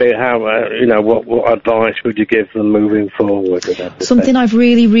 About how, what advice would you give them moving forward? Something I've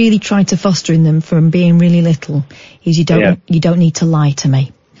really, really tried to foster in them from being really little is you don't need to lie to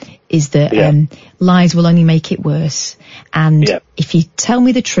me. Is that lies will only make it worse. And if you tell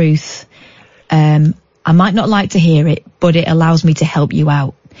me the truth, I might not like to hear it, but it allows me to help you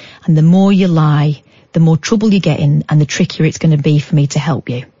out. And the more you lie, the more trouble you get in, and the trickier it's going to be for me to help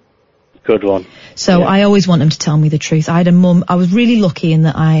you. Good one. So I always want them to tell me the truth. I had a mum, I was really lucky in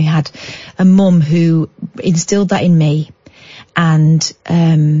that I had a mum who instilled that in me. And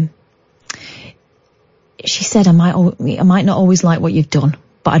she said, I might not always like what you've done,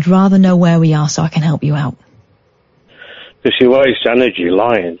 but I'd rather know where we are so I can help you out. Because you waste energy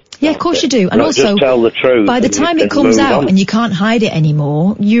lying. Yeah, of course you do. And also, just tell the truth. By the time it comes out and you can't hide it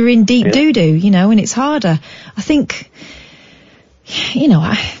anymore, you're in deep doo-doo, and it's harder. I think,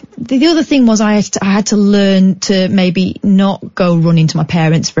 the other thing was I had to learn to maybe not go running to my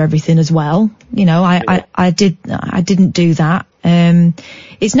parents for everything as well. I didn't do that.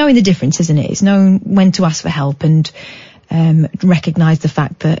 It's knowing the difference, isn't it? It's knowing when to ask for help and recognise the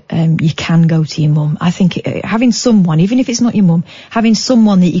fact that you can go to your mum. I think having someone, even if it's not your mum, having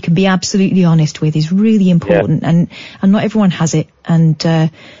someone that you can be absolutely honest with is really important, and not everyone has it. And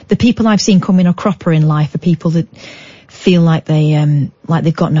the people I've seen come in a cropper in life are people that feel like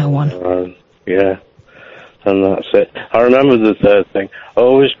they've got no one. And that's it. I remember the third thing.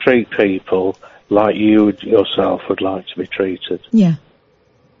 Always treat people like you yourself would like to be treated. Yeah.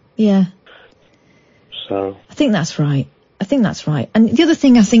 So I think that's right. And the other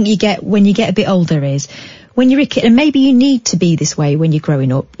thing I think you get when you get a bit older is when you're a kid, and maybe you need to be this way when you're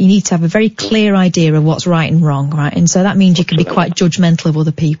growing up, you need to have a very clear idea of what's right and wrong, right? And so that means you can be quite judgmental of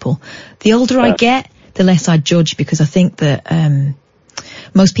other people. The older I get, the less I judge, because I think that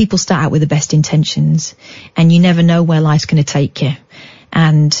most people start out with the best intentions, and you never know where life's going to take you.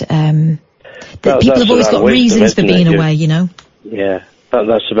 And people have always got reasons for being away, Yeah.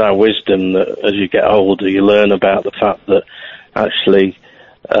 That's about wisdom, that as you get older you learn about the fact that actually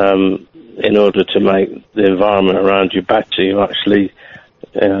in order to make the environment around you better, you actually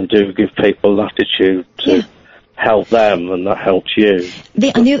do give people latitude to help them, and that helps you.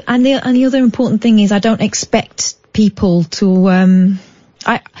 The other important thing is I don't expect people to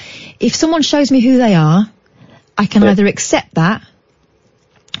if someone shows me who they are, I can either accept that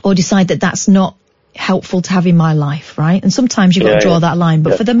or decide that that's not helpful to have in my life, right? And sometimes you've got to draw that line,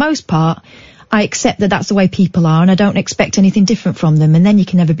 but for the most part, I accept that that's the way people are, and I don't expect anything different from them, and then you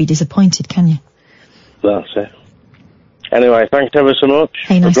can never be disappointed, can you? That's it. Anyway, thanks ever so much.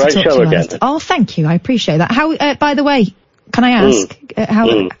 Hey, nice a great to talk show to you, again. Alistair. Oh, thank you. I appreciate that. How, by the way, can I ask,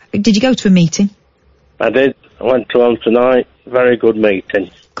 did you go to a meeting? I did. I went to one tonight. Very good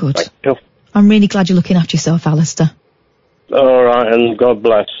meeting. Good. Thank you. I'm really glad you're looking after yourself, Alistair. All right, and God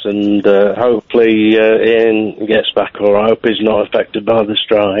bless, and hopefully Ian gets back all right. I hope he's not affected by the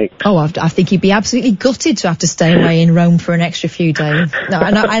strike. Oh, I think he'd be absolutely gutted to have to stay away in Rome for an extra few days. No,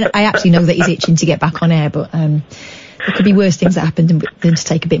 I actually know that he's itching to get back on air, but there could be worse things that happened than to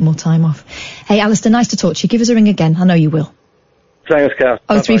take a bit more time off. Hey, Alistair, nice to talk to you. Give us a ring again. I know you will. Thanks, Kath.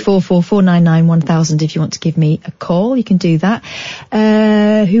 0344 499 1000 if you want to give me a call. You can do that.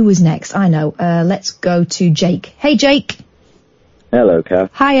 Who was next? I know. Let's go to Jake. Hey, Jake. Hello,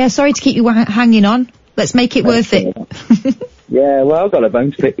 Kath. Hiya, sorry to keep you hanging on. Let's make it worth it. Yeah, well, I've got a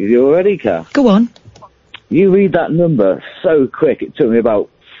bone to pick with you already, Kath. Go on. You read that number so quick, it took me about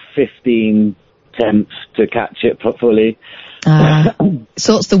 15 attempts to catch it fully.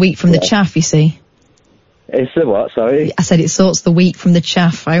 Sorts the wheat from the chaff, you see. It's the what, sorry? I said it sorts the wheat from the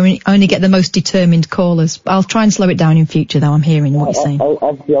chaff. I only get the most determined callers. I'll try and slow it down in future, though. I'm hearing what you're saying.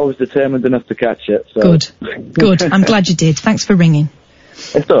 Obviously, I was determined enough to catch it. So. Good. I'm glad you did. Thanks for ringing.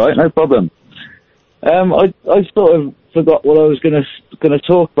 It's all right, no problem. I sort of forgot what I was gonna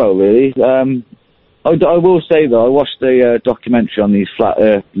talk about, really. I will say, though, I watched a documentary on these flat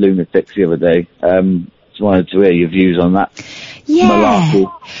Earth lunatics the other day. Just wanted to hear your views on that. Yeah.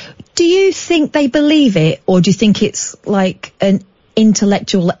 Malarkey. Do you think they believe it, or do you think it's like an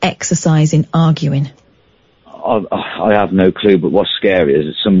intellectual exercise in arguing? I have no clue, but what's scary is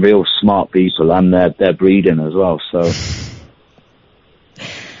it's some real smart people, and they're breeding as well, so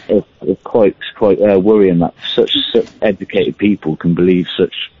it's quite worrying that such educated people can believe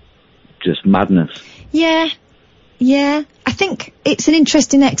such just madness. Yeah. I think it's an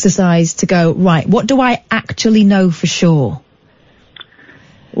interesting exercise to go, right, what do I actually know for sure?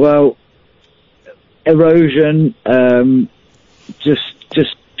 Well, erosion, just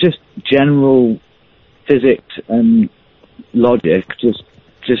general physics and logic,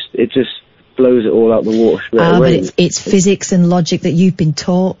 it just blows it all out the water straight away. But it's physics and logic that you've been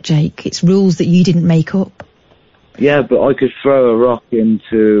taught, Jake. It's rules that you didn't make up. Yeah, but I could throw a rock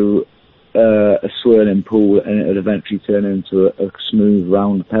into a swirling pool and it would eventually turn into a smooth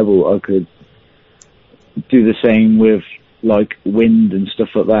round pebble. I could do the same with like wind and stuff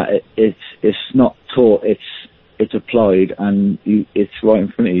like that. It's not taught, it's applied, and it's right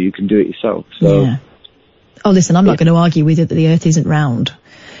in front of you. You can do it yourself. So. Yeah. Oh, listen, I'm not going to argue with it that the Earth isn't round,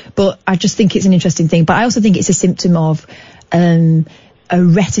 but I just think it's an interesting thing. But I also think it's a symptom of a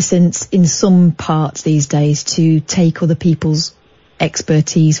reticence in some parts these days to take other people's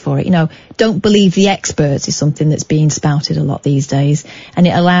expertise for it. You know, don't believe the experts is something that's being spouted a lot these days, and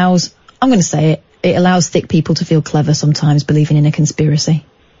it allows, I'm going to say it allows thick people to feel clever sometimes, believing in a conspiracy.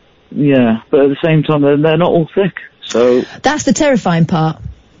 Yeah, but at the same time, they're not all thick, so... That's the terrifying part.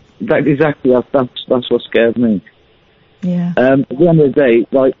 Exactly, that's what scares me. Yeah. At the end of the day,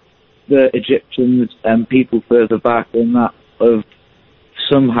 like, the Egyptians and people further back in that have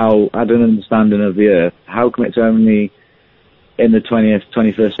somehow had an understanding of the Earth. How come it's only in the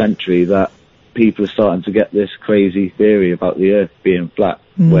 21st century that people are starting to get this crazy theory about the Earth being flat,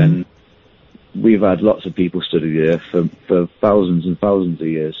 when we've had lots of people study the Earth for thousands and thousands of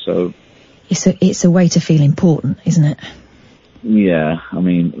years, so... It's a way to feel important, isn't it? Yeah, I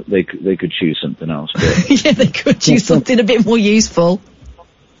mean, they could choose something else, but... Yeah, they could choose something a bit more useful.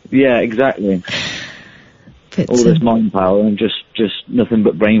 Yeah, exactly. But, all this mind power and just nothing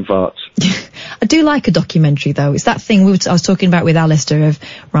but brain farts. I do like a documentary, though. It's that thing I was talking about with Alistair of,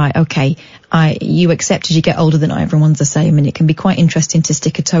 right, okay, you accept as you get older that not everyone's the same, and it can be quite interesting to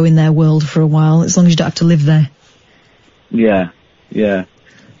stick a toe in their world for a while, as long as you don't have to live there. Yeah.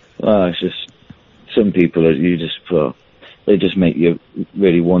 Well, it's just, some people, they just make you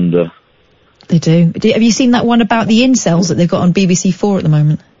really wonder. They do. Have you seen that one about the incels that they've got on BBC4 at the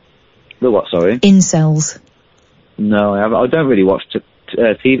moment? The what, sorry? Incels. No, I haven't. I don't really watch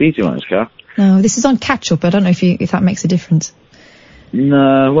TV too much, Kath. No, this is on catch up. I don't know if that makes a difference.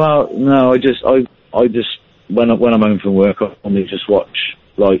 No, I just when I'm home from work, I only just watch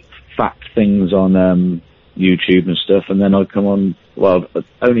like fact things on YouTube and stuff, and then I come on. Well,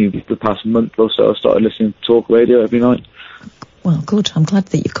 only the past month or so, I started listening to talk radio every night. Well, good. I'm glad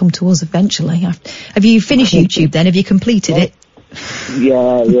that you've come to us eventually. Have you finished YouTube then? Have you completed it?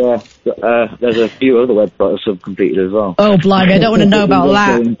 Yeah. There's a few other websites I've completed as well. Oh, blimey, I don't want to know about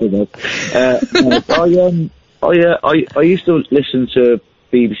that. I used to listen to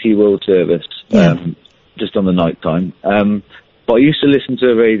BBC World Service, just on the night time. But I used to listen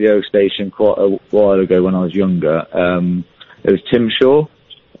to a radio station quite a while ago when I was younger. It was Tim Shaw,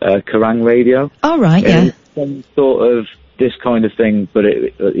 Kerrang Radio. Oh, right, yeah. It was some sort of this kind of thing, but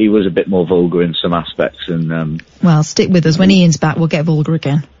he was a bit more vulgar in some aspects. And well, stick with us. When Ian's back, we'll get vulgar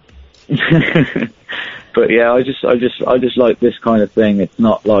again. But yeah, I just like this kind of thing. It's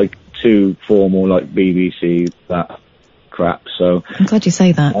not like too formal like BBC, that crap. So I'm glad you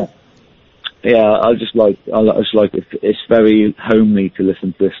say that. Yeah, I just like it's very homely to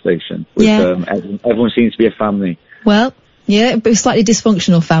listen to this station. With, everyone seems to be a family. Well, yeah, but a slightly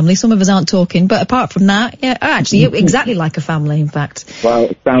dysfunctional family. Some of us aren't talking, but apart from that, yeah, actually, you're exactly like a family, in fact. Well,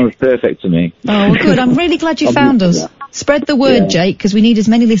 it sounds perfect to me. Oh, well, good. I'm really glad you found us. Spread the word, Jake, because we need as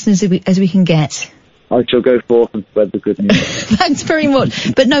many listeners as we can get. I shall go forth and spread the good news. Thanks very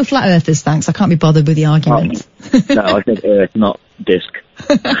much. But no flat earthers, thanks. I can't be bothered with the argument. No, I think earth, not disc.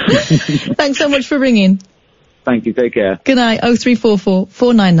 Thanks so much for ringing. Thank you. Take care. Good night. 0344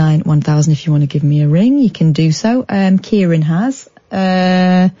 499 1000. If you want to give me a ring, you can do so. Kieran has.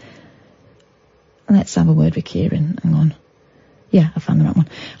 Let's have a word with Kieran. Hang on. Yeah, I found the right one.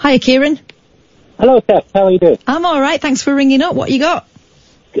 Hiya, Kieran. Hello, Steph. How are you doing? I'm all right. Thanks for ringing up. What you got?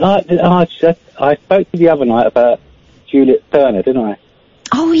 I spoke to you the other night about Juliet Turner, didn't I?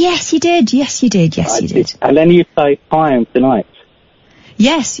 Oh, yes, you did. Yes, you did. Yes, you did. And then you played Time tonight.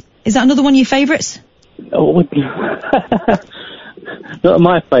 Yes. Is that another one of your favourites? Oh, not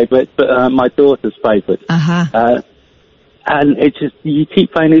my favourite, but my daughter's favourite. Uh-huh. And it's just, you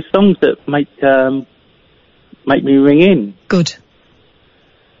keep playing these songs that make me ring in. Good.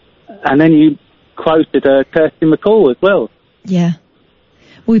 And then you quoted Kirsty MacColl as well. Yeah.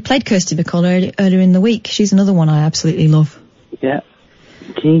 Well, we played Kirsty MacColl earlier in the week. She's another one I absolutely love. Yeah.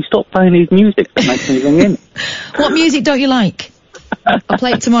 Can you stop playing these music that makes me ring in? What music don't you like? I'll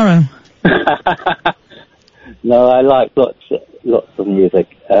play it tomorrow. No, I like lots of music.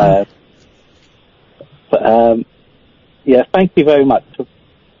 Yeah, thank you very much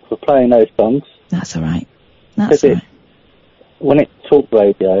for playing those songs. That's all right. That's all right. When it's talk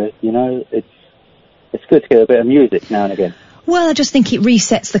radio, you know, it's good to hear a bit of music now and again. Well, I just think it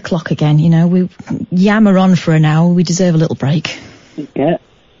resets the clock again, you know. We yammer on for an hour, we deserve a little break. Yeah.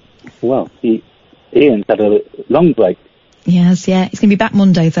 Well, Ian's had a long break. Yes, yeah. He's going to be back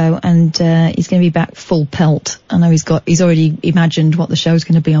Monday, though, and he's going to be back full pelt. I know he's already imagined what the show's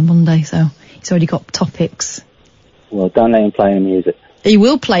going to be on Monday, so he's already got topics. Well, don't let him play any music. He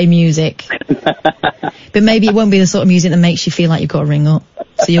will play music. But maybe it won't be the sort of music that makes you feel like you've got to ring up,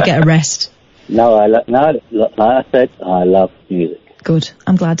 so you'll get a rest. No, like I said, I love music. Good,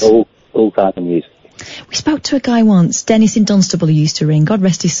 I'm glad. All kinds of music. We spoke to a guy once, Dennis in Dunstable, who used to ring. God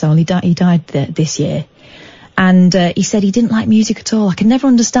rest his soul, he died this year. And he said he didn't like music at all. I can never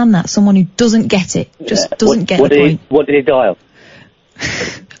understand that. Someone who doesn't get it, doesn't get the point. What did he die of?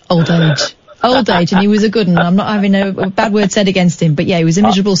 Old age. Old age, and he was a good one. I'm not having a bad word said against him, but yeah, he was a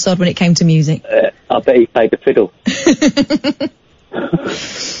miserable sod when it came to music. I bet he played the fiddle.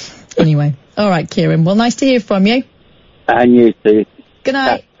 Anyway, all right, Kieran. Well, nice to hear from you. And you too. Good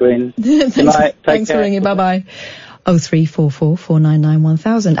night. Catherine. Good night. Thanks for ringing. Bye-bye. 0344 499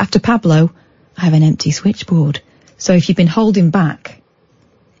 1000. After Pablo, I have an empty switchboard. So if you've been holding back,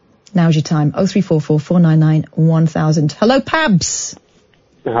 now's your time. 0344 499 1000. Hello, Pabs.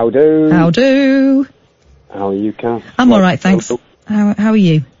 How do? How do? How are you, Kath? I'm all right, thanks. How are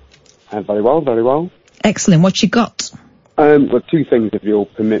you? Very well, very well. Excellent. What you got? Well, two things, if you'll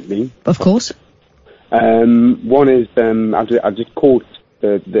permit me. Of course. One is I just caught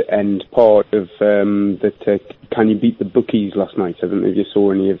the end part of that. Can you beat the bookies last night? I don't know if you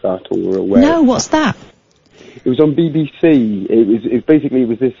saw any of that or were aware. No, what's that? It was on BBC. It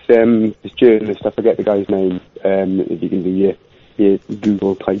was this journalist. I forget the guy's name. If you can do your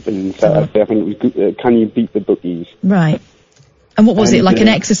Google typing. So I think it was Can you beat the bookies? Right. And what was it, like an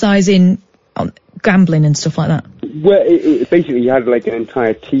exercise in gambling and stuff like that? Well, it basically he had like an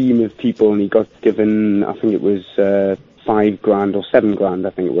entire team of people, and he got given, I think it was $5,000 or $7,000. I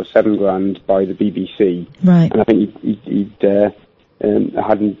think it was $7,000 by the BBC. Right. And I think he'd had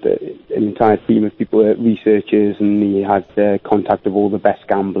an entire team of people, researchers, and he had contact of all the best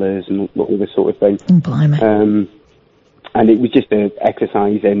gamblers and all this sort of thing. Blimey. And it was just an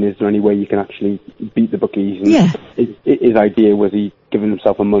exercise in, is there any way you can actually beat the bookies? And yeah. His idea was he'd given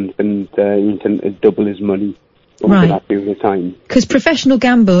himself a month and he intended to double his money over that period of time. Because professional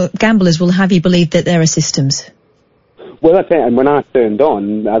gamblers will have you believe that there are systems. Well, that's it. And when I turned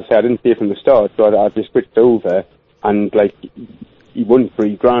on, as I say, I didn't see it from the start, so I just switched over, and like he won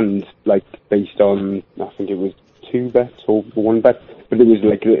 $3,000, like based on I think it was 2 bets or 1 bet, but it was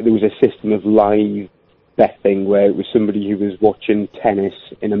like there was a system of live betting where it was somebody who was watching tennis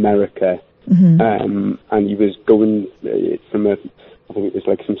in America, and he was going from I think it was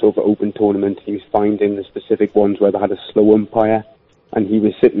like some sort of open tournament. He was finding the specific ones where they had a slow umpire. And he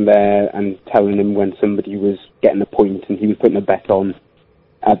was sitting there and telling him when somebody was getting a point, and he was putting a bet on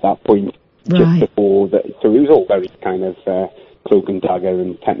at that point just before that. So it was all very kind of cloak and dagger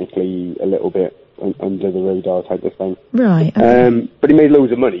and technically a little bit under the radar type of thing. Right. Okay. But he made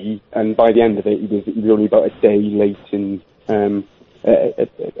loads of money, and by the end of it, he was only about a day late and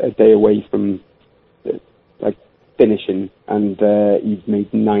a day away from like finishing, and he'd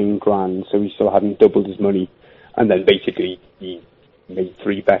made $9,000, so he still hadn't doubled his money. And then basically he made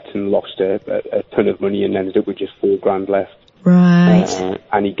 3 bets and lost a ton of money and ended up with just $4,000 left. Right.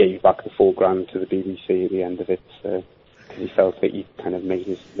 And he gave back the $4,000 to the BBC at the end of it, because he felt that he kind of made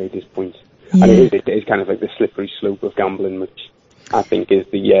his point. Yeah. And it is kind of like the slippery slope of gambling, which I think is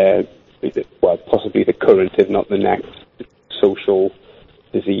possibly the current, if not the next, social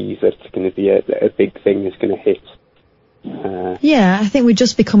disease that's going to be a big thing that's going to hit. Yeah, I think we're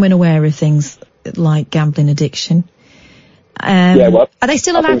just becoming aware of things like gambling addiction. Are they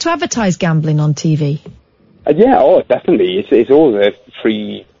still allowed to advertise gambling on TV? Definitely. It's all the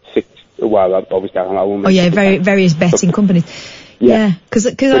free 6. Well, obviously I won't. Various betting companies. Yeah, because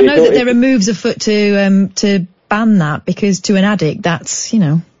I know that there are moves afoot to ban that, because to an addict that's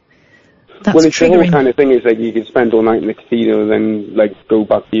that's it's triggering. The whole kind of thing is like you can spend all night in the casino, then like go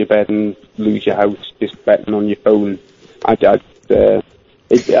back to your bed and lose your house just betting on your phone. I think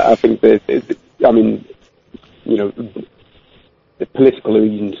that the political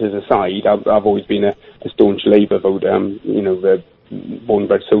reasons aside, I've always been a staunch Labour voter.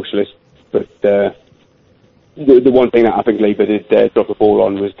 Born-bred socialist, but the one thing that I think Labour did drop the ball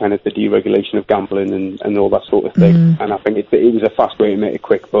on was kind of the deregulation of gambling and all that sort of thing. And I think it was a fast way to make a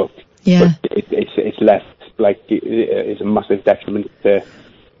quick buck. Yeah. But it's left like it's a massive detriment to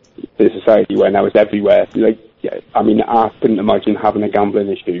society where now it's everywhere. I couldn't imagine having a gambling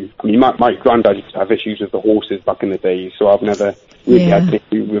issue. I mean, my granddad used to have issues with the horses back in the day, so I've never really had an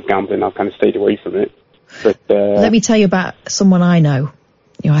issue with gambling. I've kind of stayed away from it. But let me tell you about someone I know,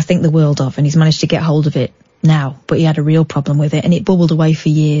 I think the world of, and he's managed to get hold of it now, but he had a real problem with it, and it bubbled away for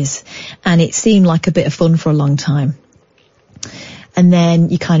years, and it seemed like a bit of fun for a long time. And then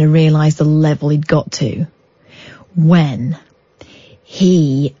you kind of realise the level he'd got to when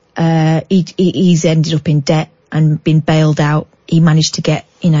he's ended up in debt and been bailed out. He managed to get,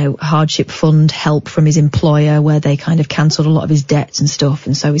 hardship fund help from his employer, where they kind of cancelled a lot of his debts and stuff.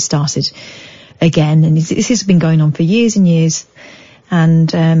 And so he started again. And this has been going on for years and years. And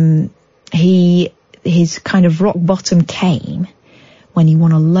his kind of rock bottom came when he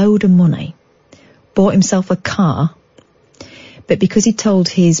won a load of money, bought himself a car. But because he told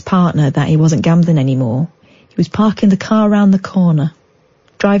his partner that he wasn't gambling anymore, he was parking the car around the corner,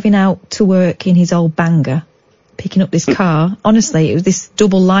 driving out to work in his old banger, picking up this car. Honestly, it was this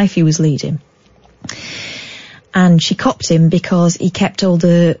double life he was leading. And she copped him because he kept all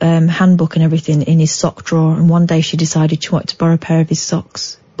the handbook and everything in his sock drawer. And one day she decided she wanted to borrow a pair of his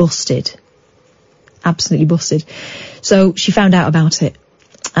socks. Busted. Absolutely busted. So she found out about it.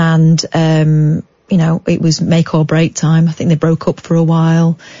 And, it was make or break time. I think they broke up for a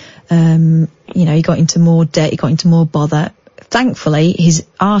while. He got into more debt. He got into more bother. Thankfully, his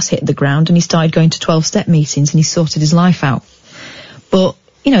arse hit the ground and he started going to 12-step meetings and he sorted his life out. But,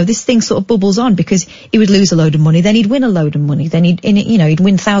 this thing sort of bubbles on, because he would lose a load of money, then he'd win a load of money, then he'd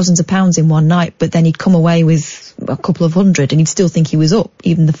win thousands of pounds in one night, but then he'd come away with a couple of hundred and he'd still think he was up,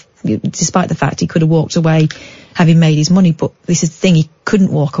 despite the fact he could have walked away having made his money. But this is the thing, he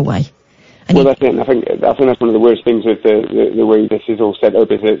couldn't walk away. And that's it. I think that's one of the worst things with the way this is all set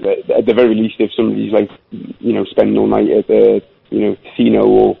up, is that at the very least, if somebody's spending all night at the casino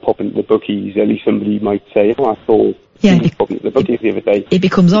or popping at the bookies, at least somebody might say, I saw popping at the bookies the other day. It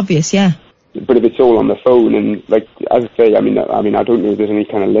becomes obvious, yeah. But if it's all on the phone, and as I say, I don't know if there's any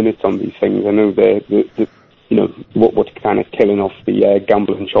kind of limits on these things. I know what's kind of killing off the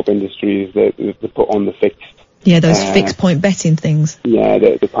gambling shop industry is the put on the fixed. Yeah, those fixed point betting things. Yeah,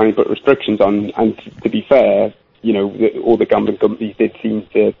 they finally put restrictions on, and to be fair, all the gambling companies did seem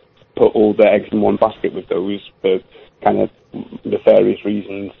to put all their eggs in one basket with those for kind of nefarious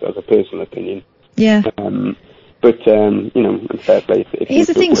reasons, as a personal opinion. Yeah. But, you know, and fair play. Here's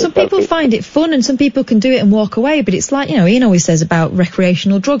the thing, some people find it fun and some people can do it and walk away, but it's like, you know, Ian always says about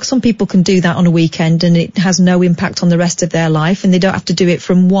recreational drugs. Some people can do that on a weekend and it has no impact on the rest of their life and they don't have to do it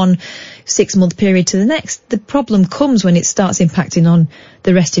from one 6-month period to the next. The problem comes when it starts impacting on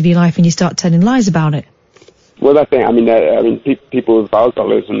the rest of your life and you start telling lies about it. Well, that's it. I mean, people with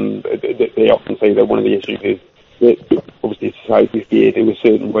alcoholism, they often say that one of the issues is that obviously society's geared in a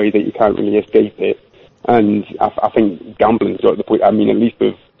certain way that you can't really escape it. And I think gambling's got the point. I mean, at least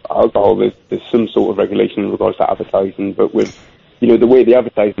with alcohol, there's some sort of regulation in regards to advertising. But with, you know, the way they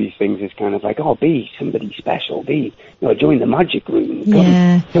advertise these things is kind of like, oh, be somebody special, be, you know, join the magic room,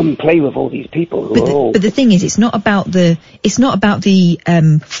 come play with all these people. But the thing is, it's not about the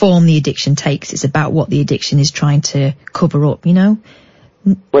form the addiction takes. It's about what the addiction is trying to cover up. You know.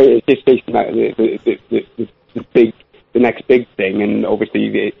 Well, it's just basically the next big thing, and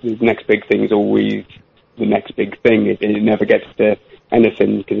obviously the next big thing is always the next big thing. It never gets to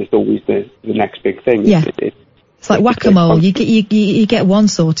anything because it's always the next big thing. Yeah. It's like whack-a-mole. You get one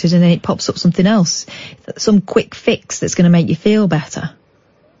sorted and then it pops up something else. Some quick fix that's going to make you feel better.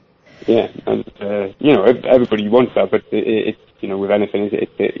 Yeah, and, you know, everybody wants that, but it you know, with anything,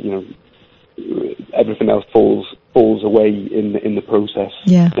 you know, everything else falls away in the process.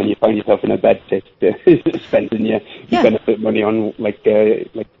 Yeah. Then you find yourself in a bed spending your benefit money on like a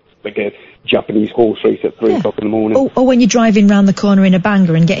Japanese horse race at 3 o'clock in the morning. Or when you're driving round the corner in a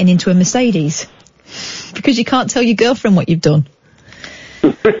banger and getting into a Mercedes. Because you can't tell your girlfriend what you've done.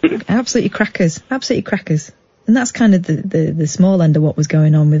 Absolutely crackers. And that's kind of the small end of what was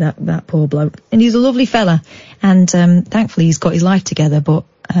going on with that poor bloke. And he's a lovely fella. And thankfully he's got his life together, but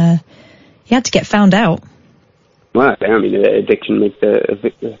he had to get found out. Well, I mean, addiction makes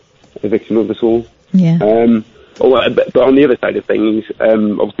a victim of us all. Yeah. But on the other side of things,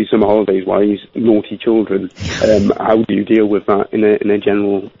 obviously summer holidays wise, naughty children. How do you deal with that in a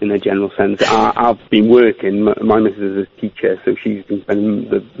general sense? I've been working. My missus is a teacher, so she's been spending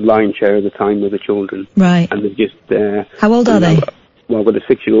the lion's share of the time with the children. Right. And they're just how old are they? Well, with a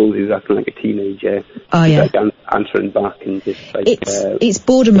 6-year-old who's acting like a teenager. Oh, yeah. Like answering back and just like... It's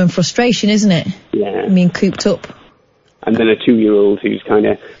boredom and frustration, isn't it? Yeah. I mean, cooped up. And then a 2-year-old who's kind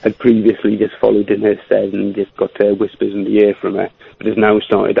of had previously just followed in her stead and just got whispers in the ear from her, but has now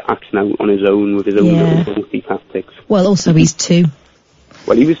started acting out on his own with his own little naughty tactics. Well, also he's 2.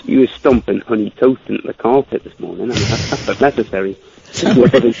 Well, he was stomping honey toast into the carpet this morning. I mean, that's unnecessary.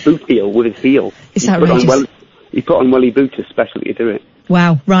 With his boot heel, with his heel. It's outrageous. He put on welly boots especially to do it.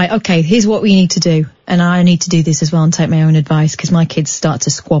 Wow, right, okay, here's what we need to do. And I need to do this as well and take my own advice because my kids start to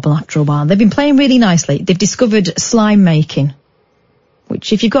squabble after a while. They've been playing really nicely. They've discovered slime making,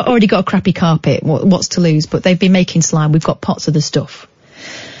 which if you've already got a crappy carpet, what's to lose? But they've been making slime. We've got pots of the stuff.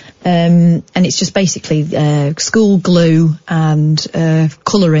 And it's just basically school glue and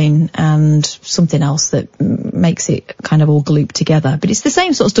colouring and something else that makes it kind of all glooped together. But it's the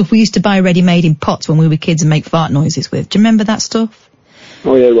same sort of stuff we used to buy ready-made in pots when we were kids and make fart noises with. Do you remember that stuff?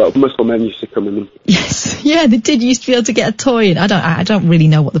 Oh yeah, well, muscle men used to come in them. Yes, yeah, they did. You used to be able to get a toy, and I don't really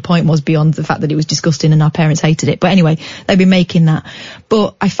know what the point was beyond the fact that it was disgusting and our parents hated it. But anyway, they've been making that.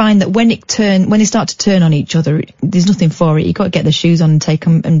 But I find that when they start to turn on each other, there's nothing for it. You've got to get the shoes on and take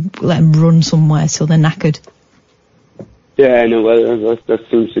them and let them run somewhere till they're knackered. Yeah, no, well, that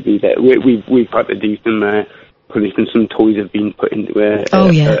seems to be that. We've had to do some punishment. Some toys have been put into a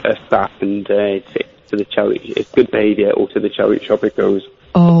staff, and to the charity, it's good behaviour, or to the charity shop it goes.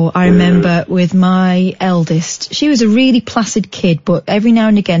 Oh, I remember with my eldest, she was a really placid kid, but every now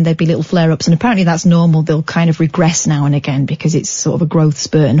and again there'd be little flare-ups, and apparently that's normal. They'll kind of regress now and again because it's sort of a growth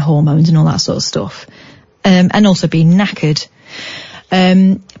spurt and hormones and all that sort of stuff. And also being knackered.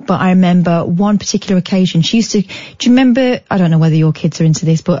 But I remember one particular occasion, she used to, do you remember, I don't know whether your kids are into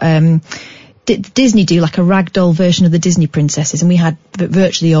this, but, Disney do like a ragdoll version of the Disney princesses, and we had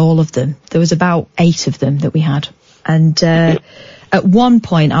virtually all of them. There was about 8 of them that we had. And, at one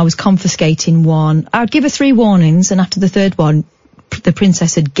point I was confiscating one. I would give her 3 warnings, and after the 3rd one, the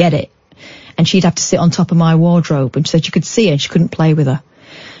princess would get it. And she'd have to sit on top of my wardrobe, and so she could see her and she couldn't play with her.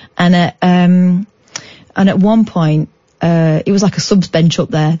 And at one point, it was like a subs bench up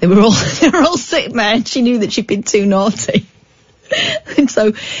there. They were all sitting there, and she knew that she'd been too naughty. And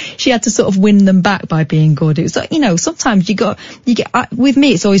so she had to sort of win them back by being good. It was like, you know, sometimes you get, with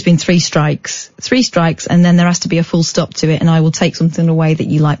me it's always been 3 strikes, and then there has to be a full stop to it, and I will take something away that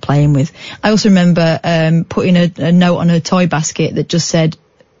you like playing with. I also remember, putting a note on her toy basket that just said,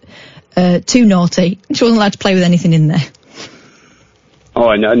 too naughty. She wasn't allowed to play with anything in there. Oh,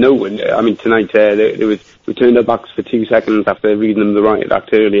 I know. I mean, tonight, there was we turned our backs for 2 seconds after reading them the riot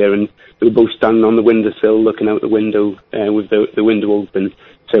act earlier, and we were both standing on the windowsill looking out the window with the window open.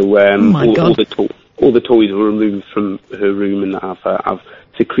 So all the toys were removed from her room, and I've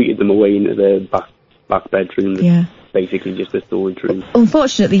secreted them away into the back bedroom. Yeah. Basically just a storage room.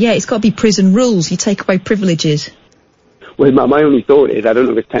 Unfortunately, yeah, it's got to be prison rules. You take away privileges. Well, my only thought is, I don't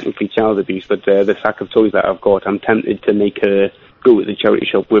know if it's technically child abuse, but the sack of toys that I've got, I'm tempted to make her go to the charity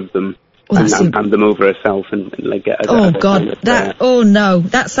shop with them and hand them over herself and like get. Oh God,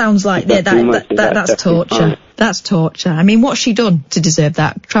 that sounds like that's torture. That's torture. I mean, what's she done to deserve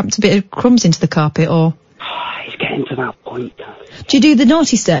that? Tramped a bit of crumbs into the carpet, or? It's getting to that point. Do you do the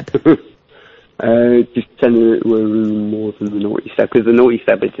naughty step? Just sending her to a room more than the naughty step, because the naughty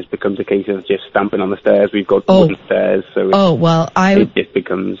step, it just becomes a case of just stamping on the stairs. We've got wooden stairs, so it just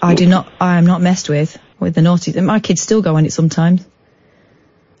becomes. I am not messed with the naughty. My kids still go on it sometimes,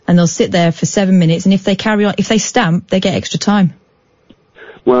 and they'll sit there for 7 minutes, and if they carry on, if they stamp, they get extra time.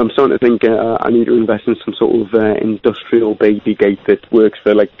 Well, I'm starting to think I need to invest in some sort of industrial baby gate that works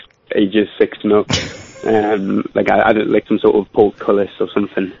for like ages 6 and up. Like I don't like some sort of portcullis or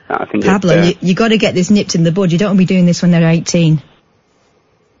something that I can Pablo, you got to get this nipped in the bud. You don't want to be doing this when they're 18.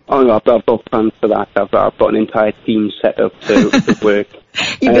 Oh no, I've got plans for that. I've got an entire team set up to work.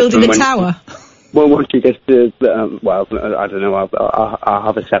 You're building a tower? Well, once you get to, well, I don't know, I'll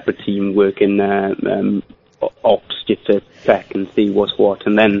have a separate team working ops just to check and see what's what,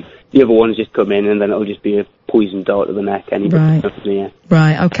 and then the other ones just come in, and then it'll just be a poison dart to the neck.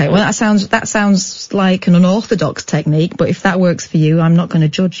 Right, okay. Well, that sounds like an unorthodox technique, but if that works for you, I'm not going to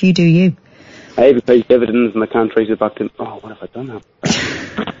judge. You do you. I even paid dividends, and I can't trace it back to. Oh, what have I done now?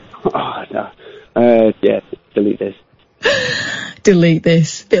 Yeah, delete this. Delete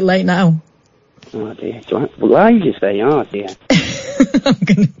this. Bit late now. Oh dear. Why you say? Oh dear.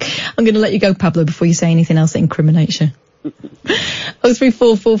 I'm gonna let you go, Pablo, before you say anything else that incriminates you.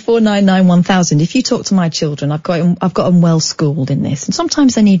 03444991000. If you talk to my children, I've got them well schooled in this, and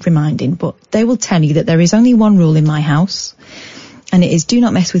sometimes they need reminding, but they will tell you that there is only one rule in my house, and it is: do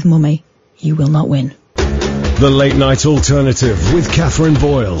not mess with mummy. You will not win. The Late Night Alternative with Katherine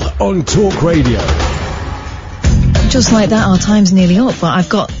Boyle on Talk Radio. Just like that, our time's nearly up, but I've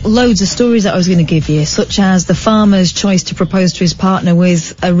got loads of stories that I was going to give you, such as the farmer's choice to propose to his partner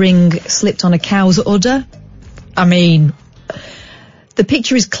with a ring slipped on a cow's udder. I mean, the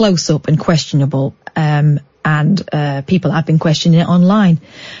picture is close up and questionable, and people have been questioning it online.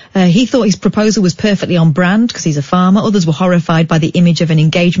 He thought his proposal was perfectly on brand because he's a farmer. Others were horrified by the image of an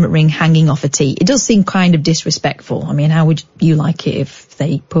engagement ring hanging off a teat. It does seem kind of disrespectful. I mean, how would you like it if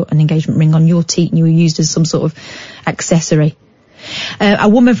they put an engagement ring on your teat and you were used as some sort of accessory? A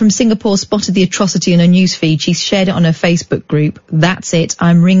woman from Singapore spotted the atrocity in her newsfeed. She shared it on her Facebook group. That's it.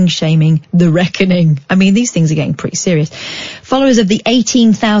 I'm ring shaming the reckoning. I mean, these things are getting pretty serious. Followers of the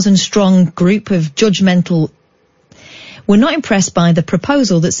 18,000 strong group of judgmental were not impressed by the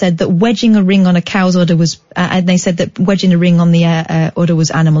proposal that said that wedging a ring on a cow's udder was, and they said that wedging a ring on the udder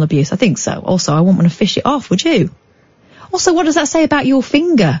was animal abuse. I think so. Also, I wouldn't want to fish it off, would you? Also, what does that say about your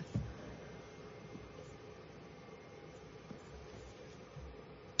finger?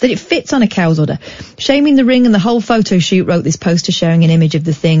 That it fits on a cow's udder. Shaming the ring and the whole photo shoot, wrote this poster showing an image of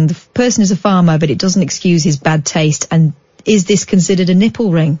the thing. The person is a farmer, but it doesn't excuse his bad taste. And is this considered a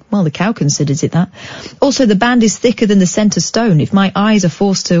nipple ring? Well, the cow considers it that. Also, the band is thicker than the centre stone. If my eyes are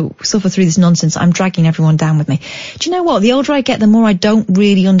forced to suffer through this nonsense, I'm dragging everyone down with me. Do you know what? The older I get, the more I don't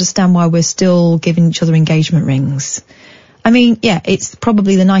really understand why we're still giving each other engagement rings. I mean, yeah, it's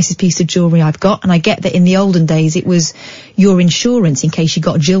probably the nicest piece of jewellery I've got, and I get that in the olden days it was your insurance in case you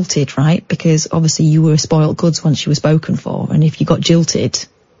got jilted, right? Because obviously you were spoiled goods once you were spoken for, and if you got jilted,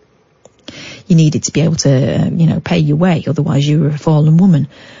 you needed to be able to, pay your way, otherwise you were a fallen woman.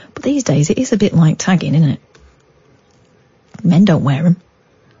 But these days it is a bit like tagging, isn't it? Men don't wear them.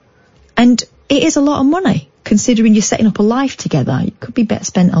 And it is a lot of money, considering you're setting up a life together. It could be better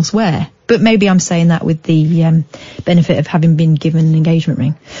spent elsewhere. But maybe I'm saying that with the benefit of having been given an engagement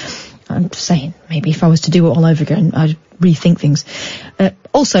ring. I'm just saying, maybe if I was to do it all over again, I'd rethink things.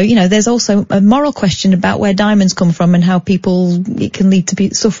 Also, there's also a moral question about where diamonds come from and how it can lead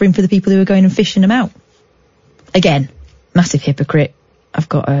to suffering for the people who are going and fishing them out. Again, massive hypocrite. I've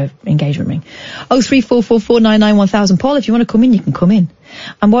got an engagement ring. 03444991000. Paul, if you want to come in, you can come in.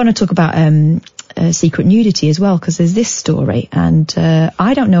 I want to talk about secret nudity as well, because there's this story, and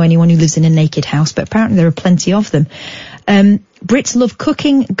I don't know anyone who lives in a naked house, but apparently there are plenty of them. Brits love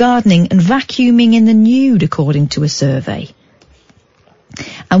cooking, gardening and vacuuming in the nude, according to a survey.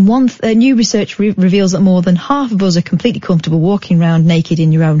 And new research reveals that more than half of us are completely comfortable walking around naked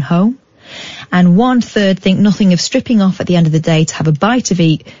in your own home. and 1/3 think nothing of stripping off at the end of the day to have a bite to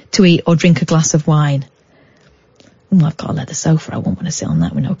eat or drink a glass of wine. Oh, I've got a leather sofa. I won't want to sit on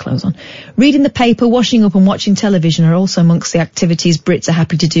that with no clothes on. Reading the paper, washing up and watching television are also amongst the activities Brits are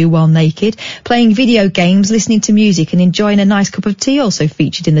happy to do while naked. Playing video games, listening to music and enjoying a nice cup of tea also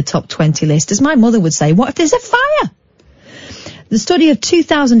featured in the top 20 list. As my mother would say, what if there's a fire? The study of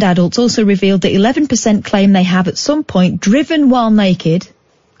 2,000 adults also revealed that 11% claim they have at some point driven while naked.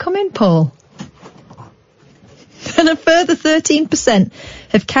 Come in, Paul. And a further 13%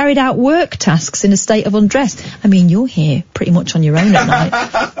 have carried out work tasks in a state of undress. I mean, you're here pretty much on your own at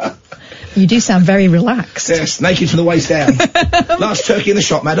night. You do sound very relaxed. Yes, naked from the waist down. Last turkey in the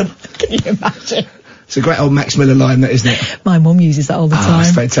shop, madam. Can you imagine? It's a great old Max Miller line, that, isn't it? My mum uses that all the time.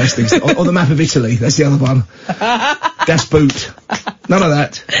 It's fantastic. or the map of Italy, that's the other one. Das Boot. None of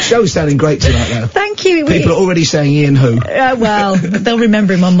that. Show's sounding great tonight, though. Thank you. People are already saying Ian who. Well, they'll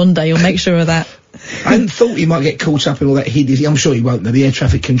remember him on Monday, you'll make sure of that. I hadn't thought he might get caught up in all that hideous... I'm sure he won't, though. The air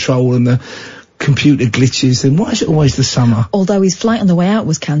traffic control and the computer glitches, and why is it always the summer? Although his flight on the way out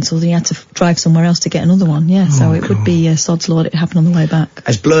was cancelled, he had to drive somewhere else to get another one, so it would be sod's law it happened on the way back.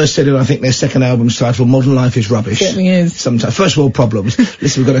 As Blur said, I think their second album's title, Modern Life is Rubbish. It certainly is. Sometimes. First world problems.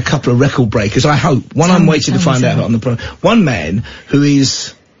 Listen, we've got a couple of record breakers, I hope. One I'm waiting to find out on the program. One man who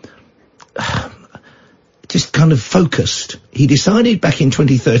is... just kind of focused. He decided back in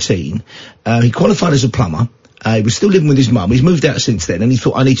 2013, he qualified as a plumber. He was still living with his mum. He's moved out since then, and he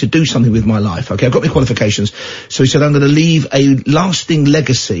thought, I need to do something with my life. Okay, I've got my qualifications. So he said, I'm going to leave a lasting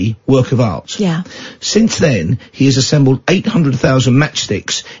legacy work of art. Yeah. Since then, he has assembled 800,000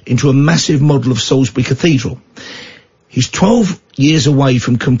 matchsticks into a massive model of Salisbury Cathedral. He's 12 years away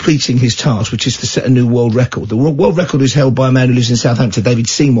from completing his task, which is to set a new world record. The world record is held by a man who lives in Southampton, David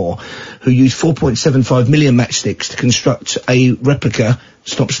Seymour, who used 4.75 million matchsticks to construct a replica,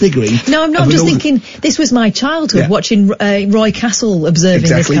 stop sniggering. No, I'm not just thinking, this was my childhood, watching Roy Castle observing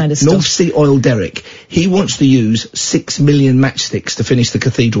this kind of stuff. North Sea oil derrick. He wants to use 6 million matchsticks to finish the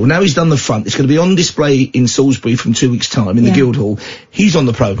cathedral. Now he's done the front. It's going to be on display in Salisbury from 2 weeks' time in the Guildhall. He's on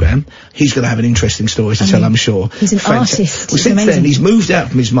the programme. He's going to have an interesting story to tell, I'm sure. He's an artist. Well, since then, he's moved out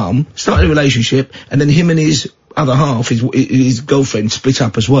from his mum, started a relationship, and then him and his other half, his girlfriend, split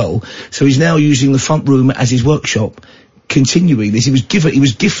up as well. So he's now using the front room as his workshop. Continuing this, he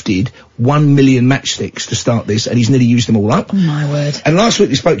was gifted 1 million matchsticks to start this, and he's nearly used them all up. Oh my word. And last week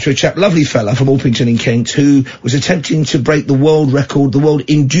we spoke to a chap, lovely fella from Orpington in Kent, who was attempting to break the world record, the world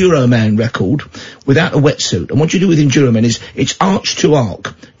Enduro Man record, without a wetsuit. And what you do with Enduro Man is, it's arch to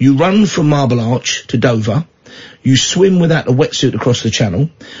arc. You run from Marble Arch to Dover. You swim without a wetsuit across the channel.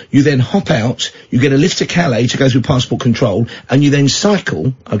 You then hop out. You get a lift to Calais to go through passport control. And you then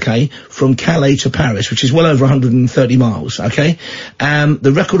cycle, okay, from Calais to Paris, which is well over 130 miles, okay?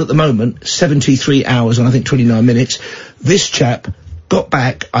 The record at the moment, 73 hours and I think 29 minutes. This chap got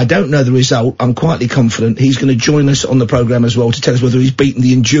back. I don't know the result. I'm quietly confident he's going to join us on the programme as well to tell us whether he's beaten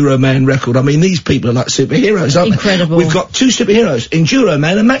the Enduro Man record. I mean, these people are like superheroes, aren't they? Incredible. We've got two superheroes, Enduro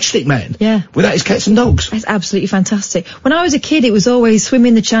Man and Matchstick Man. Yeah. Without his cats and dogs. That's absolutely fantastic. When I was a kid, it was always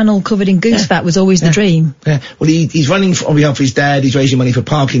swimming the channel covered in goose fat was always the dream. Yeah. Well, he's running on behalf of his dad. He's raising money for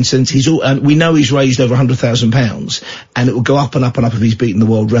Parkinson's. We know he's raised over £100,000, and it will go up and up and up if he's beaten the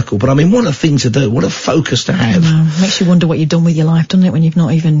world record. But I mean, what a thing to do. What a focus to have. I know. Makes you wonder what you've done with your life, doesn't it, when you've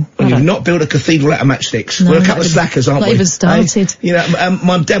not even... When you've not built a cathedral out of matchsticks. No, We're a couple of slackers, aren't we? Not even started. You know,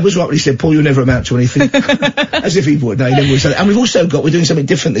 my dad was right when he said, Paul, you'll never amount to anything. As if he would. No, he never would say that. And we're doing something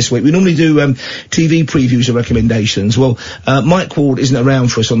different this week. We normally do TV previews or recommendations. Well, Mike Ward isn't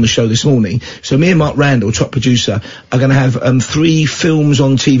around for us on the show this morning, so me and Mark Randall, top producer, are going to have 3 films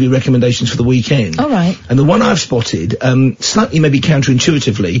on TV recommendations for the weekend. All right. And the one I've spotted, slightly maybe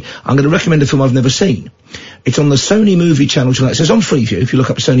counterintuitively, I'm going to recommend a film I've never seen. It's on the Sony Movie Channel tonight. It says on Freeview, if you look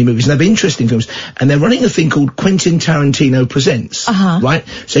up Sony Movies, and they've interesting films. And they're running a thing called Quentin Tarantino Presents. Right?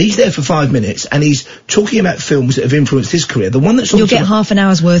 So he's there for 5 minutes, and he's talking about films that have influenced his career. The one that's on... You'll get half an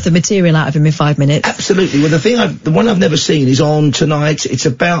hour's worth of material out of him in 5 minutes. Absolutely. Well, the one I've never seen is on tonight. It's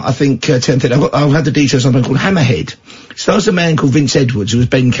about, I think, 10:30. I'll have the details on something called Hammerhead. It stars a man called Vince Edwards, who was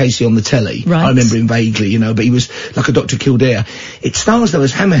Ben Casey on the telly. Right. I remember him vaguely, you know, but he was like a Dr. Kildare. It stars, though,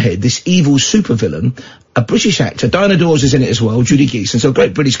 as Hammerhead, this evil supervillain, a British actor. Diana Dawes is in it as well, Judy Geeson, so a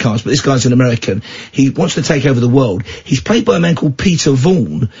great British cast, but this guy's an American. He wants to take over the world. He's played by a man called Peter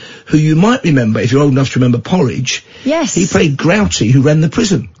Vaughan, who you might remember, if you're old enough to remember Porridge. Yes. He played Grouty, who ran the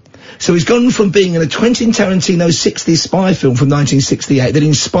prison. So he's gone from being in a Quentin Tarantino 60s spy film from 1968 that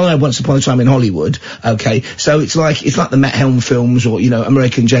inspired Once Upon a Time in Hollywood. Okay, so it's like the Matt Helm films or, you know,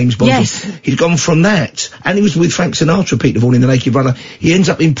 American James Bond. Yes. He's gone from that, and he was with Frank Sinatra, Peter Vaughan in The Naked Runner. He ends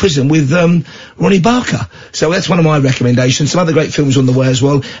up in prison with Ronnie Barker. So that's one of my recommendations. Some other great films on the way as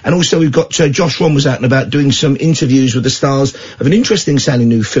well. And also we've got Josh Ron was out and about doing some interviews with the stars of an interesting sounding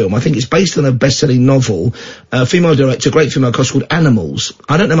new film. I think it's based on a best-selling novel. Female director, great female cast called Animals.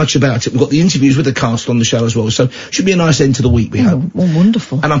 I don't know much about it. We've got the interviews with the cast on the show as well. So should be a nice end to the week, we hope. Oh,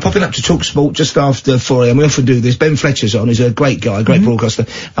 wonderful. And I'm popping up to TalkSport just after 4am. We often do this. Ben Fletcher's on. He's a great guy, great broadcaster.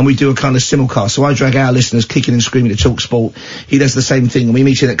 And we do a kind of simulcast. So I drag our listeners kicking and screaming to TalkSport. He does the same thing. And we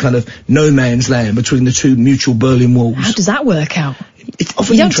meet in that kind of no man's land between the two mutual Berlin walls. How does that work out? It's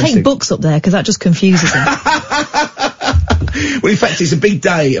often you don't interesting. take books up there because that just confuses them. Well, in fact, it's a big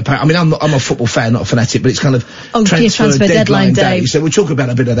day. I mean, I'm a football fan, not a fanatic, but it's kind of transfer deadline day. So we'll talk about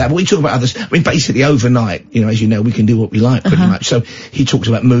a bit of that. But we talk about others. I mean, basically, overnight, you know, as you know, we can do what we like pretty much. So he talks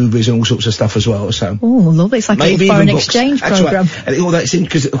about movies and all sorts of stuff as well. So oh, lovely! It's like maybe a foreign even exchange That's program. Right. And all that's in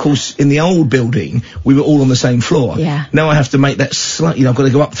because, of course, in the old building, we were all on the same floor. Yeah. Now I have to make that slight. You know, I've got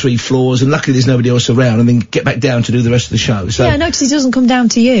to go up 3 floors, and luckily there's nobody else around, and then get back down to do the rest of the show. So yeah, I notice he doesn't come down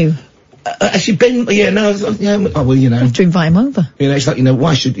to you. Actually, Ben, oh, well, you know. I have to invite him over. You know, it's like, you know,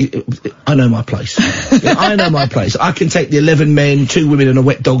 why should, I know my place. Yeah, I know my place. I can take the 11 men, 2 women and a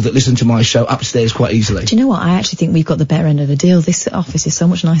wet dog that listen to my show upstairs quite easily. Do you know what? I actually think we've got the better end of the deal. This office is so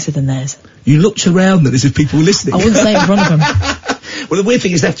much nicer than theirs. You looked around then as if people were listening. I wouldn't say it in front of them. Well, the weird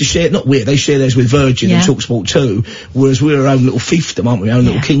thing is they have to share, not weird, they share theirs with Virgin and TalkSport too, whereas we're our own little fiefdom, aren't we? Our own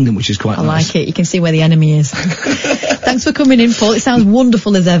little kingdom, which is quite nice. I like it. You can see where the enemy is. Thanks for coming in, Paul. It sounds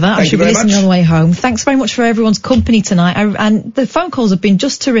wonderful as ever. I should be listening on the way home. Thanks very much for everyone's company tonight. And the phone calls have been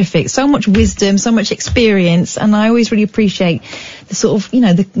just terrific. So much wisdom, so much experience, and I always really appreciate the sort of, you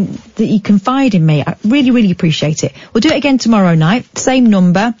know, that you confide in me. I really, really appreciate it. We'll do it again tomorrow night. Same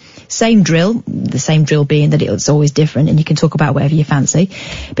number, same drill. The same drill being that it's always different and you can talk about whatever you fancy.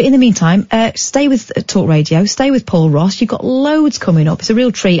 But in the meantime, stay with Talk Radio, stay with Paul Ross. You've got loads coming up. It's a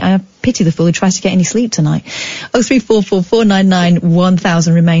real treat. I pity the fool who tries to get any sleep tonight. 0344 499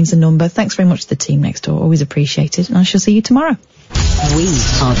 1000 remains the number. Thanks very much to the team next door. Always appreciated. And I shall see you tomorrow. We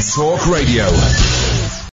are Talk Radio.